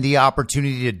motivation, and the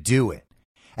opportunity to do it.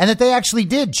 And that they actually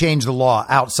did change the law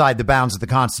outside the bounds of the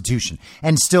Constitution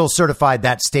and still certified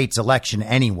that state's election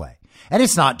anyway. And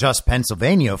it's not just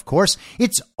Pennsylvania, of course.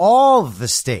 It's all of the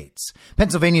states.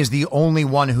 Pennsylvania is the only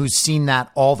one who's seen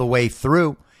that all the way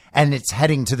through, and it's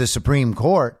heading to the Supreme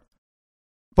Court.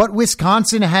 But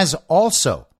Wisconsin has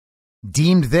also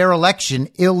deemed their election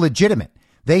illegitimate.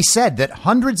 They said that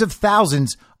hundreds of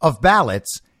thousands of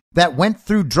ballots that went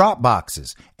through drop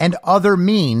boxes and other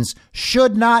means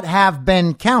should not have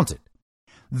been counted.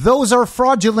 Those are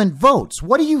fraudulent votes.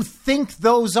 What do you think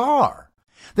those are?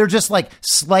 They're just like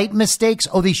slight mistakes.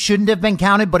 Oh, they shouldn't have been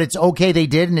counted, but it's okay they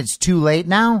did and it's too late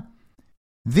now.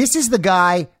 This is the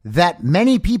guy that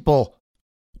many people,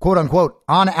 quote unquote,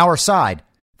 on our side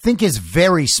think is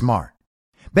very smart.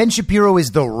 Ben Shapiro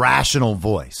is the rational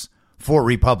voice for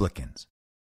Republicans.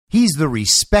 He's the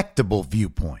respectable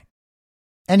viewpoint.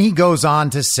 And he goes on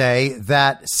to say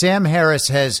that Sam Harris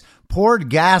has poured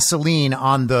gasoline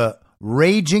on the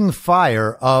raging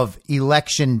fire of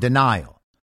election denial.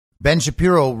 Ben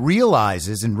Shapiro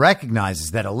realizes and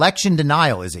recognizes that election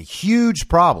denial is a huge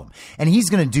problem, and he's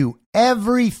going to do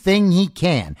everything he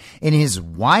can in his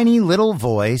whiny little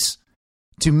voice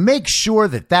to make sure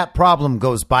that that problem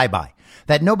goes bye-bye,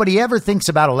 that nobody ever thinks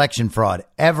about election fraud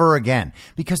ever again,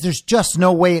 because there's just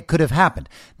no way it could have happened.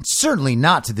 Certainly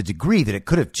not to the degree that it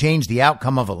could have changed the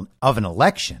outcome of an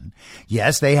election.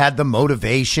 Yes, they had the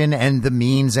motivation and the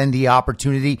means and the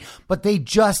opportunity, but they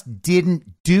just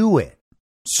didn't do it.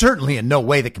 Certainly in no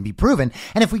way that can be proven.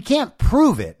 And if we can't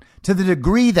prove it to the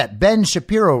degree that Ben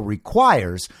Shapiro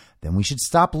requires, then we should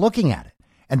stop looking at it.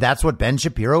 And that's what Ben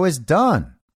Shapiro has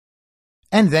done.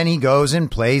 And then he goes and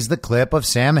plays the clip of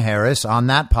Sam Harris on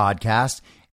that podcast.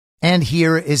 And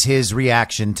here is his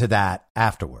reaction to that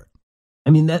afterward. I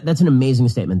mean, that's an amazing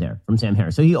statement there from Sam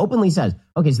Harris. So he openly says,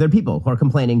 okay, so there are people who are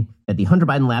complaining that the Hunter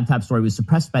Biden laptop story was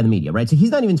suppressed by the media, right? So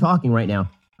he's not even talking right now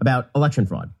about election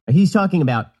fraud. He's talking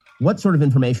about what sort of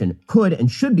information could and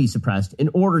should be suppressed in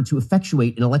order to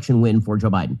effectuate an election win for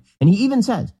Joe Biden. And he even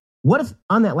says, what if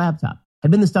on that laptop had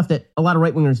been the stuff that a lot of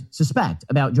right-wingers suspect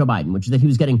about Joe Biden, which is that he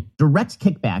was getting direct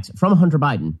kickbacks from Hunter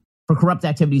Biden for corrupt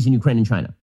activities in Ukraine and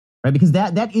China, right? Because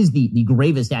that is the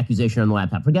gravest accusation on the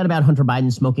laptop. Forget about Hunter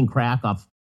Biden smoking crack off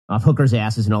hookers'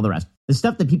 asses and all the rest. The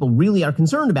stuff that people really are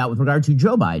concerned about with regard to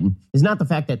Joe Biden is not the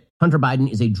fact that Hunter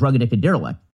Biden is a drug-addicted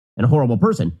derelict and a horrible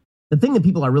person. The thing that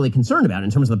people are really concerned about in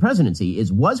terms of the presidency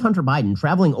is, was Hunter Biden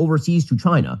traveling overseas to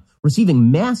China,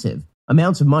 receiving massive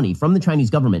amounts of money from the Chinese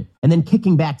government, and then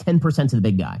kicking back 10% to the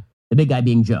big guy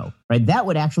being Joe, right? That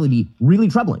would actually be really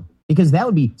troubling, because that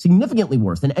would be significantly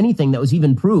worse than anything that was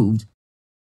even proved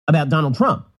about Donald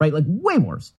Trump, right? Like way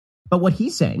worse. But what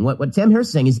he's saying, what Sam Harris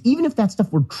is saying is, even if that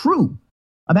stuff were true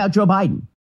about Joe Biden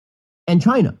and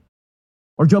China,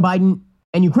 or Joe Biden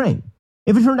and Ukraine,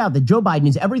 if it turned out that Joe Biden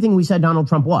is everything we said Donald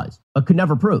Trump was, but could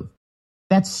never prove,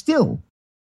 that still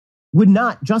would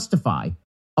not justify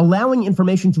allowing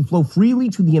information to flow freely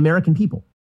to the American people.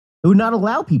 It would not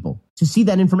allow people to see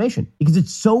that information, because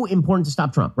it's so important to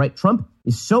stop Trump, right? Trump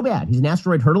is so bad. He's an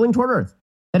asteroid hurtling toward Earth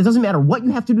that it doesn't matter what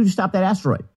you have to do to stop that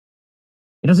asteroid.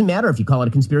 It doesn't matter if you call it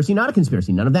a conspiracy, not a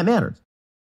conspiracy. None of that matters.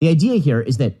 The idea here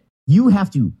is that you have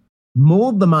to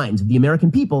mold the minds of the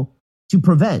American people to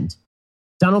prevent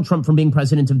Donald Trump from being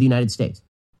president of the United States.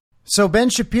 So Ben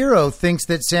Shapiro thinks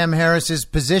that Sam Harris's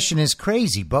position is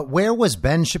crazy, but where was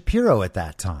Ben Shapiro at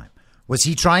that time? Was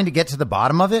he trying to get to the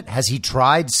bottom of it? Has he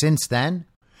tried since then?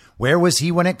 Where was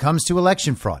he when it comes to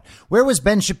election fraud? Where was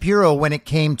Ben Shapiro when it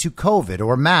came to COVID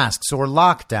or masks or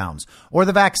lockdowns or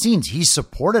the vaccines? He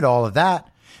supported all of that.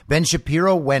 Ben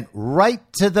Shapiro went right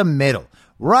to the middle,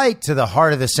 right to the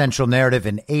heart of the central narrative,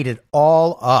 and ate it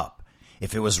all up.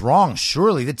 If it was wrong,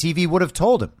 surely the TV would have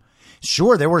told him.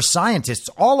 Sure, there were scientists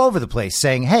all over the place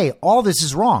saying, hey, all this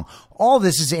is wrong. All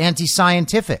this is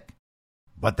anti-scientific.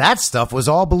 But that stuff was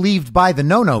all believed by the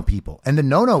no-no people, and the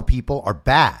no-no people are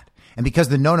bad. And because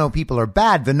the no-no people are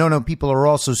bad, the no-no people are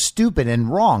also stupid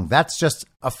and wrong. That's just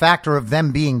a factor of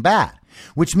them being bad,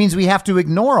 which means we have to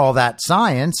ignore all that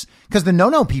science because the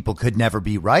no-no people could never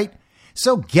be right.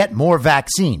 So get more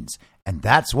vaccines. And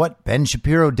that's what Ben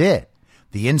Shapiro did.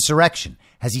 The insurrection.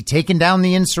 Has he taken down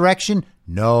the insurrection?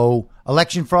 No.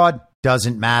 Election fraud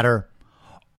doesn't matter.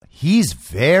 He's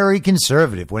very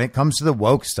conservative when it comes to the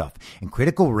woke stuff and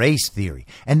critical race theory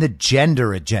and the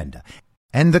gender agenda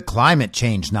and the climate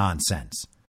change nonsense.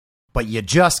 But you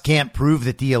just can't prove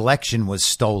that the election was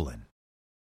stolen.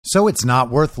 So it's not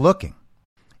worth looking.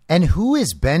 And who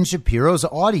is Ben Shapiro's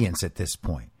audience at this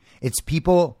point? It's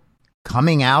people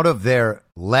coming out of their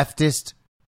leftist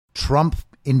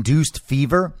Trump-induced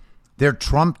fever, their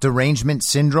Trump derangement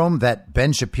syndrome that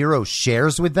Ben Shapiro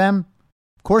shares with them?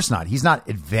 Of course not. He's not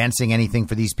advancing anything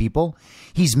for these people.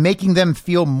 He's making them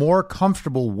feel more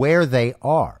comfortable where they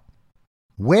are.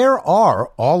 Where are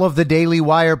all of the Daily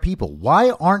Wire people?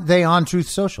 Why aren't they on Truth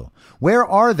Social? Where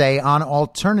are they on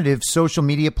alternative social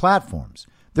media platforms?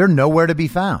 They're nowhere to be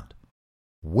found.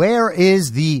 Where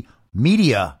is the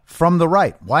media from the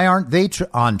right? Why aren't they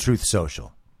on Truth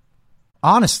Social?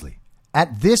 Honestly,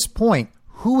 at this point,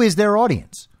 who is their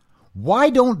audience? Why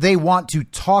don't they want to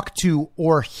talk to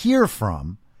or hear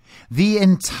from the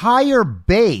entire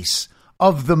base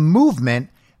of the movement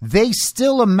they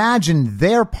still imagine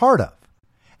they're part of?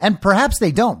 And perhaps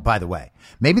they don't, by the way.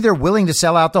 Maybe they're willing to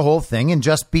sell out the whole thing and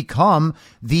just become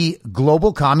the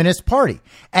global communist party.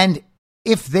 And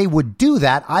if they would do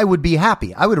that, I would be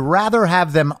happy. I would rather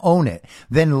have them own it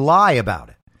than lie about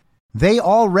it. They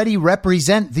already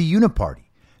represent the uniparty.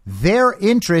 Their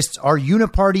interests are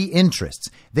uniparty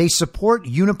interests. They support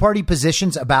uniparty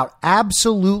positions about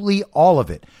absolutely all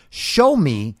of it. Show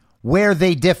me where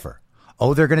they differ.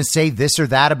 Oh, they're going to say this or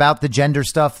that about the gender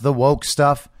stuff, the woke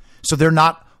stuff. So they're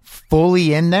not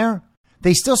fully in there.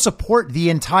 They still support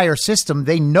the entire system.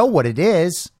 They know what it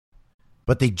is,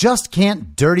 but they just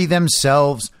can't dirty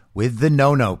themselves with the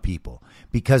no-no people,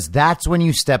 because that's when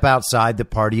you step outside the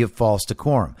party of false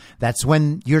decorum. That's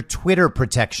when your Twitter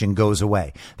protection goes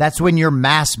away. That's when your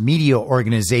mass media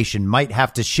organization might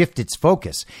have to shift its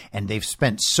focus. And they've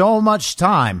spent so much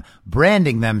time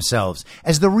branding themselves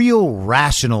as the real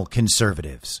rational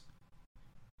conservatives.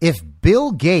 If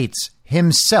Bill Gates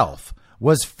himself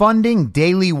was funding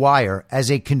Daily Wire as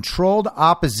a controlled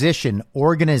opposition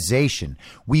organization,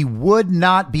 we would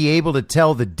not be able to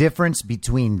tell the difference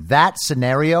between that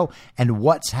scenario and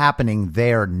what's happening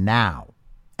there now.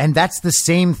 And that's the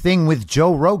same thing with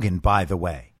Joe Rogan, by the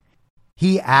way.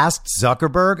 He asked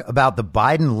Zuckerberg about the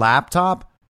Biden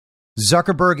laptop.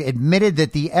 Zuckerberg admitted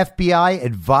that the FBI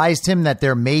advised him that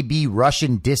there may be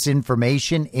Russian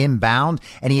disinformation inbound,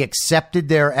 and he accepted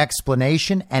their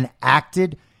explanation and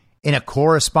acted in a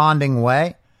corresponding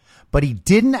way. But he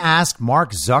didn't ask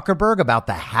Mark Zuckerberg about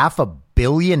the $500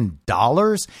 million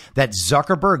that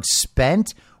Zuckerberg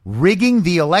spent rigging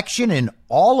the election in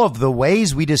all of the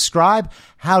ways we describe.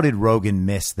 How did Rogan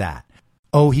miss that?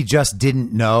 Oh, he just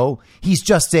didn't know. He's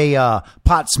just a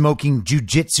pot-smoking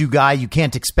jujitsu guy. You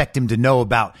can't expect him to know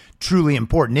about truly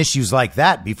important issues like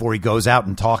that before he goes out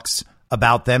and talks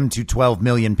about them to 12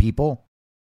 million people.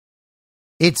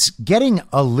 It's getting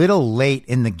a little late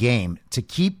in the game to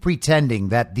keep pretending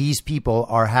that these people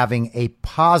are having a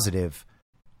positive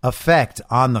effect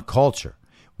on the culture.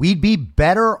 We'd be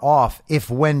better off if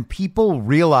when people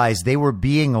realized they were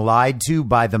being lied to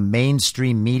by the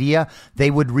mainstream media, they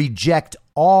would reject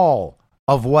all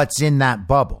of what's in that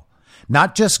bubble.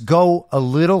 Not just go a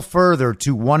little further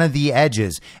to one of the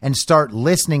edges and start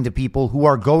listening to people who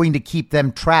are going to keep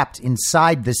them trapped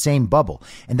inside the same bubble.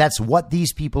 And that's what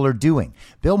these people are doing.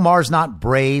 Bill Maher's not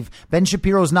brave. Ben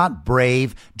Shapiro's not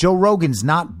brave. Joe Rogan's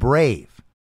not brave.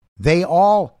 They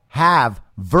all have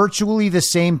virtually the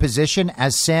same position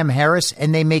as Sam Harris,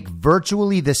 and they make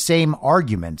virtually the same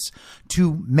arguments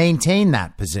to maintain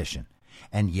that position.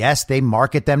 And yes, they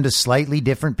market them to slightly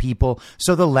different people,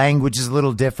 so the language is a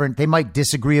little different. They might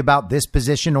disagree about this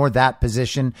position or that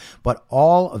position, but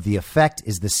all of the effect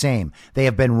is the same. They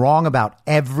have been wrong about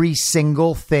every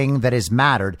single thing that has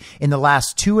mattered in the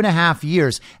last 2.5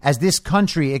 years as this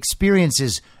country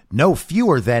experiences no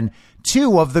fewer than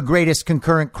 2 of the greatest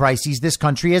concurrent crises this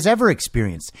country has ever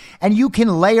experienced. And you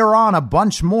can layer on a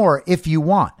bunch more if you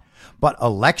want. But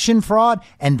election fraud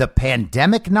and the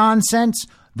pandemic nonsense,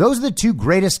 those are the 2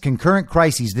 greatest concurrent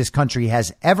crises this country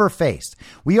has ever faced.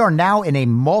 We are now in a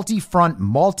multi-front,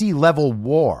 multi-level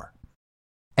war.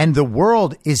 And the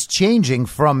world is changing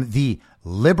from the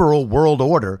liberal world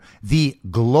order, the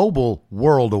global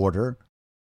world order,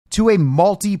 to a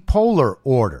multipolar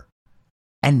order.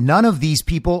 And none of these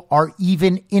people are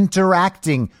even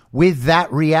interacting with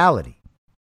that reality.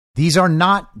 These are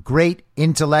not great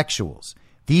intellectuals.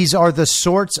 These are the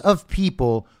sorts of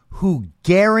people who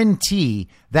guarantee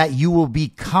that you will be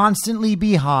constantly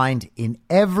behind in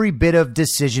every bit of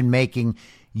decision making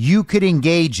you could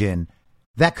engage in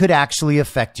that could actually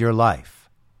affect your life.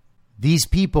 These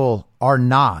people are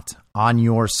not on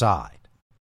your side.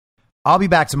 I'll be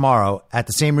back tomorrow at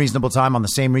the same reasonable time on the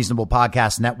same reasonable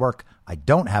podcast network. I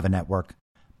don't have a network.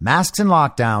 Masks and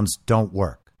lockdowns don't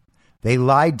work. They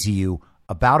lied to you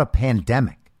about a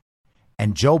pandemic.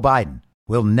 And Joe Biden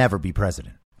will never be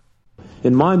president.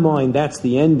 In my mind, that's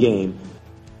the end game.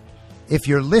 If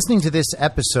you're listening to this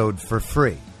episode for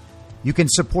free, you can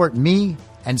support me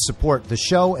and support the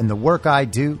show and the work I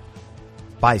do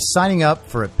by signing up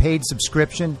for a paid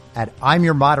subscription at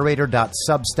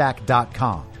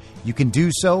imyourmoderator.substack.com. You can do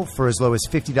so for as low as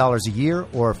 $50 a year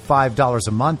or $5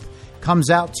 a month. Comes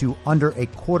out to under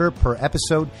 $0.25 per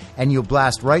episode, and you'll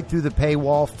blast right through the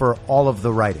paywall for all of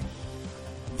the writing.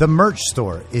 The merch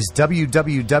store is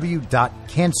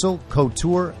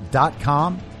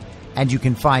www.cancelcouture.com, and you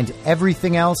can find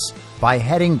everything else by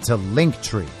heading to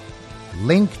Linktree,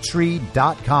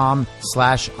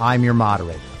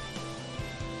 linktree.com/I'mYourModerator.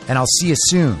 And I'll see you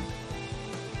soon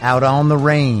out on the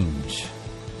range.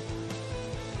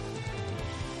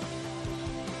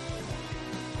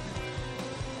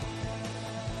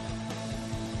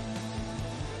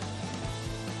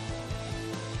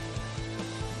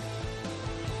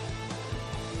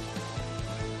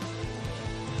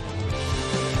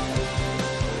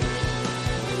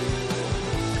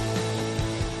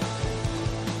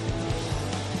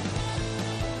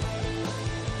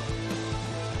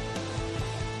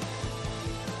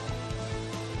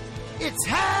 It's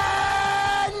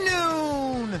high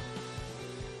noon.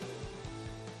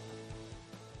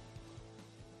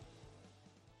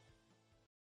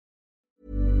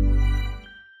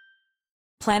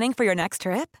 Planning for your next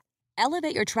trip?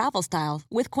 Elevate your travel style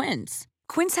with Quince.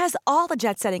 Quince has all the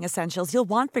jet-setting essentials you'll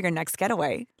want for your next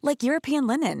getaway, like European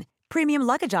linen, premium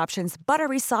luggage options,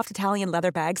 buttery soft Italian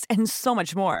leather bags, and so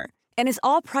much more. And is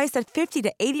all priced at 50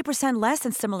 to 80% less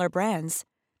than similar brands.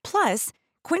 Plus,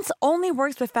 Quince only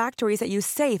works with factories that use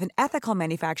safe and ethical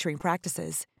manufacturing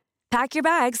practices. Pack your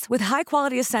bags with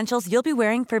high-quality essentials you'll be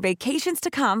wearing for vacations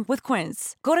to come with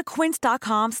Quince. Go to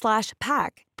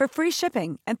quince.com/pack for free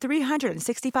shipping and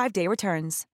 365-day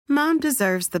returns. Mom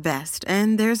deserves the best,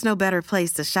 and there's no better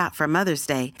place to shop for Mother's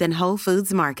Day than Whole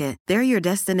Foods Market. They're your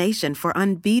destination for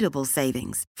unbeatable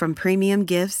savings, from premium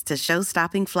gifts to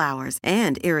show-stopping flowers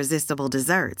and irresistible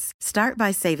desserts. Start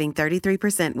by saving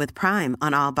 33% with Prime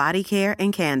on all body care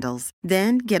and candles.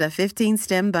 Then get a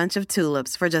 15-stem bunch of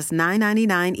tulips for just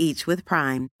 $9.99 each with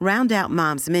Prime. Round out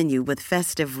Mom's menu with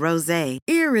festive rosé,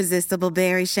 irresistible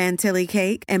berry chantilly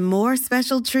cake, and more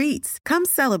special treats. Come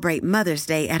celebrate Mother's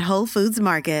Day at Whole Foods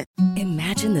Market.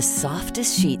 Imagine the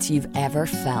softest sheets you've ever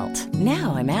felt.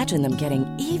 Now imagine them getting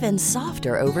even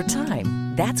softer over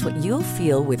time. That's what you'll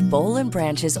feel with Boll &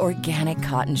 Branch's organic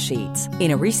cotton sheets.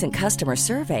 In a recent customer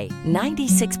survey,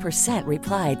 96%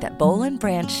 replied that Boll &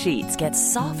 Branch sheets get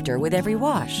softer with every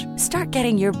wash. Start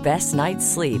getting your best night's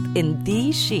sleep in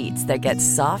these sheets that get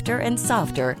softer and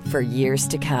softer for years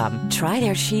to come. Try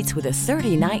their sheets with a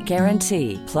 30-night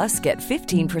guarantee. Plus, get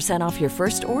 15% off your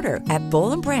first order at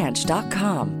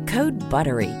bollandbranch.com. Code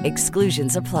BUTTERY.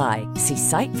 Exclusions apply. See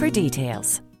site for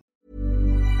details.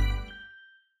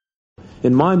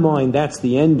 In my mind, that's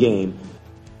the end game.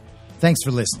 Thanks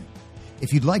for listening.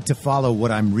 If you'd like to follow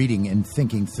what I'm reading and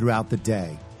thinking throughout the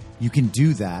day, you can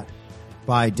do that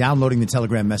by downloading the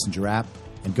Telegram Messenger app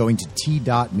and going to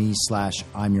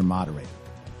t.me/I'm your moderator.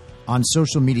 On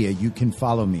social media, you can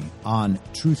follow me on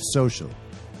Truth Social,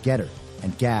 Getter,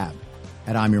 and Gab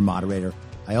at I'm your moderator.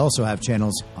 I also have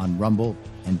channels on Rumble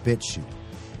and BitChute.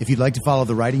 If you'd like to follow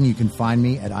the writing, you can find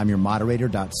me at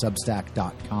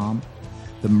imyourmoderator.substack.com.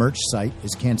 The merch site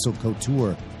is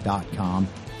cancelcouture.com,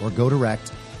 or go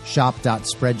direct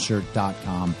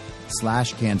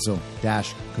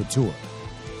shop.spreadshirt.com/cancel-couture.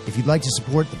 If you'd like to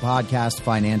support the podcast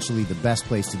financially, the best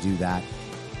place to do that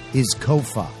is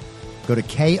Ko-Fi. Go to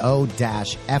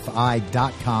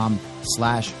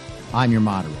ko-fi.com/I'm your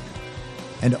moderator.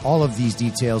 And all of these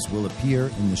details will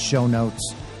appear in the show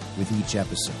notes with each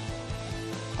episode.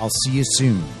 I'll see you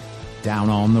soon down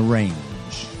on the range.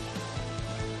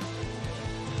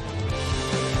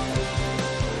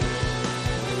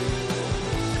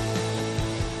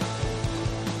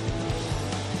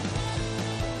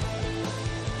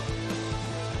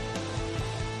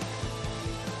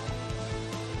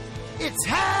 It's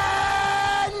happening!